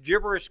 Nonsense,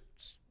 gibberish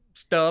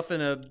stuff,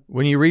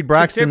 when you read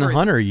Braxton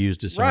Hunter, use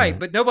discernment. Right,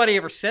 but nobody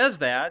ever says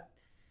that.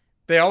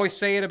 They always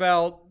say it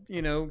about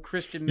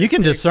Christian. You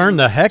can discern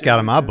the heck out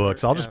of my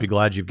books. I'll just be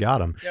glad you've got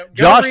them. Yeah,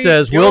 Josh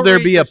says, will there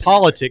be a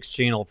politics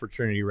channel for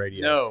Trinity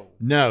Radio?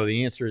 No.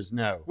 The answer is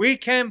no. We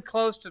came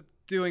close to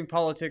doing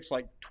politics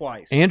like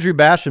twice. Andrew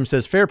Basham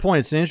says, fair point.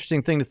 It's an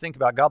interesting thing to think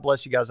about. God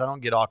bless you guys. I don't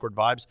get awkward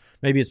vibes.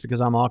 Maybe it's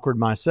because I'm awkward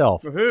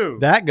myself. Woohoo.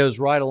 That goes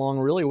right along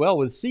really well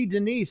with C.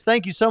 Denise.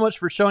 Thank you so much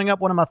for showing up.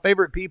 One of my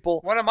favorite people.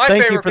 One of my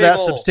Thank favorite you for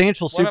people. that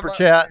substantial super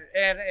chat.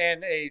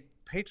 And a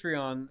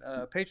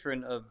Patreon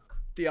patron of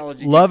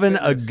Theology. Loving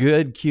Geek a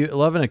Fitness.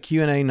 loving a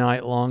Q&A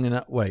night long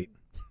enough. Wait.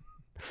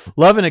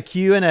 Loving a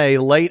Q&A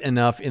late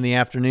enough in the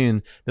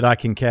afternoon that I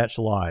can catch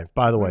live.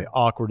 By the way,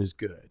 awkward is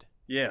good.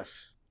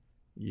 Yes.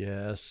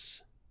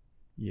 Yes.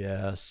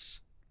 Yes.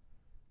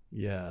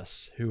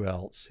 Yes. Who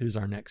else? Who's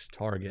our next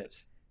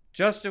target?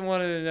 Justin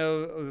wanted to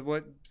know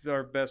what's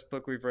our best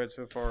book we've read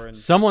so far. And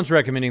Someone's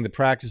recommending The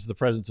Practice of the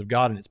Presence of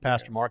God, and it's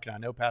Pastor Mark, and I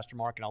know Pastor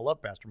Mark, and I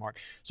love Pastor Mark.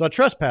 So I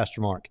trust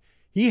Pastor Mark.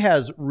 He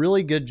has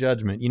really good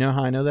judgment. You know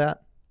how I know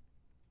that?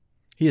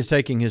 He is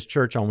taking his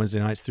church on Wednesday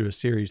nights through a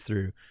series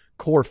through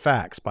Core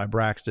Facts by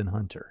Braxton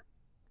Hunter.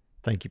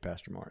 Thank you,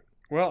 Pastor Mark.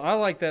 well, I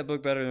like that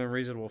book better than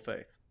Reasonable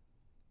Faith.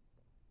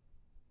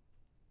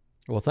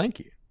 Well, thank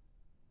you.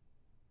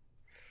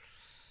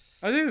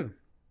 I do.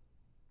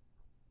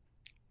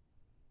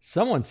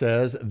 Someone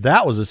says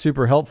that was a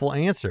super helpful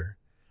answer.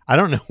 I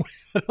don't know.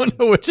 I don't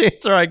know which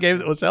answer I gave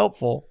that was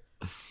helpful.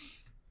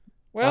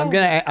 Well, I'm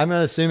gonna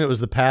assume it was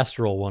the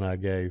pastoral one I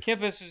gave.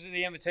 Campus is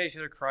the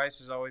Invitation of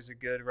Christ is always a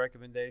good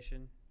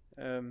recommendation.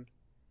 For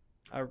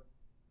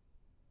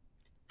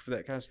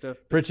that kind of stuff.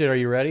 Pritchett, are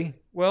you ready?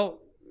 Well,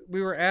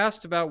 we were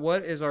asked about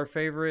what is our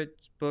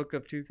favorite book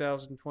of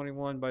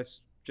 2021 by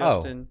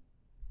Justin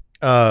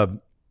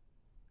that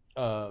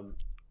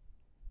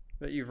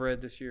you've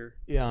read this year.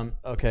 Yeah.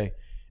 Okay.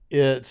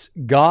 It's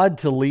God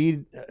to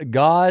lead.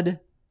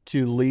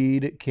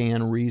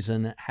 Can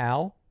reason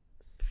how.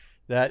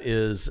 That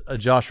is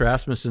Josh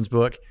Rasmussen's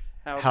book.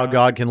 How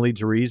God can lead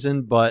to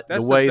reason, but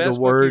That's the way best the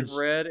book words you've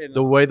read in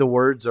the way the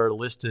words are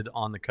listed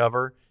on the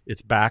cover,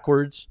 it's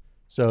backwards.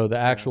 So the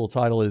actual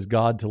title is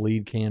God to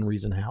lead can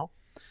reason how.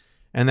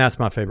 And that's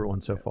my favorite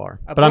one so far.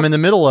 But I'm in the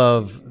middle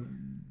of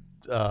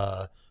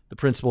The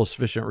Principle of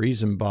Sufficient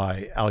Reason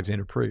by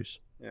Alexander Pruss.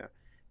 Yeah.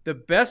 The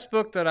best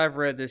book that I've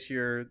read this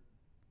year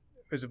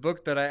is a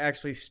book that I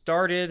actually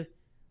started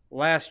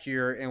last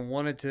year and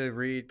wanted to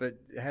read, but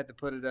had to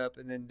put it up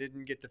and then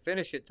didn't get to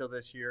finish it till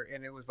this year.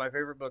 And it was my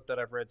favorite book that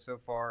I've read so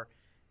far,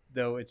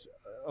 though it's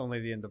only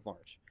the end of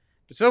March.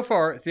 But so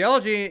far,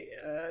 Theology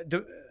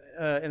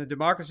and the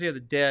Democracy of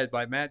the Dead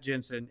by Matt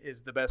Jensen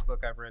is the best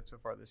book I've read so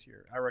far this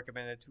year. I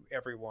recommend it to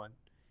everyone.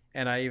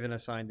 And I even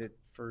assigned it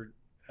for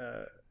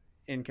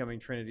incoming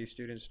Trinity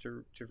students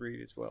to read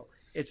as well.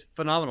 It's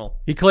phenomenal.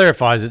 He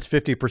clarifies it's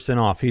 50%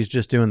 off. He's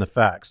just doing the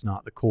facts,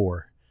 not the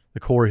core. The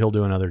core he'll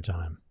do another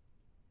time.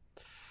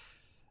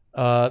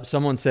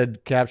 Someone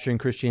said Capturing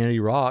Christianity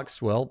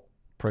rocks. Well,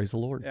 praise the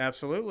Lord.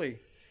 Absolutely.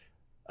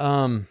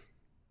 No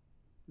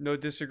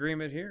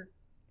disagreement here.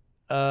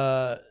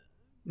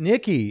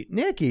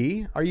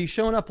 Nikki, are you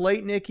showing up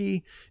late,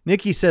 Nikki?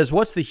 Nikki says,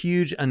 what's the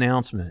huge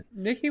announcement?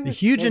 Nikki The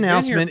huge has been here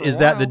announcement for a is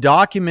that the while.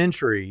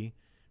 documentary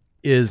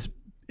is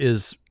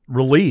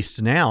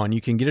released now, and you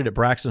can get it at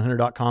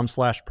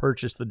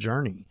braxtonhunter.com/purchase the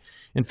journey.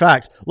 In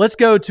fact, let's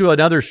go to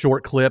another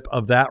short clip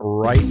of that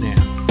right now.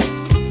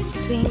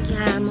 تو این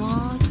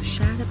گرما تو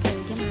شهر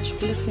پرگه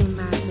مشغول فیلم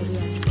برداری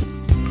هستیم.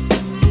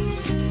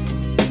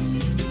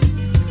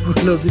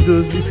 گلابی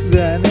دوزی تو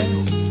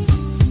دهنه.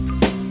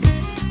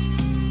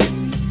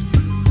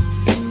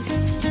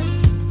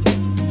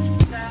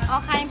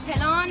 آخرین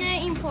پلان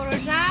این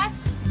پروژه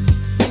است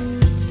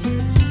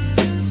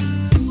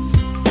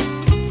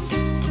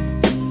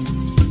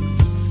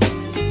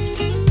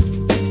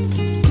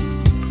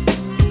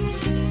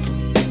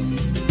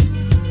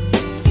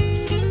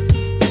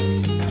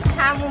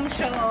تموم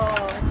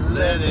شد.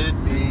 Let it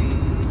be,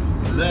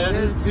 let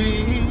it be,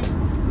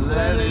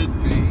 let it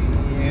be,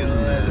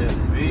 let it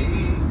be.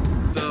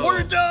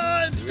 We're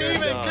done,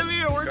 Steven. Come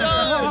here, we're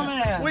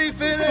done. We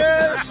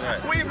finished.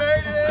 We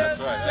made it.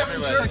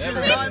 Seven churches,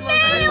 9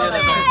 locations.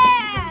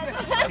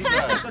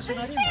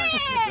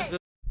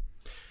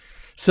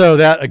 So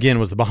that, again,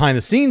 was the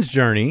behind-the-scenes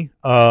journey,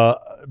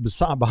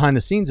 behind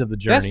the scenes of the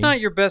journey. That's not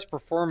your best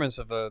performance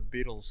of a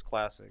Beatles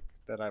classic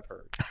that I've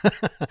heard.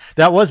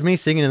 That was me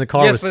singing in the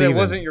car Yes, with but Steven. it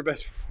wasn't your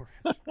best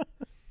performance.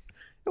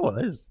 Well,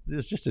 it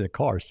was just in a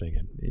car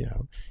singing. You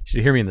know, you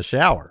should hear me in the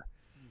shower.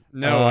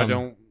 No, I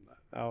don't.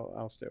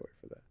 I'll stay away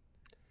from that.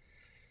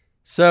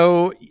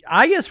 So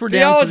I guess we're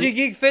down to Theology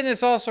Geek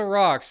Fitness also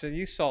rocks. And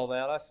you saw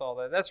that. I saw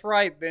that. That's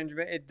right,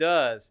 Benjamin. It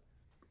does.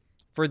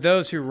 For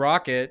those who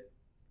rock it,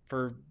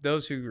 for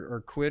those who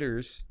are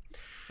quitters.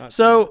 not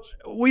so So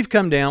much. we've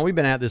come down. We've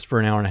been at this for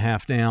an hour and a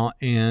half now,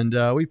 and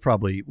we've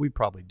probably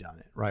done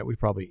it, right? We've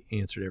probably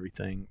answered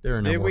everything. There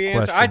are no Did more we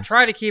questions. answer? I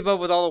try to keep up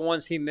with all the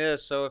ones he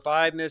missed. So if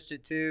I missed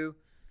it too,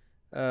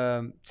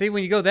 see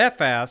when you go that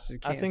fast, you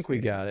I can't think see we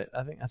it. got it.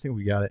 I think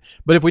we got it.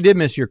 But if we did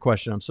miss your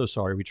question, I'm so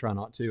sorry. We try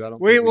not to. I don't.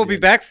 We think will be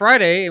did. back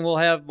Friday, and we'll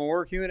have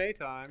more Q&A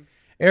time.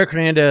 Eric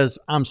Hernandez,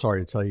 I'm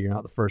sorry to tell you, you're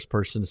not the first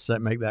person to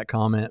make that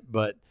comment,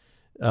 but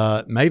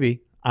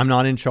maybe I'm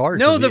not in charge.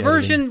 No, of the editing.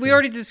 version we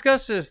already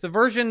discussed this. The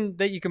version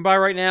that you can buy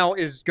right now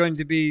is going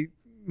to be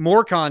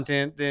more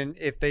content than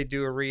if they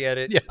do a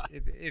re-edit. Yeah.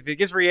 If it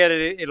gets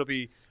re-edited, it'll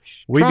be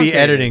We'd be truncated.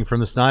 editing from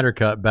the Snyder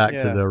cut back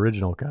to Yeah. the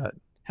original cut.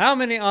 How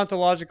many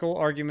ontological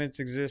arguments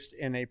exist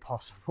in a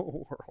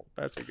possible world?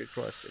 That's a good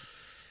question.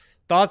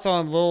 thoughts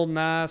on Lil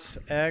Nas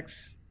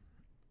X?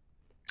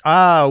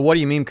 What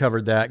do you mean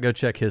covered that? Go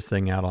check his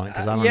thing out on it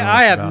because I don't know.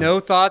 I have no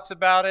thoughts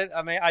about it.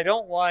 I mean, I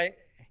don't like.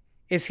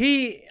 Is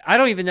he? I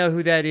don't even know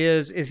who that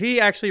is. Is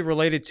he actually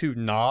related to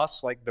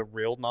Nas, like the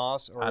real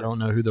Nas? Or, I don't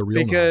know who the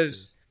real Nas because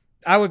is.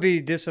 I would be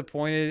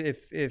disappointed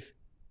if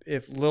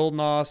Lil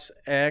Nas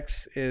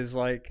X is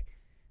like.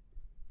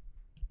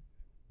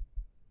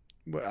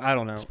 I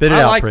don't know. Spit it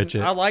out,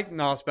 Pritchett. I liked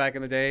Nas back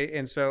in the day,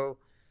 and so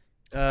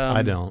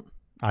I don't.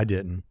 I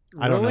didn't.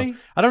 I don't Really? know.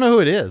 I don't know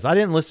who it is. I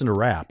didn't listen to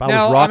rap. I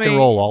was rock and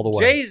roll all the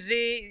way.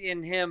 Jay-Z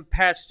and him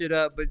patched it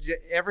up, but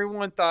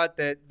everyone thought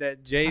that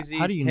Jay-Z's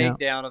How do you know?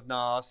 takedown of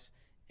Nas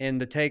and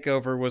the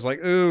takeover was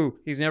like, ooh,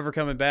 he's never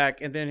coming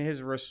back. And then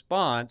his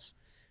response,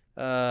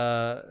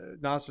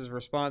 Nas's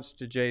response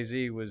to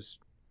Jay-Z was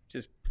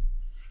just,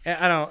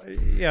 I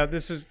don't, yeah,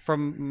 this is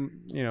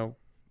from, 10,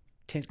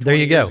 20 There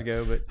you years go.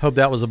 ago, but Hope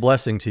that was a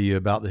blessing to you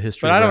about the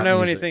history. I of don't rap know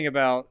music. anything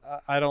about,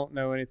 I don't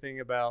know anything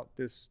about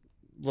this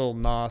little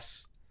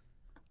Nas.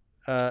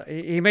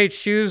 He made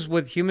shoes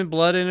with human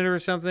blood in it or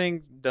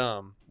something.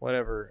 Dumb.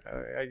 Whatever.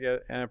 I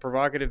get, and a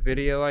provocative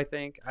video, I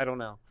think. I don't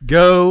know.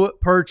 Go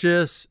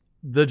purchase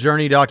the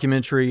Journey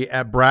documentary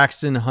at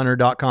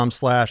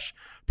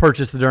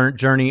braxtonhunter.com/purchase the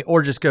Journey,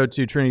 or just go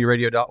to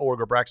trinityradio.org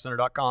or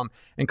braxtonhunter.com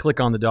and click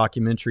on the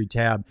documentary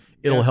tab.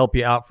 It'll help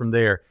you out from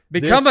there.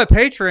 Become a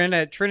patron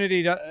at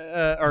Trinity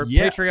or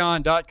Yes.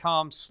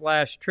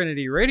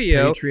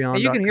 patreon.com/trinityradio.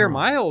 And you can hear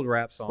my old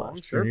rap songs.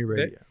 Trinity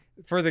Radio.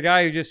 For the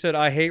guy who just said,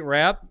 I hate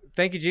rap,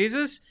 thank you,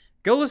 Jesus.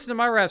 Go listen to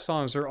my rap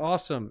songs. They're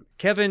awesome.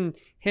 Kevin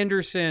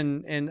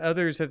Henderson and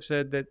others have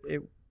said that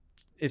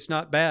it's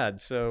not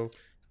bad. So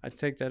I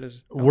take that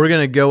as... We're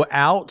going to go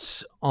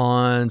out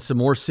on some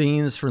more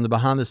scenes from the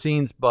behind the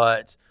scenes,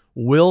 but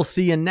we'll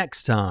see you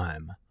next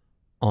time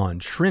on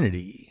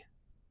Trinity.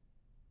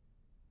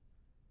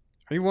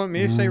 You want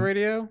me to say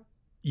radio?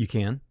 You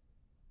can.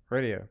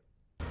 Radio.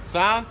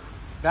 Sound.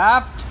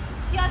 رفت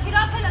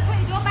پیاتیرا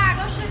پلاتونی 2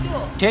 برداشت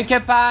 2 تک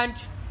 5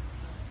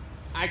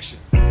 Action.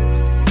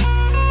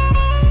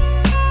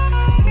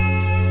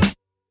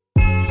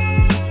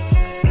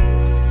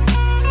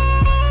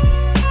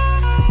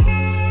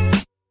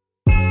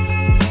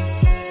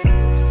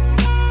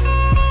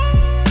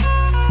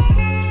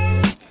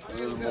 A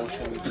little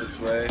motion this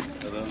way, a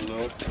little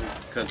note,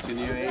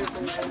 continuing,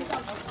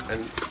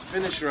 and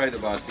finish right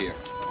about here.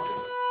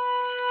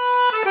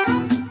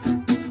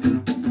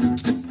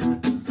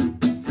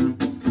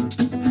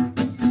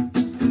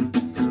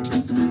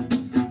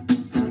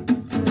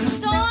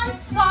 دوستان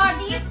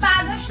ساردیس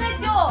برداشت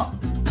 2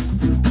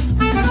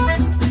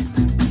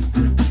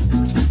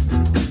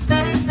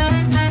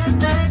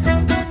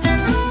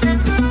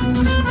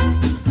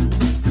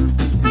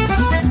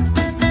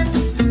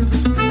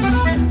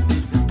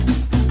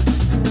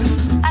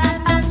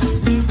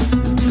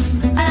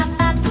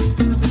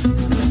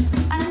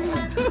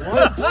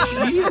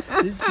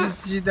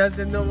 She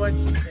doesn't know what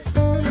she said.